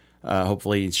noticed.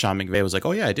 Hopefully, Sean McVay was like,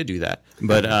 "Oh yeah, I did do that."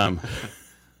 But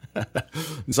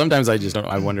sometimes I just don't.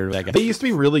 I wonder. They used to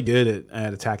be really good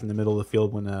at attacking the middle of the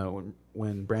field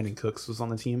when Brandon Cooks was on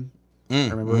the team. I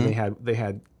remember they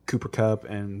had Cooper Kupp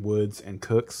and Woods and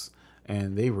Cooks,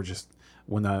 and they were just.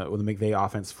 When the McVay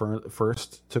offense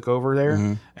first took over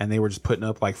there, and they were just putting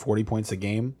up like 40 points a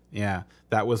game. Yeah,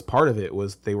 that was part of it.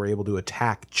 Was they were able to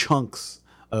attack chunks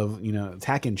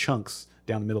attacking chunks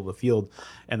down the middle of the field.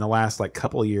 And the last like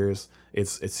couple of years, it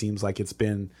seems like it's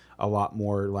been a lot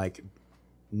more like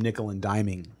nickel and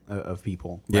diming of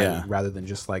people, rather than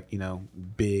just like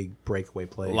big breakaway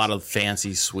plays. A lot of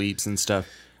fancy sweeps and stuff.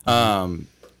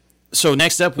 So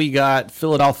next up, we got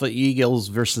Philadelphia Eagles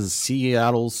versus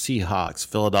Seattle Seahawks.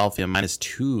 Philadelphia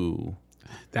 -2.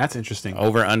 That's interesting.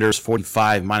 Over unders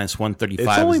 45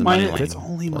 -135. It's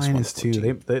only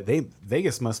 -2. They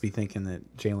Vegas must be thinking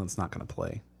that Jalen's not going to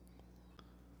play.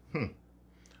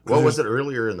 What was it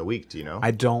earlier in the week? Do you know?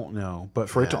 I don't know, but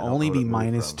for it to only be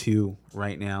 -2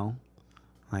 right now,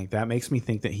 like that makes me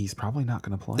think that he's probably not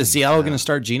going to play. Is Seattle going to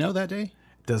start Geno that day?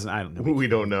 I don't know. We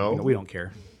don't know. We don't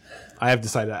care. I have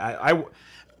decided.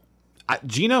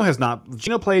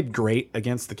 Geno played great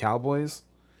against the Cowboys.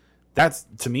 That's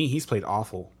to me, he's played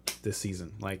awful this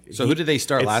season. Who did they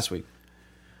start last week?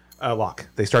 Locke.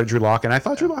 They started Drew Lock, and I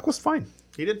thought Drew Lock was fine.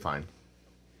 He did fine.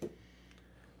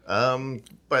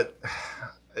 But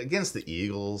against the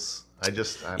Eagles,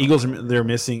 Eagles they're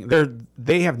missing.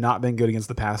 They have not been good against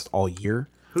the pass all year.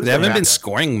 They haven't been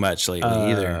scoring much lately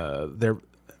either. They're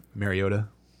Mariota.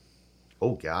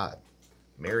 Oh God.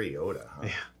 Mariota. Huh?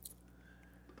 Yeah.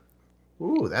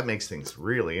 Ooh, that makes things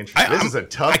really interesting. This is a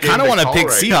tough. I kind of want to pick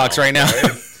Seahawks right now.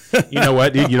 You know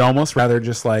what, dude? You'd almost rather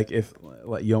just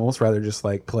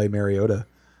play Mariota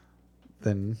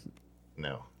than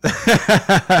No.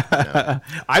 I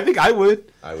think I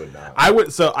would. I would not. I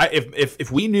would. So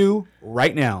if we knew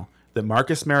right now that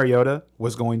Marcus Mariota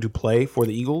was going to play for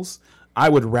the Eagles, I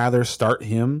would rather start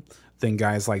him than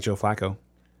guys like Joe Flacco.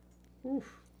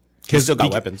 He's still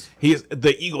got weapons.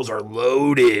 The Eagles are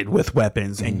loaded with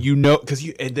weapons, and because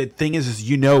the thing is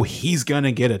he's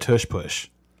gonna get a tush push.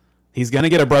 He's gonna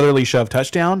get a brotherly shove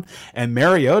touchdown, and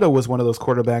Mariota was one of those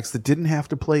quarterbacks that didn't have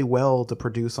to play well to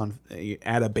produce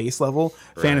at a base level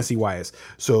fantasy wise.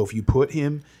 So if you put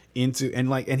him into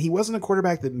and he wasn't a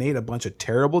quarterback that made a bunch of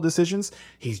terrible decisions.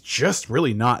 He's just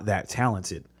really not that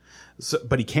talented. So,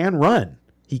 but he can run.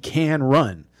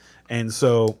 And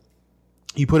so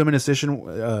you put him in a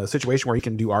situation where he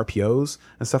can do RPOs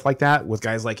and stuff like that with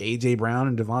guys like A.J. Brown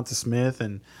and Devonta Smith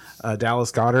and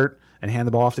Dallas Goedert and hand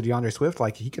the ball off to DeAndre Swift.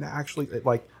 Like, he can actually,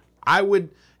 I would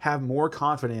have more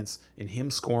confidence in him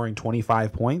scoring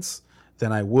 25 points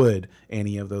than I would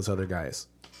any of those other guys.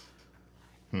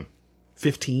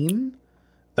 15,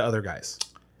 the other guys.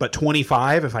 But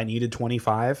 25, if I needed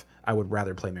 25, I would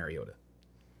rather play Mariota.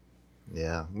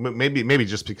 Yeah, maybe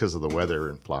just because of the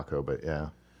weather in Flacco, but yeah.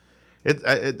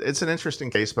 It's an interesting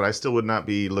case, but I still would not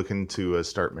be looking to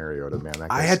start Mariota, man.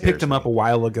 That I had picked him up a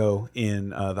while ago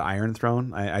in the Iron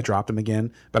Throne. I dropped him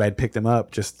again, but I'd picked him up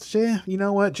just you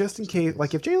know what? Just in case.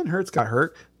 Like, if Jalen Hurts got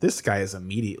hurt, this guy is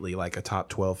immediately like a top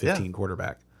 12, 15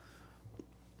 quarterback.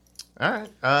 All right.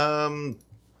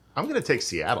 I'm going to take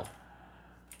Seattle.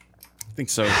 I think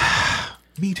so.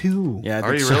 Me too. Yeah.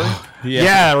 Are you really?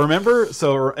 Yeah. Remember?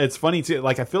 So it's funny too.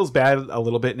 Like, I feels bad a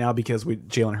little bit now because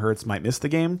Jalen Hurts might miss the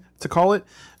game to call it.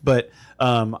 But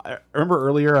I remember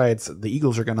earlier I had said the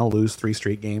Eagles are going to lose 3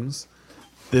 straight games.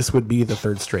 This would be the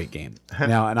 3rd straight game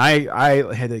now, and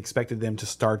I had expected them to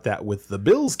start that with the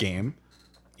Bills game.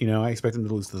 You know, I expect them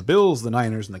to lose to the Bills, the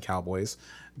Niners, and the Cowboys.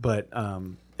 But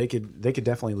they could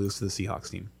definitely lose to the Seahawks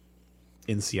team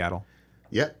in Seattle.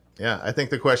 Yeah, I think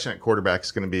the question at quarterback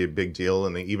is going to be a big deal,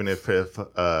 and even if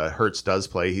Hurts does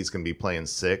play, he's going to be playing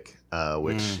sick,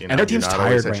 which and their team's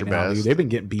tired right now. Dude. They've been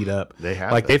getting beat up. They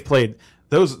have, like they've played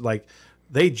those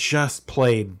they just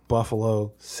played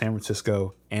Buffalo, San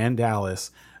Francisco, and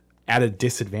Dallas at a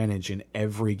disadvantage in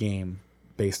every game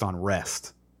based on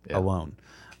rest alone.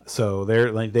 So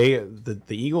they're the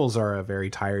Eagles are a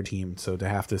very tired team. So to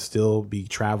have to still be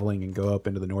traveling and go up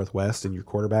into the Northwest and your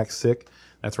quarterback's sick,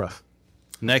 that's rough.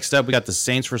 Next up, we got the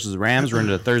Saints versus the Rams. We're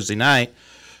into Thursday night.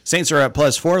 Saints are at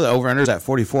 +4. The over-under is at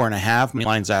 44.5. Money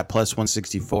line's at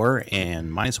 +164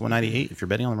 and -198 if you're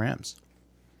betting on the Rams.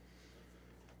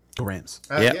 Go Rams.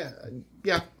 Yeah.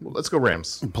 Well, let's go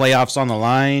Rams. Playoffs on the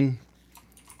line.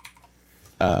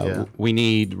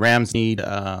 Rams need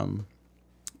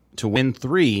to win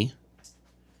 3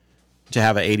 to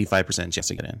have an 85% chance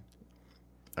to get in.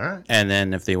 All right. And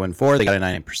then if they win 4, they got a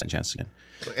 90% chance to get in.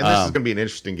 And this is going to be an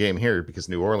interesting game here because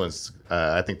New Orleans,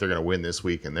 I think they're going to win this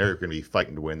week, and they're going to be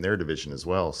fighting to win their division as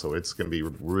well. So it's going to be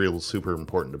real super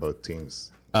important to both teams.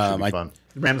 Should be fun.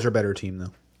 The Rams are a better team, though.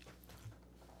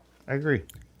 I agree.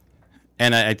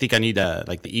 And I think I need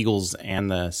the Eagles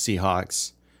and the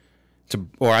Seahawks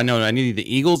I need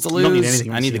the Eagles to lose. Don't need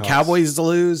anything I need the Seahawks. Cowboys to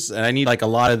lose, and I need a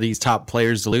lot of these top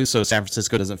players to lose, so San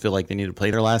Francisco doesn't feel like they need to play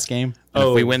their last game. And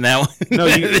if we win that one,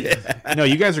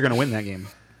 you guys are going to win that game.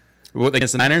 What,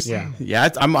 against the Niners? Yeah.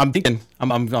 I'm thinking.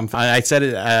 I said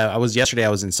it. I was yesterday. I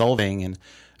was in Solvang, and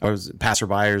I was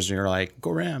passerbyers, and you're like,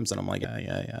 "Go Rams," and I'm like,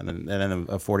 "Yeah." And then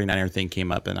a 49er thing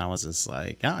came up, and I was just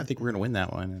like, "Yeah, I think we're gonna win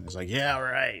that one." And it's like, "Yeah, all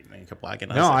right." And he kept walking.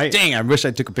 Dang! I wish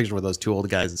I took a picture with those 2 old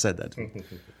guys and said that.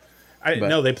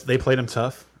 No, they played them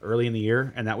tough early in the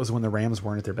year, and that was when the Rams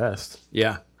weren't at their best.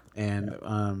 Yeah. And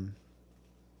I'm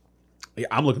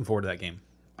looking forward to that game.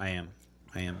 I am.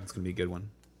 It's gonna be a good one.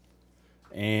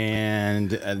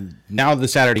 And now the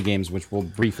Saturday games, which we'll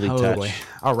briefly touch. Boy.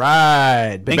 All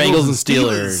right, Bengals and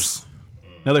Steelers.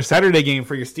 Another Saturday game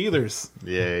for your Steelers.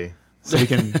 Yay! So we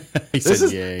can. This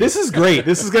is great.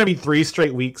 This is going to be 3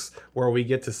 straight weeks where we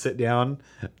get to sit down,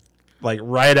 like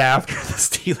right after the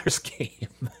Steelers game.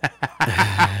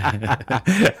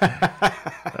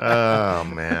 Oh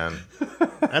man,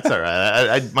 that's all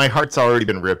right. My heart's already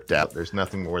been ripped out. There's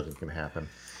nothing more that can happen.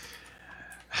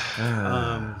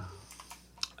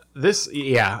 I'm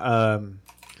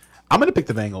going to pick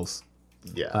the Bengals.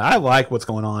 Yeah, I like what's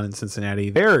going on in Cincinnati.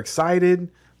 They're excited.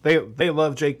 They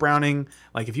love Jake Browning.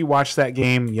 Like, if you watched that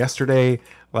game yesterday,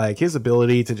 like his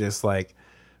ability to just like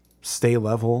stay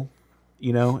level,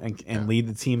 and lead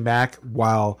the team back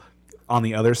while on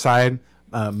the other side,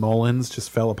 Mullins just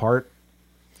fell apart.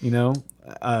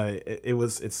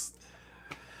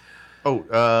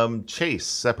 Chase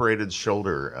separated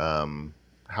shoulder.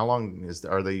 How long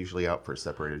are they usually out for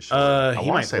separated shoulder? I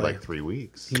want to say play. like 3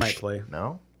 weeks. He might play.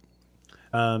 No?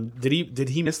 Did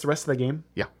he miss the rest of the game?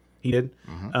 Yeah. He did?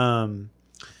 Mm-hmm.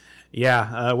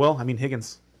 Well, I mean,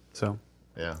 Higgins. So...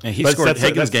 Yeah. And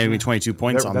Higgins gave me 22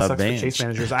 points on the bench. Chase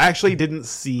managers. I actually didn't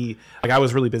see. Like, I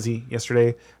was really busy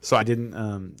yesterday, so I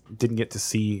didn't get to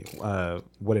see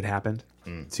what had happened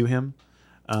to him.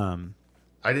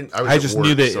 I just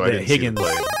knew that Higgins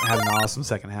had an awesome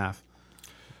second half.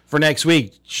 For next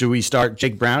week, should we start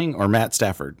Jake Browning or Matt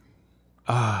Stafford?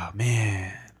 Oh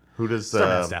man, who does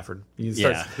Matt Stafford? Who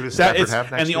does Stafford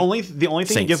have next and the only thing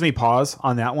that gives me pause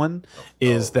on that one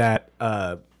is that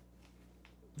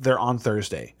they're on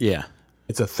Thursday. Yeah.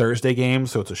 It's a Thursday game,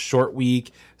 so it's a short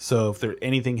week. So if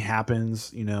anything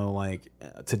happens, like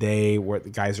today where the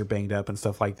guys are banged up and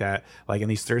stuff like that, like in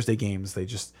these Thursday games,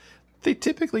 they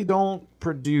typically don't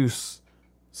produce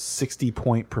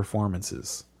 60-point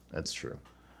performances. That's true.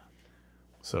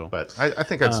 So, but I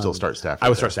think I'd still start Stafford. I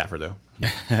would start Stafford though.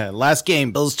 Last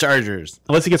game, Bills Chargers.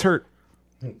 Unless he gets hurt.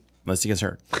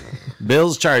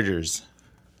 Bills Chargers.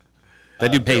 They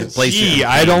do play. Gee,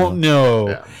 I don't know.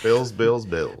 Yeah. Bills.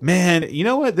 Man, you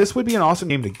know what? This would be an awesome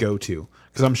game to go to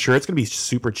because I'm sure it's going to be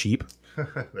super cheap.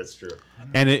 That's true.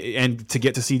 And to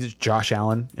get to see Josh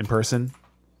Allen in person.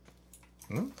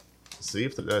 See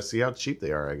how cheap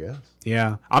they are, I guess.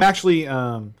 Yeah, I'm actually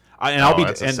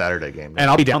That's a Saturday game, and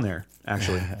I'll be down there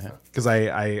actually because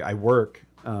I work,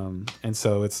 and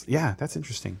so that's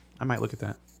interesting. I might look at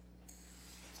that.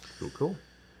 Cool.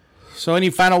 So, any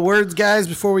final words, guys,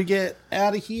 before we get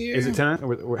out of here? Is it 10?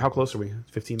 How close are we?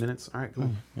 15 minutes? All right, cool.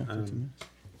 Yeah,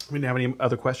 we didn't have any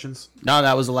other questions? No,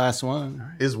 that was the last one.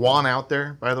 Right. Is Juan out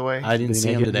there, by the way? I didn't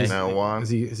see him today. No, Juan. Is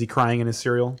he crying in his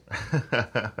cereal?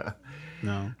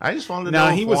 No. I just wanted to know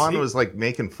if Juan was like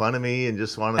making fun of me and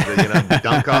just wanted to,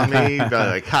 dunk on me.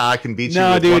 Like, I can beat you.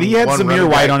 No, with dude, he had one Zamir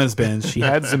White on his bench. He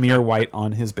had Zamir White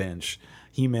on his bench.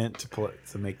 He meant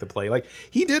to make the play. Like,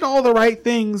 he did all the right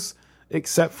things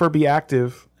except for be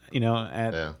active. At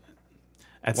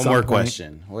One some more point.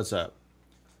 question. What's up?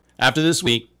 After this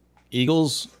week,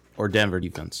 Eagles or Denver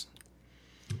defense?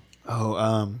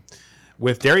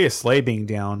 With Darius Slay being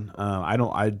down,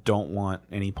 I don't want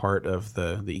any part of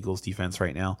the Eagles defense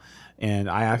right now. And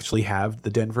I actually have the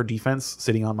Denver defense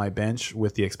sitting on my bench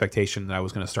with the expectation that I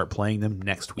was going to start playing them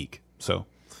next week. So,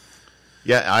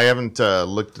 yeah, I haven't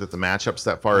looked at the matchups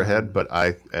that far ahead, but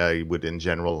I would in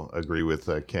general agree with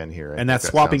Ken here. And that's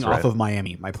swapping off of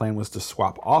Miami. My plan was to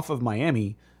swap off of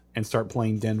Miami and start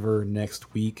playing Denver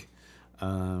next week.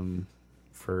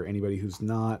 For anybody who's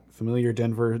not familiar,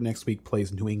 Denver next week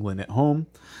plays New England at home.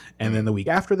 And then the week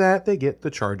after that, they get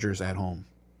the Chargers at home.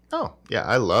 Oh, yeah,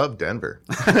 I love Denver.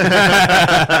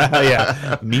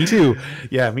 Yeah, me too.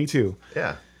 Yeah, me too.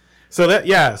 Yeah. So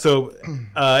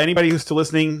anybody who's still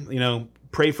listening,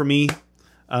 pray for me.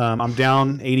 I'm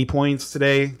down 80 points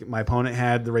today. My opponent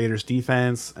had the Raiders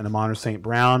defense and Amon St.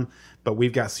 Brown, but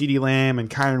we've got CeeDee Lamb and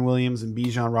Kyron Williams and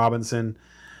Bijan Robinson.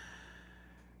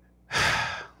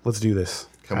 Let's do this.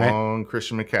 Come on,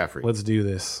 Christian McCaffrey. Let's do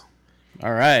this.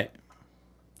 All right.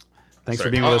 Thanks for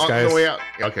being with us, guys. On the way out.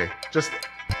 Okay, just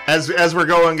as we're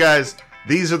going, guys,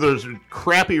 these are the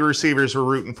crappy receivers we're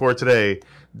rooting for today.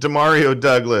 Demario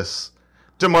Douglas,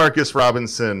 Demarcus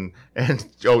Robinson, and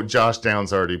Josh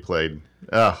Downs already played.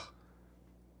 Ugh.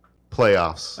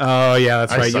 Playoffs. Oh, yeah,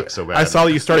 that's right. I suck so bad. I saw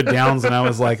that you started Downs, and I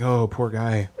was like, oh, poor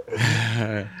guy.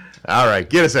 All right,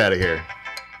 get us out of here.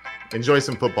 Enjoy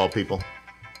some football, people.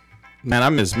 Man,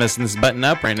 I'm just messing this button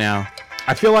up right now.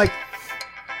 I feel like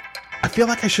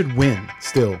I should win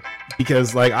still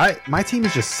because my team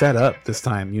is just set up this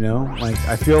time, Like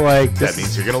I feel like that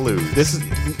means you're gonna lose. This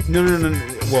is no.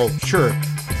 Well, sure,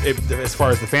 as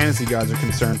far as the fantasy gods are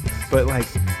concerned, but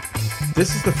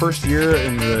this is the first year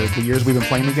in the years we've been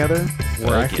playing together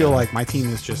where I feel like my team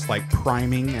is just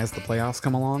priming as the playoffs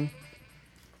come along,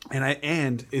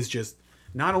 and is just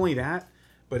not only that,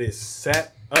 but is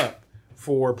set up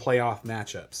for playoff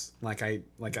matchups.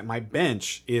 My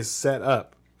bench is set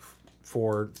up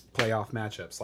for playoff matchups.